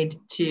were made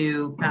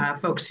to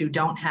folks who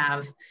don't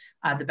have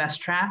the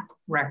best track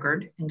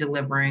record in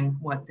delivering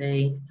what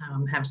they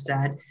have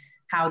said,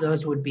 how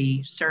those would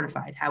be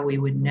certified, how we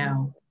would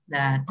know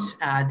that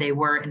they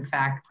were in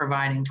fact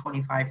providing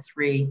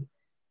 25.3.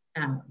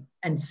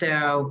 And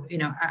so, you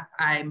know,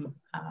 I'm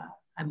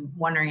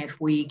wondering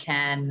if we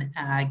can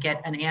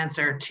get an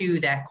answer to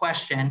that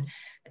question,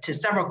 to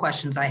several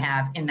questions I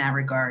have in that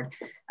regard.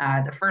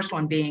 The first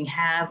one being,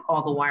 have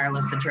all the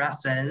wireless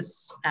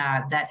addresses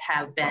that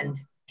have been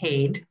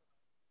paid,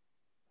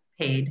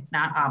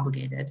 not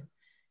obligated,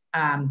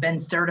 been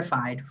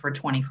certified for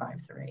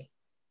 25.3?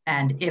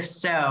 And if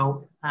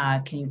so,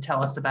 can you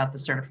tell us about the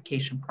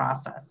certification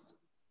process?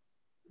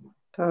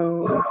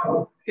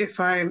 So if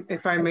I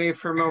may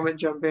for a moment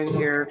jump in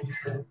here,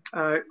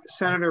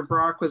 Senator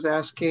Brock was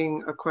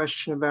asking a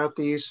question about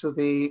the use of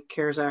the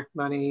CARES Act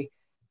money.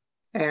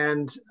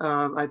 And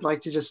I'd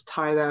like to just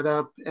tie that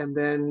up and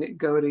then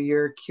go to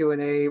your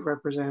Q&A,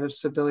 Representative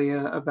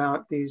Sibilia,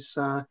 about these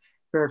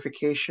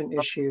verification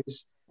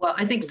issues. Well,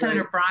 I think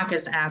Senator Brock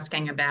is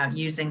asking about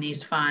using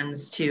these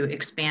funds to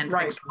expand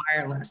fixed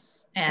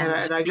wireless.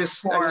 And I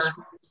just want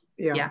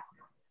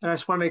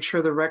to make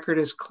sure the record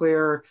is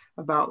clear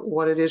about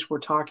what it is we're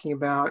talking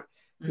about,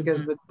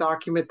 because the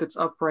document that's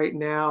up right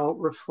now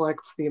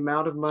reflects the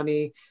amount of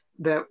money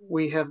that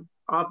we have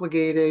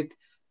obligated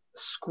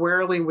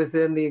squarely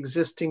within the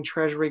existing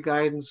Treasury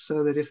guidance,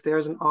 so that if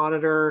there's an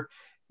auditor,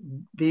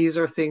 these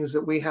are things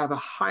that we have a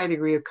high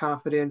degree of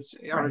confidence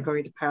are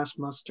going to pass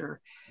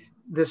muster.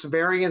 This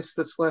variance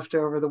that's left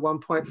over, the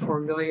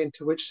 1.4 million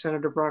to which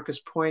Senator Brock is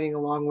pointing,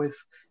 along with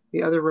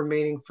the other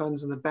remaining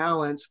funds in the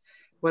balance,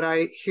 what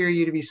I hear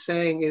you to be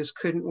saying is,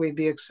 couldn't we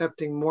be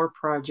accepting more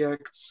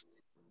projects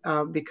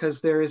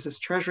because there is this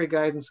Treasury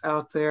guidance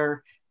out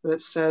there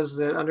that says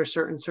that under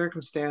certain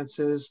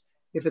circumstances,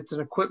 if it's an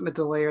equipment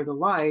delay or the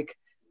like,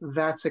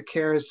 that's a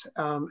CARES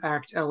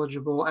Act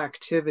eligible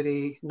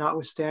activity,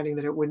 notwithstanding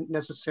that it wouldn't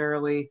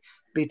necessarily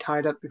be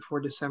tied up before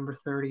December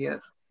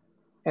 30th.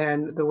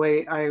 And the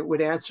way I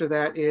would answer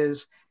that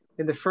is,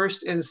 in the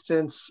first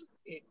instance,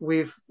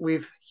 we've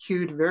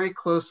hewed very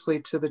closely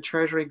to the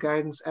Treasury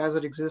guidance as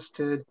it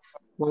existed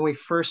when we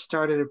first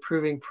started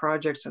approving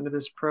projects under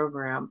this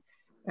program.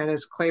 And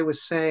as Clay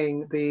was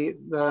saying,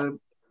 the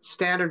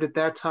standard at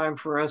that time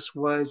for us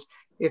was,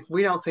 if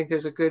we don't think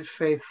there's a good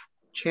faith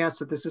chance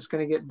that this is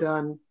going to get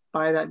done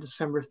by that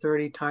December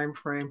 30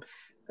 timeframe,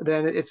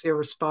 then it's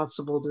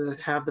irresponsible to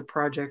have the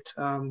project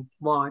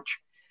launch.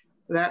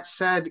 That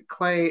said,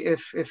 Clay,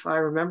 if I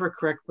remember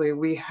correctly,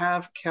 we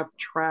have kept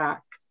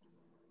track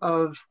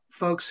of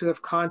folks who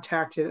have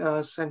contacted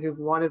us and who've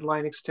wanted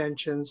line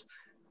extensions,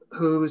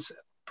 whose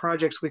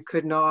projects we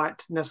could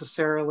not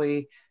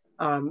necessarily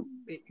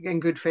in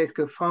good faith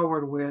go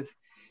forward with,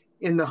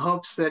 in the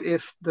hopes that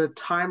if the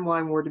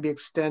timeline were to be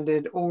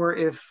extended, or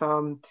if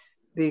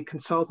the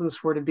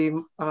consultants were to be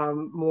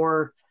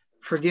more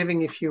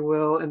forgiving, if you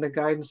will, in the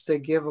guidance they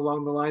give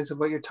along the lines of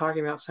what you're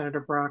talking about,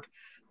 Senator Brock,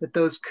 that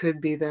those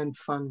could be then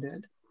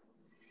funded.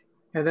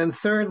 And then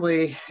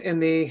thirdly, in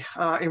the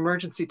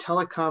emergency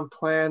telecom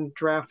plan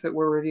draft that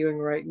we're reviewing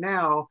right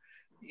now,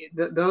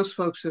 those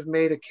folks have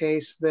made a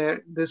case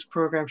that this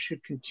program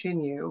should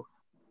continue,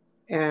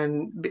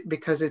 and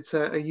because it's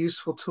a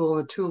useful tool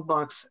in the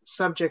toolbox,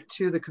 subject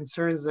to the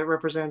concerns that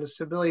Representative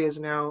Sebelius is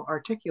now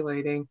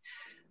articulating.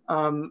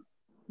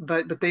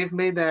 But they've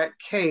made that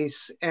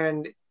case,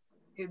 and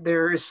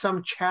there is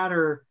some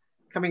chatter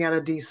coming out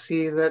of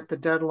DC that the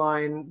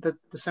deadline, the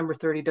December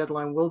 30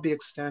 deadline, will be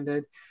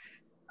extended.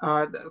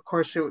 Of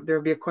course,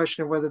 there'll be a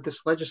question of whether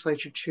this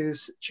legislature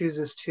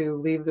chooses to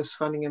leave this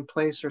funding in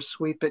place or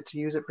sweep it to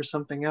use it for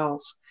something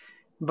else.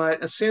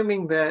 But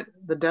assuming that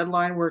the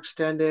deadline were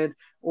extended,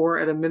 or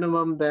at a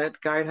minimum that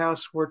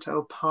Guidehouse were to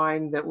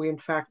opine that we in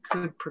fact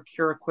could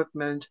procure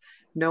equipment,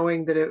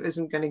 knowing that it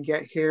isn't going to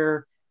get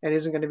here and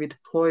isn't going to be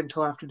deployed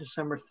until after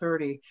December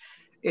 30,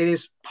 it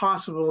is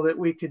possible that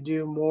we could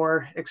do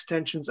more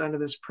extensions under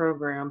this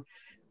program.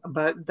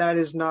 But that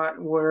is not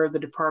where the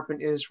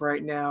department is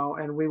right now,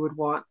 and we would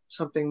want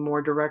something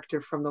more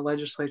directive from the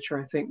legislature,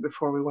 I think,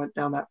 before we went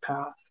down that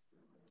path.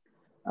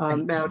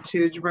 Now,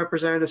 to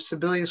Representative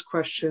Sebelius'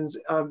 questions,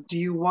 do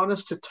you want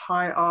us to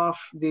tie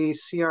off the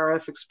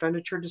CRF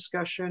expenditure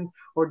discussion,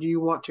 or do you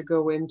want to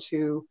go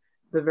into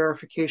the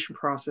verification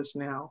process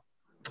now?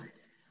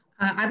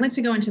 I'd like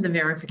to go into the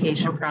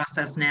verification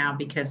process now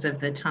because of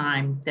the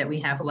time that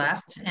we have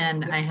left.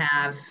 And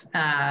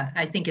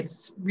I think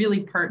it's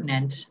really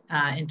pertinent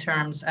in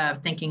terms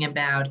of thinking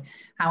about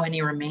how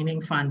any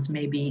remaining funds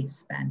may be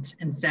spent.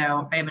 And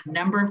so I have a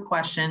number of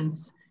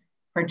questions,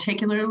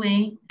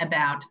 particularly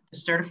about the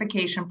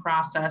certification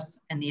process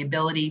and the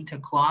ability to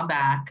claw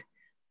back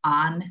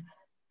on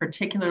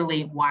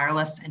particularly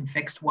wireless and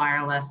fixed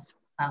wireless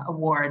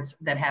awards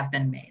that have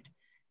been made.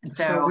 And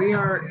so we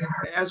are,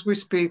 as we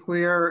speak,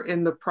 we are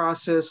in the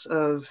process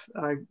of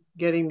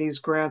getting these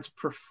grants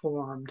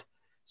performed.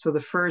 So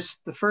the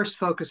first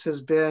focus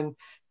has been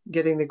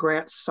getting the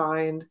grants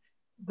signed,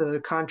 the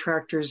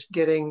contractors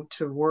getting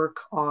to work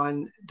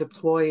on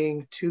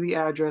deploying to the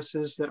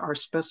addresses that are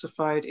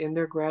specified in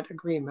their grant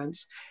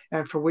agreements,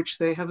 and for which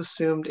they have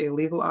assumed a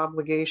legal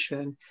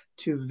obligation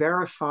to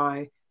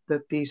verify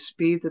that the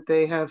speed that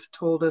they have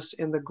told us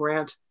in the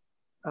grant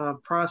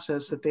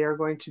process that they are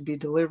going to be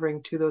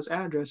delivering to those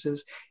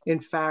addresses, in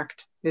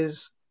fact,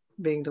 is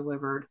being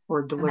delivered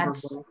or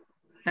deliverable.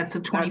 That's a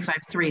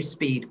 25.3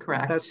 speed,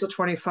 correct? That's the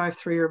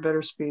 25.3 or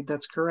better speed,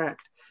 that's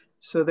correct.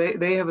 So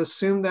they have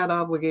assumed that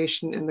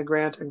obligation in the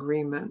grant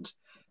agreement.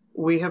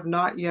 We have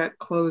not yet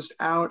closed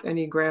out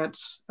any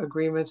grants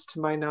agreements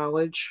to my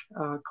knowledge,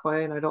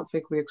 Clay, and I don't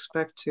think we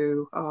expect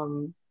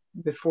to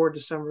before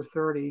December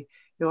 30.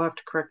 You'll have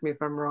to correct me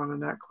if I'm wrong on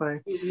that,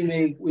 Clay.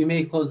 We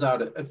may close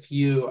out a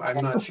few.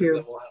 I'm not sure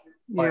that we'll have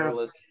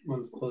wireless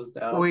ones closed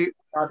out.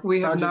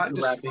 We have not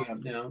wrapping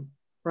up now.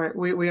 Right.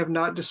 We have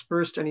not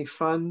dispersed any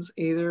funds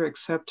either,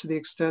 except to the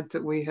extent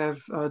that we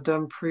have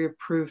done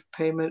pre-approved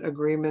payment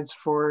agreements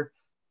for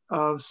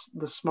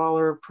the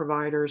smaller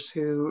providers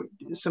who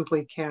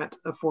simply can't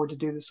afford to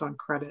do this on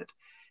credit,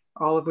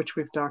 all of which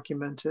we've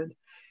documented.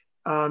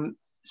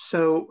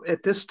 So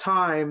at this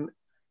time,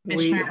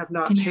 we have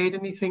not paid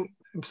anything.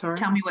 I'm sorry?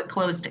 Tell me what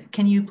closed,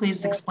 can you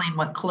please explain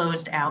what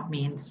closed out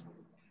means?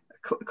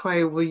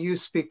 Clay, will you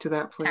speak to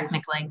that, please?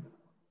 Technically.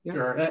 Yeah.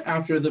 Sure.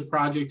 After the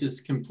project is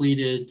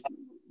completed,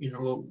 you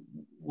know,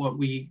 what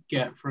we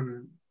get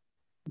from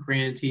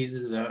grantees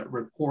is a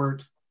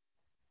report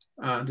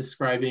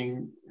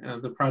describing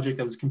the project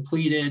that was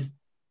completed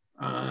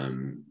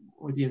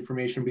with the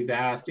information we've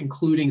asked,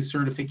 including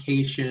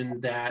certification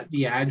that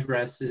the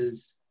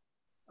addresses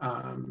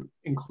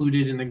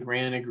included in the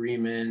grant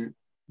agreement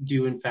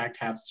do in fact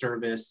have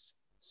service.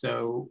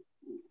 So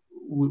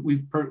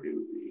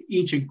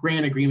each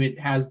grant agreement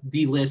has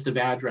the list of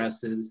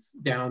addresses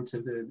down to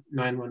the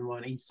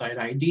 911 each site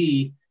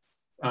ID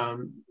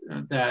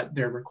that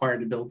they're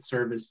required to build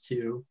service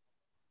to.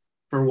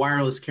 For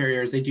wireless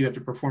carriers, they do have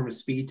to perform a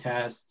speed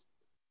test,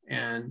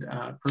 and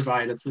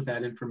provide us with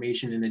that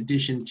information in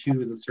addition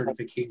to the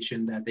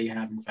certification that they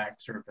have in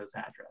fact served those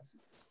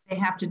addresses. They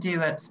have to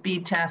do a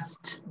speed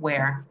test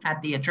where?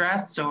 At the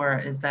address, or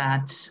is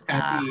that?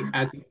 At the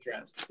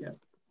address, yeah.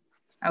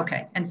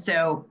 Okay, and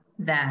so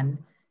then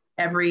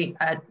every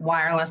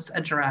wireless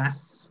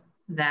address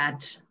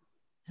that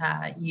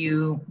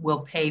you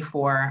will pay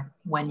for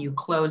when you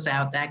close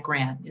out that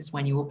grant is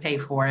when you will pay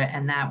for it,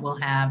 and that will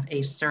have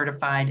a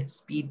certified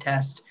speed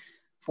test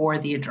for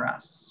the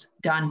address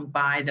done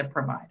by the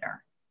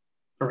provider.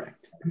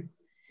 Correct.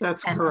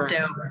 That's and correct.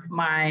 So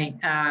my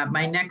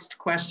my next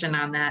question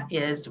on that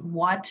is,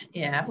 what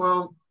if?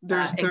 Well,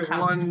 there's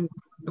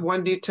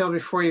one detail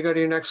before you go to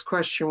your next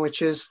question,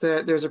 which is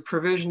that there's a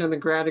provision in the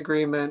grant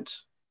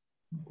agreement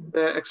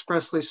that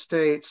expressly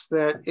states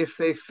that if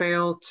they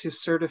fail to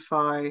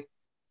certify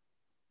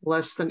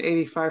less than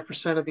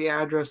 85% of the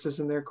addresses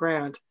in their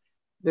grant,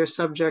 they're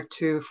subject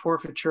to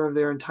forfeiture of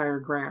their entire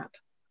grant.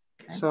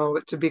 Okay. So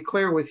to be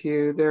clear with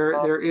you,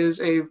 there is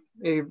a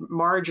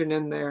margin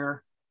in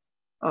there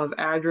of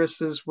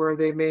addresses where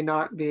they may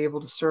not be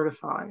able to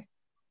certify.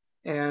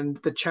 And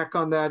the check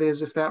on that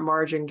is if that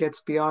margin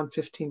gets beyond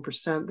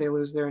 15%, they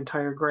lose their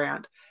entire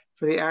grant.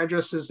 For the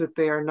addresses that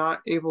they are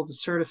not able to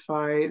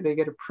certify, they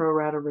get a pro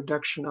rata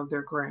reduction of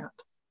their grant.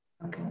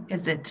 Okay.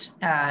 Is it,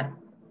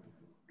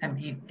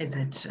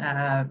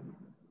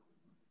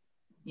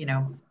 you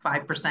know,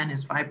 5%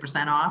 is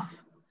 5%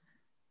 off?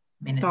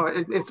 I mean, no,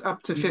 it's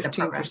up to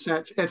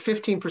 15%. At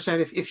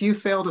 15%, if you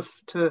fail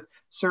to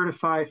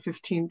certify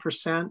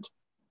 15%,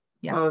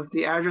 yeah, of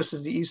the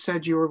addresses that you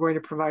said you were going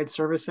to provide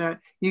service at,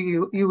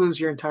 you lose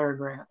your entire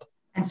grant.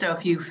 And so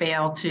if you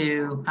fail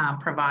to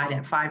provide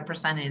at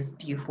 5%,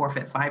 do you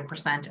forfeit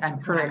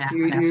 5%? Correct.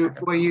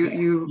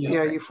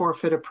 You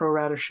forfeit a pro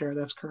rata share.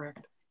 That's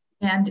correct.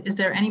 And is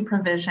there any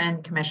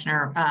provision,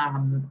 Commissioner,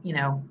 you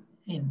know,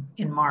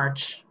 in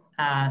March,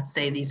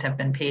 say these have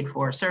been paid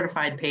for,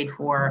 certified, paid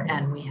for,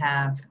 and we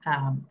have,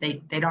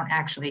 they don't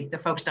actually, the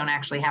folks don't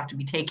actually have to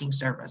be taking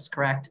service,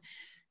 correct?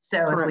 So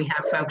correct. If we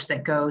have folks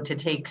that go to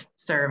take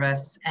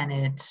service and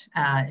it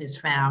is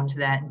found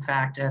that in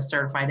fact a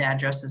certified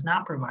address is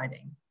not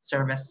providing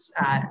service,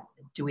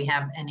 do we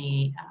have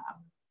any?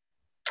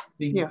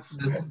 Yes.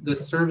 The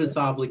service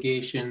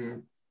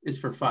obligation is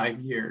for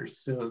 5 years.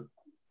 So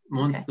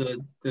once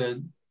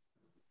okay.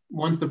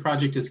 Once the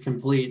project is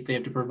complete, they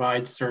have to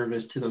provide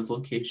service to those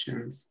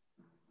locations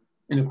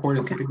in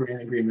accordance okay. with the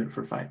grant agreement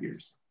for 5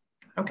 years.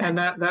 Okay. And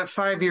that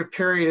 5-year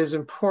period is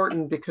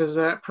important because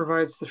that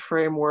provides the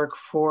framework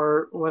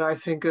for what I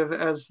think of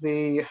as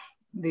the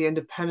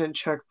independent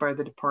check by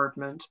the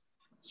department.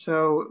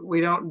 So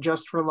we don't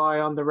just rely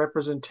on the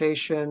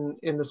representation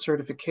in the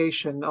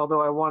certification,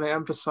 although I want to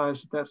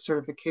emphasize that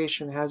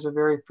certification has a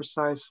very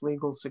precise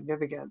legal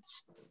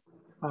significance.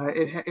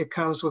 It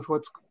comes with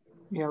what's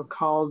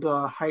called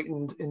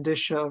heightened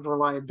indicia of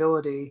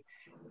reliability,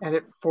 and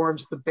it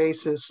forms the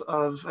basis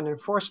of an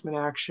enforcement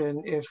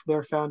action if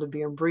they're found to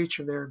be in breach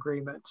of their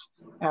agreements.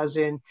 As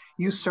in,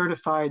 you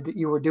certified that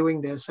you were doing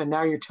this, and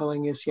now you're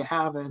telling us you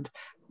haven't.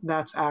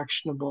 That's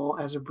actionable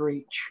as a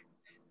breach.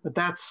 But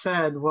that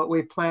said, what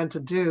we plan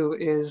to do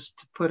is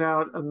to put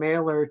out a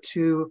mailer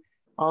to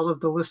all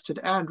of the listed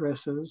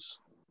addresses,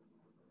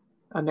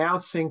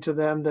 announcing to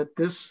them that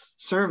this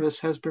service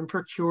has been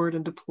procured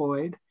and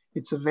deployed.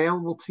 It's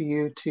available to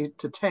you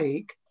to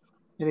take.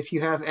 And if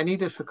you have any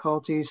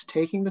difficulties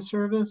taking the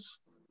service,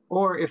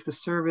 or if the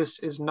service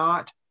is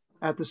not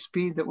at the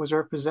speed that was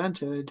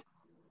represented,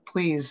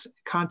 please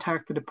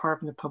contact the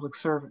Department of Public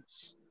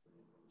Service.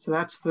 So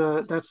that's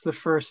the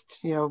first,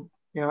 and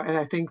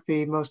I think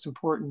the most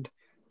important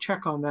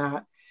check on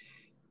that.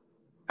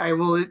 I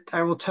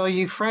will tell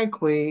you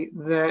frankly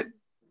that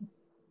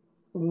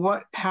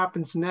what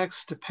happens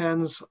next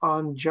depends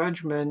on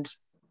judgment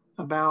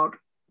about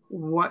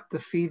what the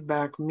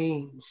feedback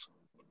means.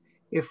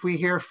 If we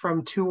hear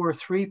from 2 or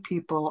 3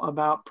 people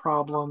about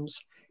problems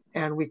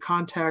and we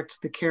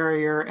contact the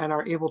carrier and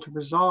are able to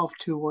resolve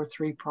 2 or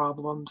 3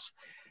 problems,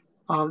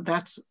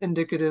 that's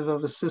indicative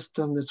of a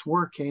system that's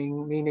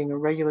working, meaning a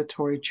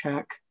regulatory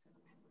check.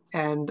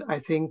 And I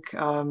think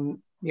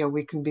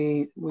we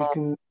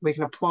can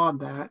applaud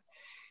that.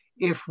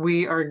 If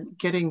we are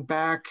getting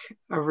back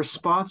a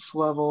response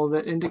level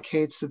that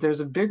indicates that there's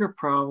a bigger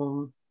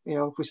problem,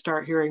 if we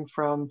start hearing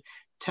from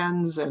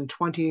 10s and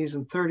 20s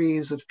and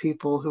 30s of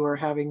people who are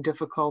having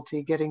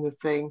difficulty getting the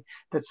thing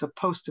that's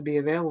supposed to be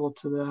available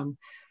to them,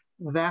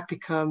 that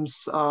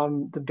becomes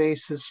the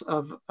basis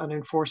of an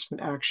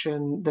enforcement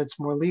action that's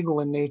more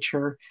legal in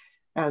nature,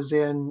 as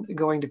in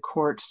going to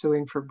court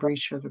suing for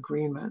breach of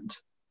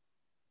agreement.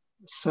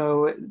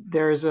 So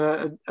there's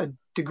a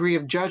degree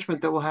of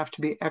judgment that will have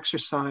to be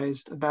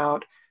exercised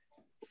about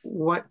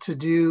what to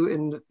do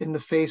in the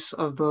face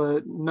of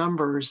the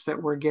numbers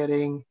that we're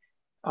getting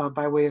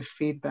by way of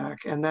feedback.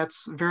 And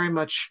that's very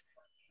much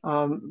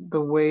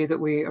the way that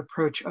we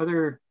approach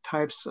other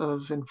types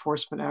of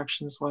enforcement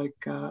actions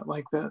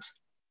like this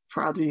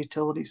for other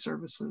utility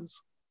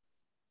services.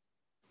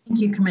 Thank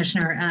you,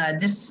 Commissioner.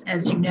 This,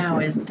 as you know,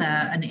 is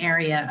an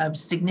area of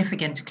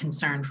significant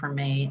concern for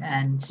me,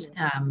 and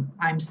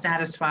I'm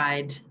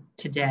satisfied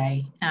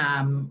today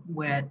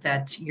with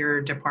that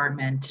your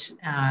department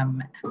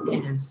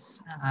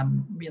is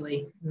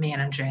really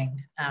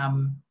managing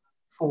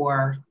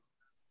for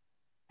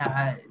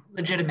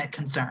legitimate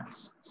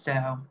concerns.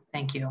 So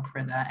thank you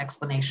for the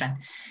explanation.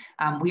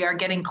 We are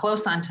getting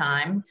close on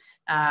time.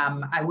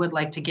 I would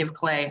like to give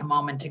Clay a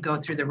moment to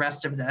go through the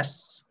rest of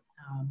this.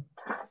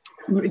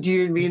 Do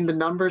you mean the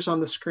numbers on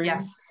the screen?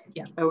 Yes.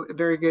 Yeah. Oh,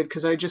 very good.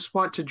 Because I just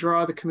want to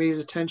draw the committee's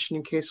attention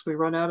in case we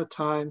run out of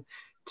time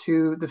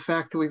to the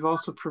fact that we've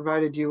also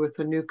provided you with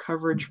a new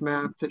coverage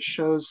map that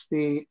shows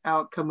the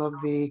outcome of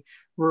the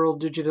Rural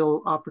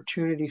Digital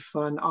Opportunity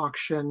Fund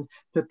auction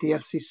that the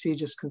FCC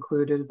just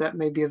concluded. That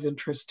may be of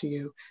interest to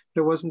you.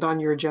 But it wasn't on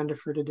your agenda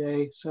for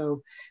today,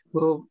 so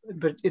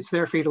but it's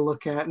there for you to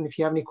look at. And if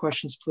you have any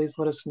questions, please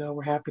let us know.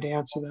 We're happy to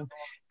answer them.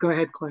 Go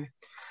ahead, Clay.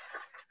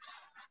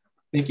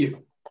 Thank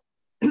you.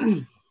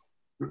 So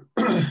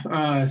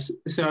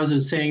as I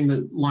was saying,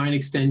 the line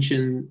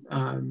extension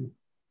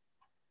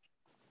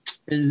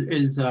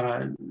is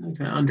kind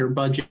of under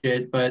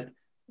budget, but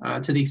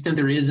to the extent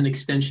there is an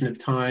extension of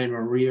time,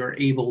 or we are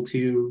able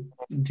to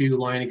do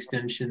line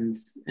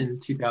extensions in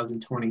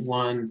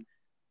 2021,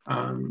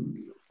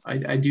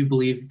 I do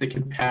believe the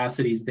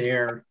capacity is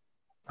there.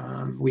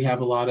 We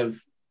have a lot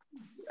of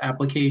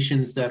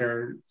applications that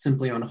are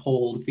simply on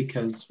hold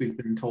because we've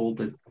been told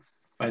that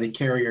by the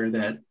carrier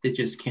that they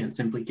just can't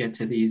simply get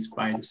to these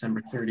by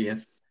December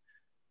 30th.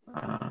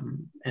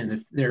 And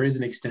if there is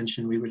an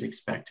extension, we would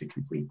expect to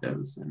complete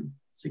those and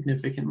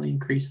significantly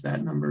increase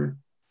that number.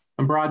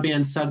 On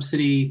broadband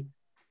subsidy,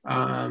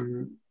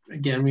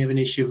 again, we have an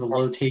issue of a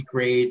low take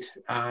rate.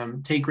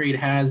 Take rate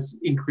has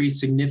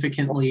increased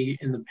significantly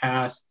in the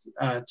past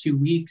 2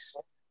 weeks.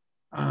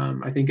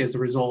 I think as a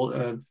result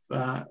of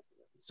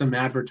some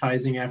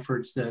advertising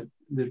efforts that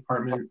the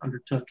department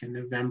undertook in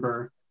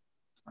November.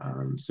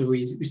 So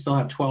we still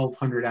have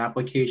 1,200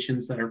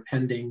 applications that are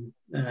pending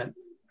that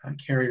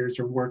carriers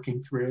are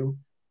working through.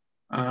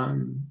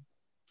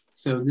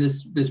 So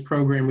this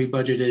program we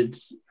budgeted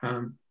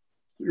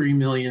 $3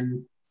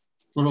 million,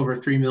 a little over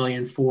 $3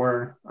 million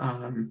for.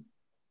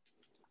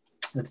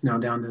 That's now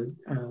down to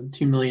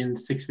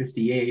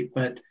 $2,658,000.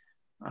 But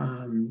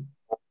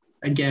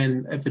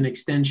again, if an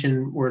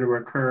extension were to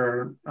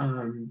occur,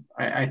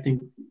 I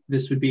think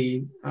this would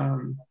be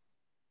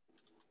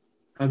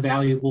a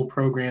valuable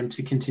program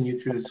to continue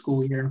through the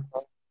school year.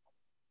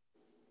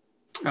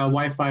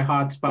 Wi-Fi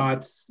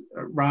hotspots,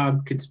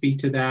 Rob could speak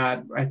to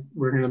that.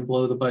 We're going to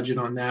blow the budget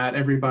on that.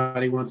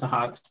 Everybody wants a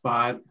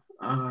hotspot.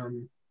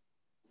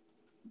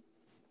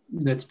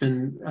 That's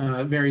been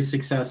very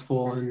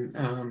successful and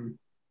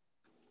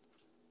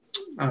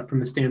from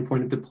the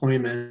standpoint of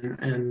deployment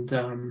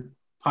and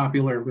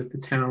popular with the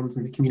towns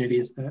and the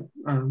communities that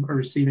are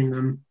receiving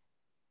them.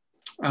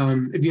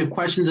 If you have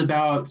questions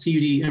about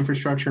CUD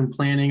infrastructure and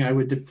planning, I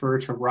would defer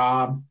to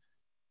Rob.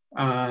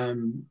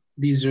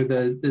 These are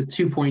the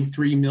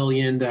 $2.3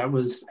 million that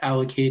was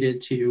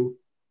allocated to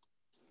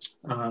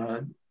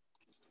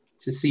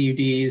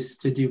CUDs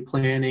to do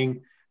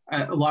planning.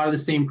 A lot of the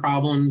same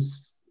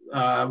problems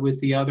with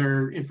the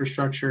other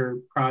infrastructure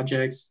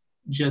projects.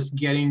 Just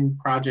getting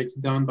projects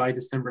done by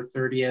December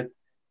 30th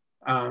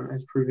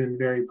has proven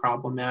very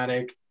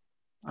problematic.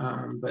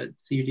 But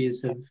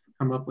CUDs have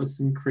come up with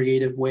some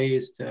creative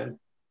ways to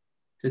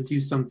do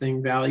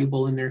something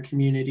valuable in their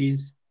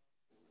communities.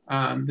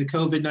 The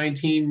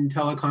COVID-19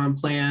 telecom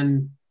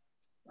plan,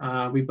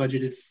 we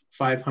budgeted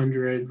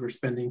 500, we're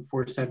spending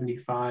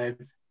 475.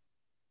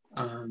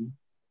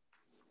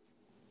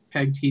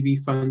 PEG TV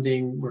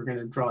funding, we're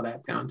gonna draw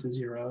that down to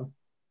 0.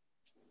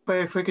 But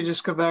if we could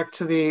just go back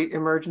to the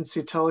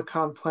emergency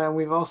telecom plan,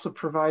 we've also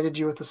provided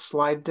you with a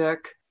slide deck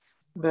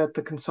that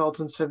the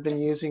consultants have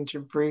been using to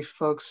brief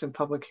folks in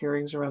public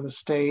hearings around the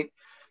state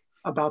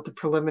about the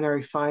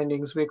preliminary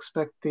findings. We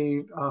expect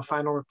the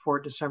final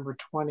report December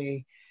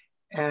 20.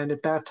 And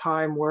at that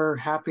time, we're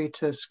happy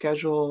to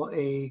schedule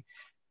a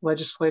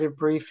legislative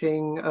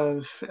briefing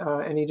of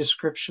any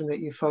description that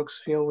you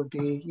folks feel would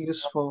be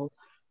useful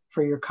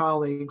for your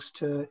colleagues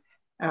to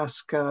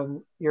ask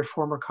your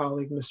former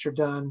colleague, Mr.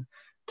 Dunn,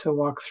 to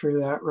walk through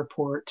that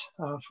report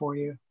for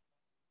you.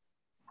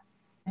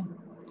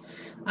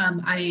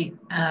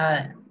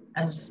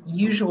 As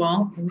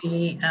usual,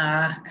 we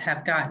are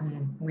at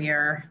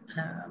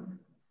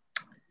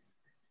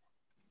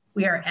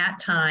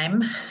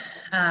time.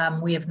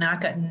 We have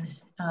not gotten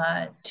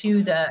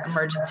to the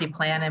emergency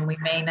plan, and we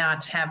may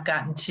not have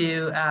gotten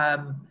to,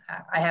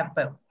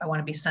 but I want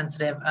to be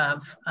sensitive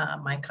of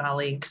my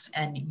colleagues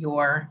and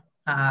your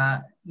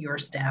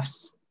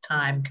staff's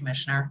time,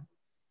 Commissioner.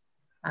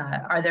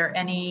 Are there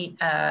any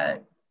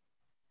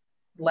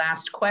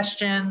last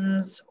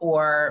questions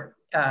or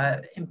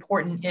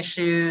important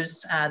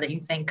issues that you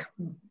think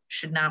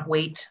should not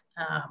wait,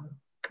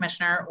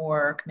 Commissioner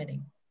or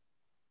committee?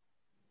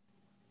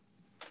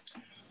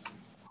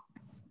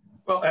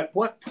 Well, at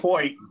what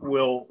point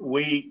will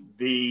we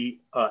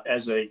be,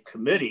 as a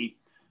committee,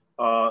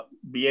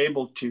 be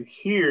able to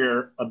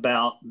hear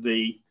about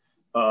the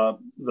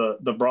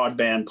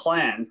broadband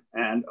plan.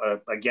 And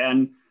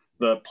again,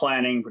 the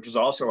planning, which is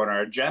also on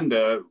our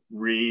agenda,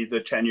 re the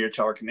 10-year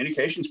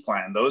telecommunications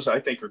plan. Those, I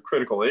think, are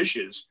critical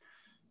issues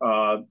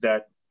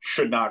that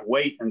should not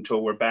wait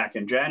until we're back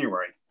in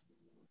January.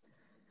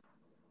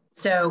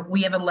 So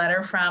we have a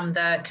letter from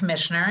the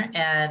commissioner,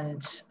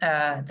 and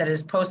that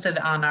is posted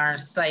on our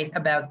site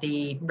about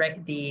the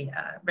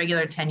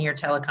regular 10-year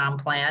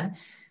telecom plan.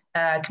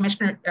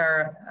 Commissioner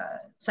or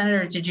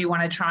Senator, did you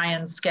want to try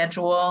and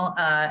schedule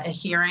a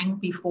hearing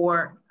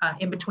before,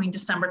 in between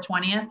December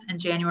 20th and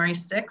January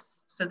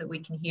 6th, so that we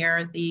can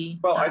hear the?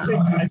 Well,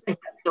 I think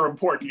there are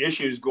important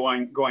issues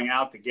going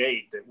out the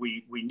gate that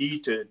we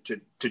need to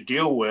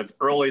deal with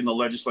early in the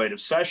legislative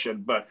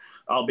session. But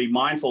I'll be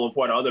mindful of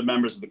what other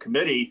members of the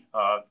committee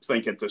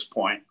think at this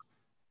point.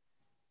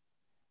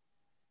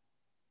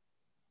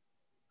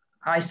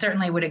 I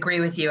certainly would agree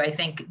with you. I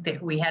think that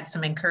we had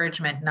some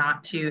encouragement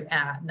not to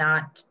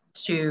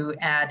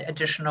add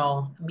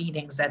additional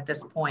meetings at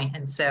this point.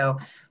 And so,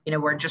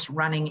 we're just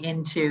running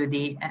into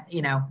the,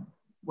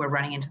 we're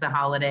running into the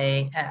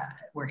holiday,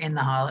 we're in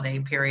the holiday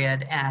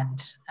period,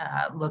 and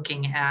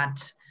looking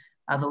at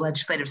the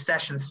legislative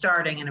session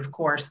starting. And of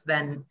course,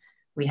 then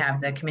we have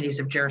the committees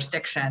of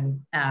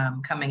jurisdiction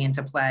coming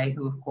into play,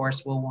 who of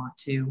course will want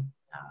to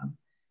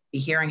be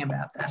hearing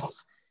about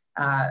this.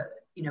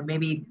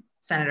 Maybe,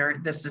 Senator,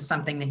 this is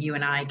something that you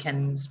and I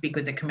can speak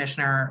with the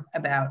commissioner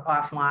about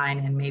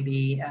offline, and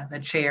maybe the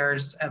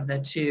chairs of the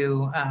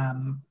two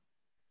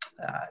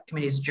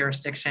committees of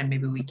jurisdiction,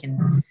 maybe we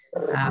can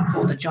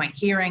hold a joint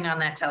hearing on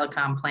that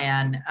telecom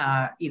plan,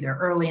 either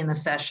early in the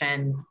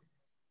session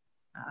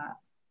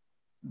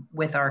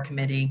with our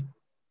committee.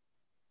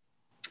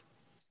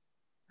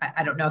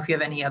 I don't know if you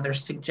have any other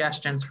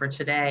suggestions for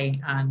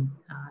today on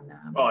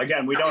well,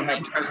 again, we don't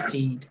have to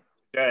proceed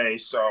today,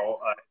 so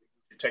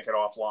take it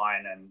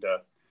offline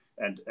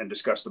and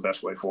discuss the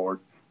best way forward.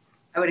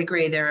 I would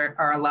agree. There's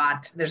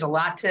a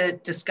lot to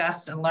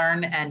discuss and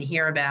learn and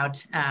hear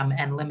about,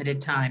 and limited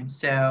time.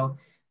 So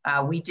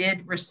we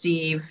did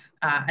receive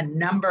a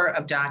number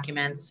of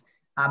documents.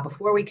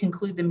 Before we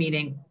conclude the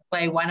meeting,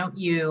 Clay, why don't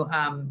you,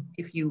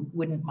 if you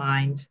wouldn't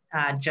mind,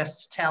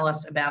 just tell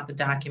us about the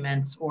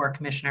documents, or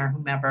Commissioner,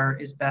 whomever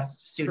is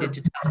best suited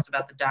to tell us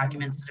about the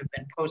documents that have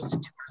been posted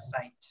to our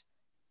site.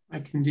 I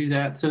can do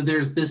that. So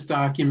there's this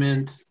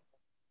document.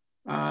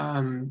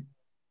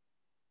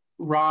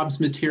 Rob's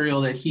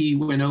material that he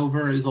went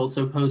over is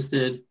also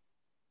posted.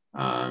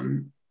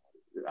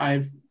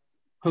 I've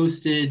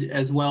posted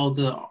as well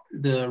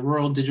the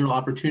Rural Digital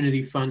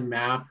Opportunity Fund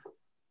map,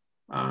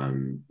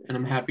 and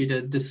I'm happy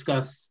to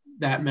discuss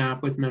that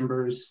map with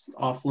members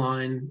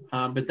offline,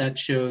 but that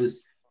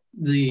shows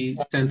the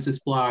census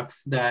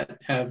blocks that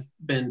have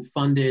been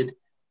funded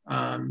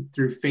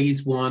through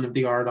phase 1 of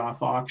the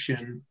RDOF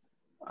auction.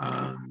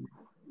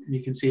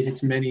 You can see it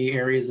hits many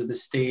areas of the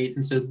state,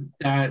 and so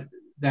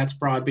that's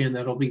broadband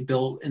that'll be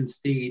built in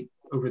state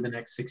over the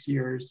next 6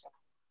 years.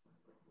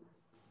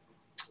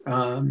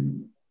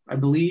 I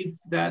believe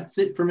that's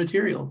it for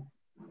material,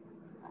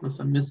 unless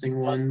I'm missing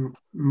one.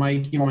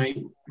 Mike, you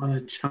might want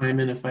to chime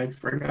in if I've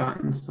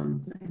forgotten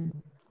something.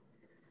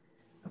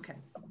 Okay.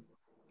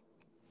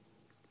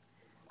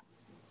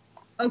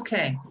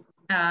 Okay.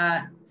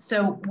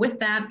 So with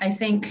that, I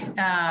think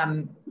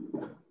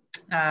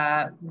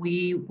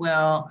we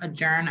will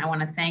adjourn. I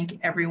want to thank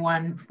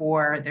everyone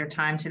for their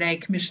time today.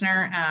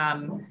 Commissioner,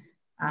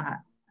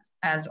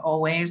 as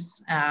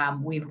always,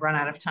 we've run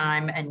out of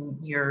time, and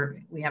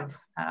we have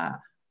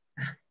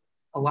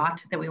a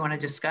lot that we want to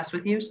discuss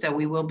with you. So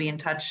we will be in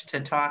touch to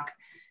talk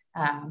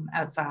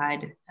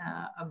outside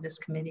of this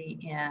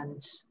committee,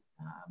 and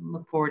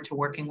look forward to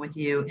working with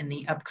you in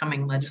the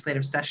upcoming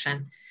legislative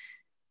session.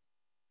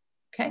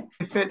 Okay.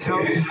 If it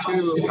helps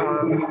too,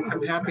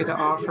 I'm happy to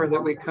offer that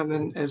we come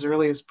in as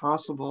early as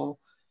possible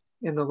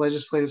in the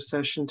legislative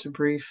session to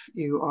brief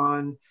you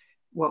on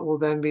what will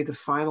then be the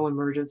final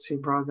emergency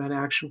broadband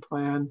action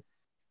plan,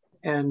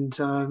 and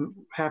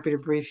happy to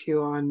brief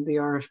you on the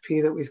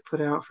RFP that we've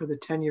put out for the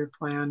 10-year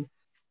plan,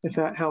 if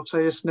that helps.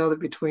 I just know that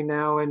between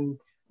now and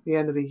the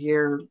end of the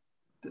year,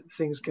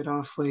 things get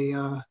awfully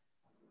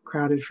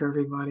crowded for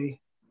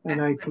everybody.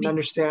 And I can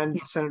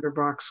understand Senator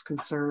Brock's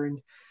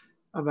concern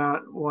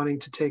about wanting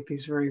to take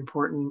these very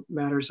important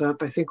matters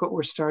up. I think what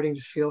we're starting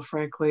to feel,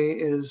 frankly,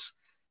 is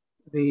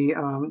the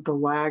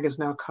lag is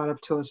now caught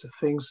up to us of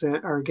things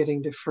that are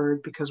getting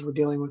deferred because we're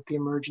dealing with the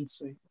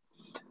emergency.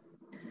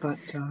 But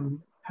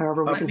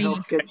however we can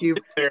help get you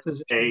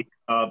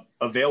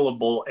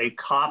available a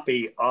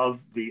copy of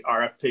the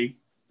RFP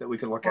that we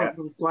can look at.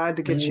 I'm glad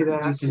to get you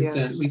that.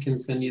 We can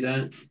send you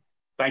that.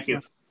 Thank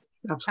you.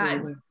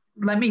 Absolutely.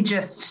 Let me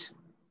just,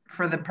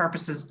 for the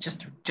purposes,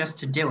 just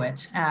to do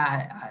it,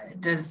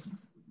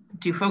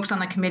 do folks on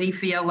the committee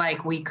feel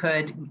like we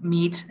could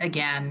meet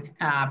again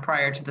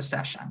prior to the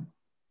session?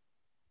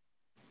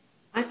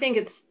 I think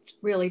it's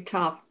really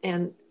tough,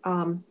 and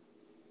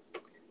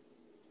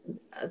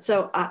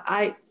so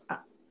I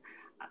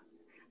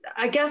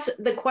guess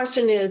the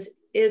question is,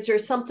 is there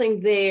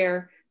something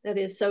there that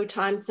is so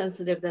time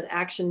sensitive that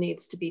action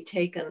needs to be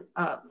taken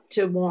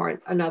to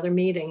warrant another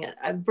meeting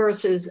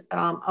versus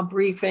a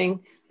briefing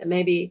that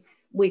maybe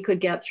we could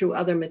get through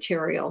other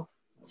material?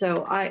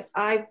 So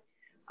I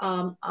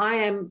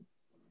am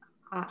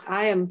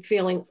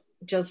feeling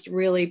just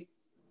really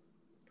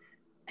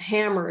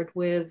hammered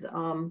with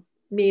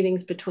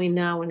meetings between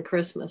now and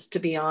Christmas, to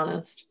be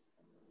honest.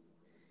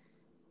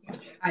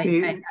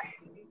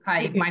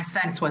 My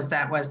sense was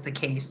that was the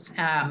case.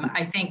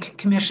 I think,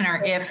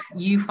 Commissioner, if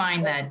you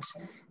find that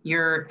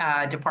your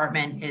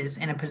department is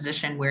in a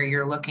position where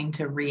you're looking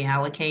to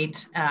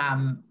reallocate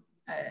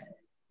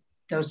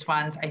those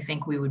funds, I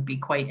think we would be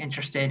quite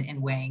interested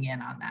in weighing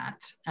in on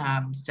that.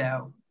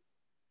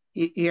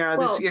 Yeah,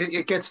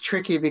 it gets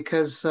tricky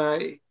because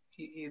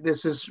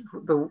this is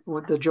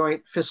the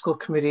joint fiscal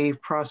committee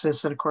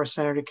process, and of course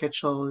Senator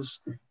Kitchell is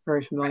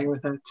very familiar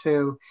with that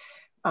too.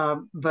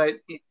 But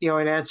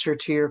in answer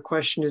to your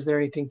question, is there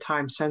anything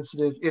time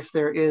sensitive? If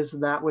there is,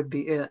 that would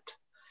be it.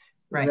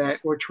 Right. That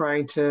we're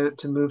trying to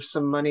move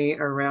some money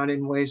around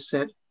in ways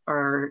that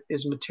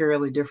is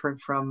materially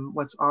different from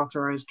what's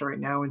authorized right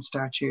now in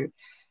statute.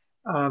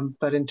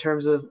 But in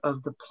terms of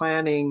the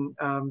planning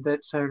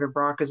that Senator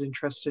Brock is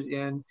interested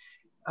in,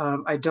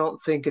 I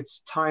don't think it's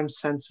time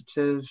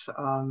sensitive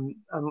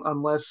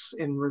unless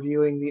in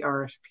reviewing the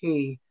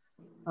RFP,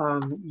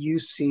 you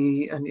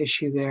see an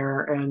issue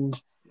there.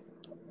 And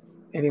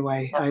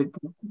anyway,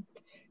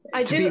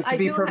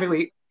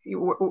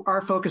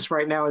 our focus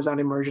right now is on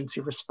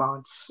emergency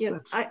response. Yeah,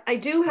 I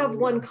do have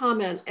one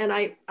comment, and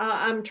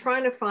I'm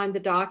trying to find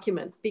the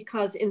document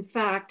because, in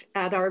fact,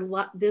 at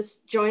this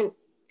joint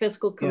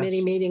fiscal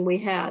committee meeting we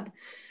had,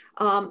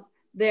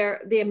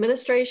 the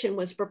administration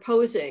was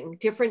proposing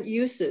different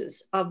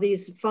uses of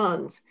these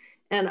funds,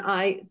 and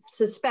I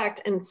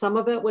suspect, and some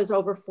of it was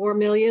over $4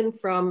 million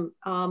from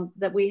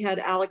that we had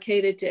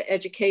allocated to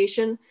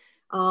education,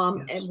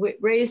 and we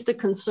raised the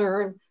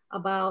concern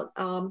about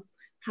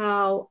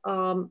how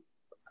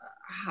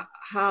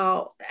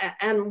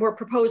and we're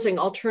proposing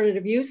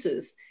alternative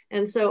uses.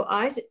 And so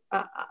I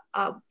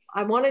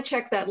want to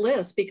check that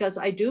list because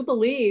I do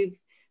believe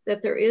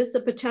that there is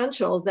the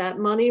potential that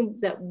money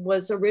that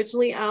was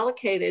originally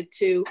allocated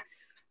to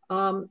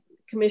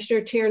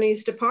Commissioner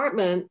Tierney's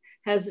department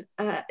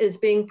is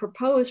being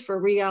proposed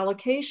for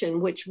reallocation,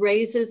 which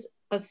raises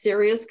a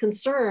serious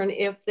concern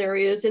if there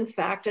is in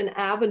fact an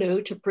avenue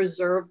to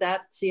preserve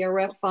that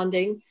CRF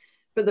funding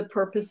for the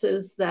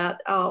purposes that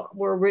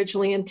were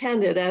originally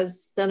intended,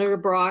 as Senator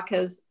Brock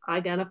has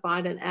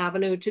identified an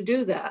avenue to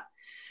do that.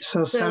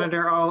 So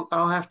Senator,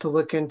 I'll have to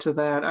look into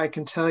that. I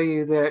can tell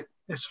you that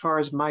as far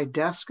as my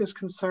desk is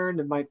concerned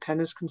and my pen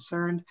is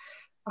concerned,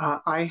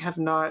 I have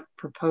not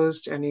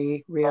proposed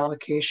any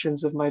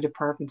reallocations of my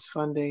department's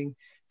funding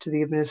to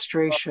the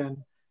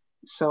administration.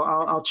 So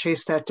I'll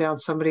chase that down.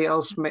 Somebody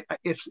else may,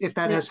 if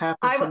that has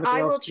happened.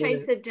 I will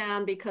chase it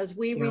down because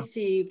we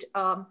received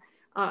a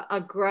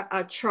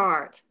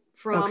chart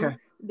from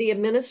the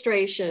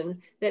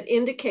administration that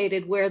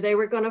indicated where they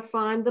were going to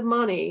find the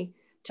money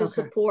to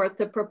support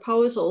the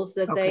proposals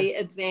that they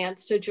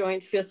advanced to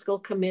joint fiscal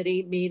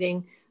committee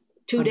meeting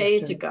 2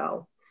 days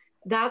ago.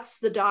 That's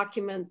the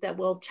document that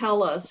will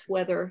tell us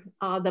whether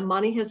the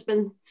money has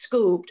been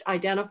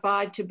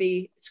identified to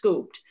be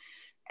scooped.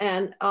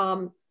 And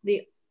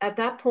at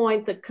that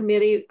point, the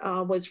committee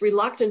was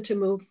reluctant to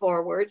move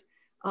forward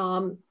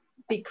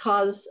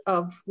because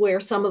of where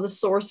some of the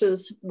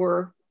sources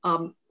were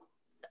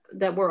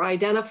that were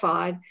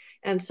identified.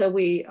 And so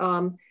we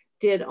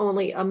did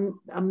only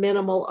a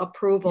minimal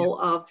approval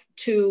of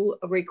 2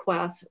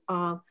 requests.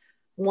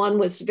 One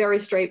was very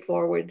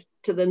straightforward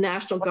to the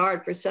National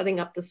Guard for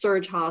setting up the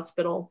surge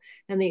hospital.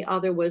 And the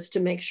other was to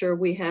make sure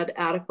we had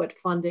adequate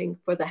funding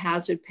for the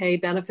hazard pay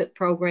benefit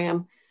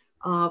program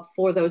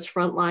for those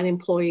frontline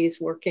employees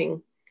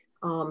working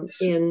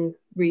in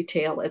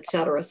retail, et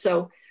cetera.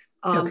 So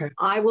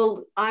I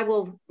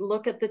will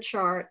look at the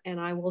chart and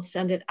I will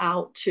send it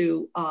out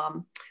to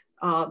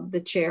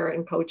the chair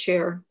and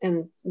co-chair,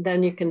 and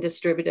then you can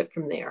distribute it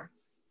from there.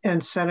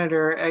 And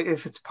Senator,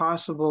 if it's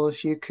possible,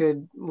 if you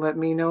could let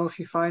me know if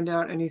you find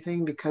out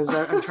anything, because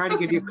I'm trying to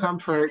give you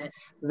comfort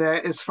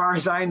that as far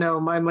as I know,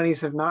 my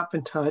monies have not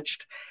been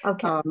touched.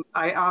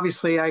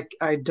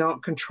 I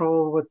don't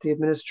control what the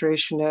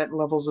administration at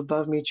levels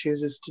above me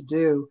chooses to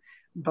do,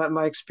 but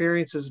my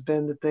experience has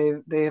been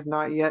that they have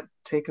not yet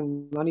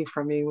taken money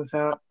from me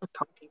without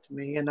talking to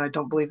me, and I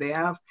don't believe they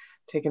have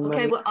taken money.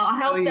 Okay, well, I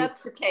hope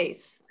that's the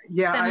case.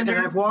 Yeah,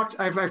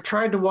 I've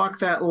tried to walk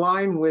that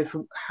line with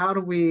how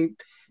do we,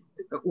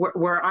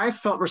 where I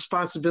felt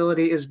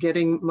responsibility is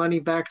getting money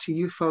back to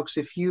you folks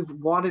if you've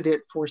wanted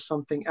it for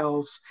something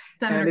else.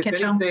 Senator and if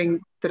Kitchell,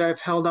 anything that I've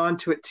held on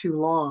to it too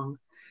long.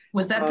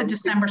 Was that the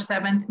December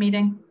 7th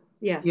meeting?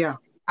 Yes. Yeah.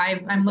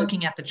 I'm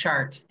looking at the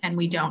chart and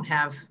we don't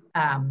have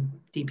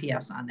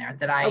DPS on there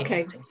that I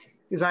see.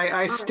 Because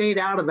I stayed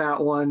out of that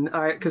one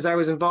because I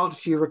was involved,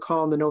 if you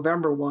recall, in the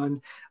November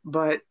one,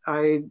 but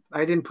I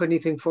didn't put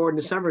anything forward in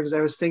December because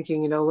I was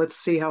thinking, let's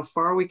see how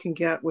far we can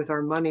get with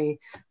our money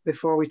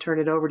before we turn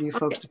it over to you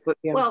folks to put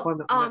the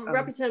unemployment.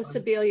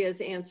 Representative Sibilia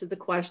has answered the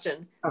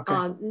question.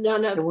 Okay.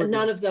 None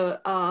of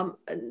the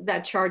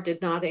that chart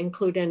did not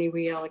include any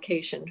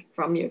reallocation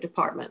from your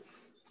department.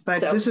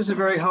 But this is a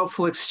very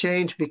helpful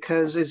exchange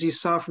because, as you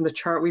saw from the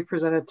chart we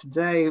presented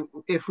today,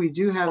 if we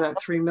do have that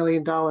 $3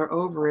 million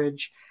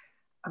overage,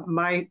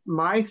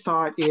 my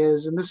thought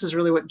is, and this is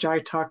really what Jai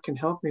Talk can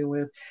help me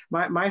with,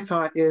 my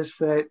thought is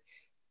that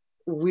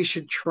we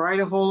should try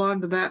to hold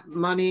on to that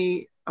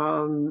money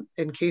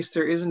in case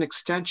there is an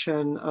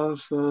extension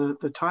of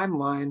the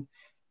timeline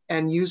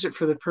and use it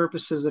for the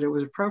purposes that it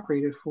was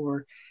appropriated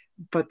for.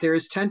 But there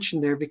is tension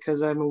there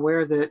because I'm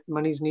aware that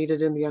money's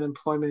needed in the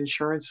unemployment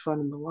insurance fund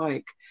and the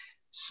like.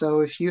 So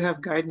if you have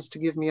guidance to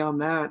give me on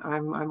that,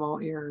 I'm all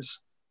ears.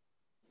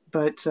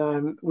 But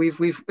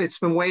it's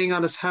been weighing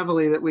on us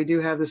heavily that we do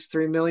have this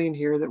 $3 million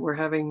here that we're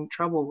having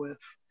trouble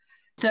with.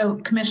 So,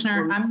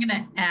 Commissioner, I'm going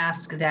to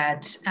ask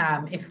that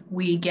if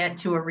we get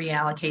to a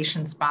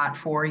reallocation spot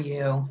for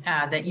you,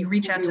 that you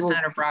reach out to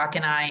Senator Brock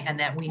and I, and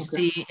that we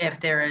see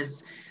if there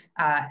is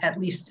at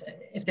least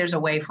if there's a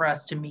way for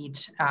us to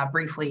meet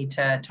briefly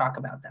to talk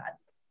about that.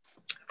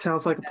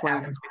 Sounds like a plan.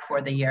 Happens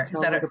before the year.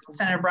 Is that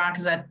Senator Brock?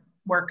 Does that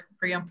work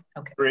for you?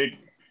 Okay. Great.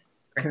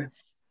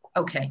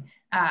 Okay.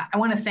 I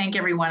want to thank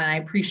everyone, and I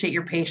appreciate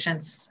your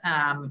patience.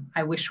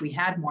 I wish we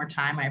had more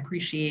time. I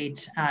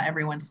appreciate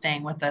everyone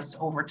staying with us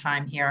over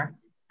time here,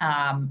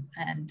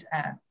 and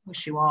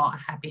wish you all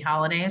happy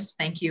holidays.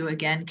 Thank you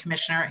again,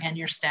 Commissioner, and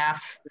your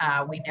staff.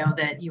 We know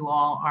that you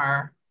all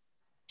are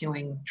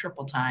doing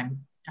triple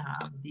time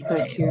these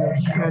days. You.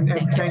 So,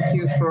 and thank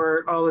you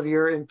for all of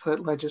your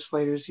input,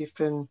 legislators. You've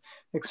been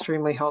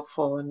extremely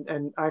helpful,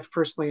 and I've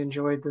personally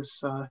enjoyed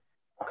this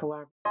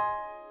collaboration.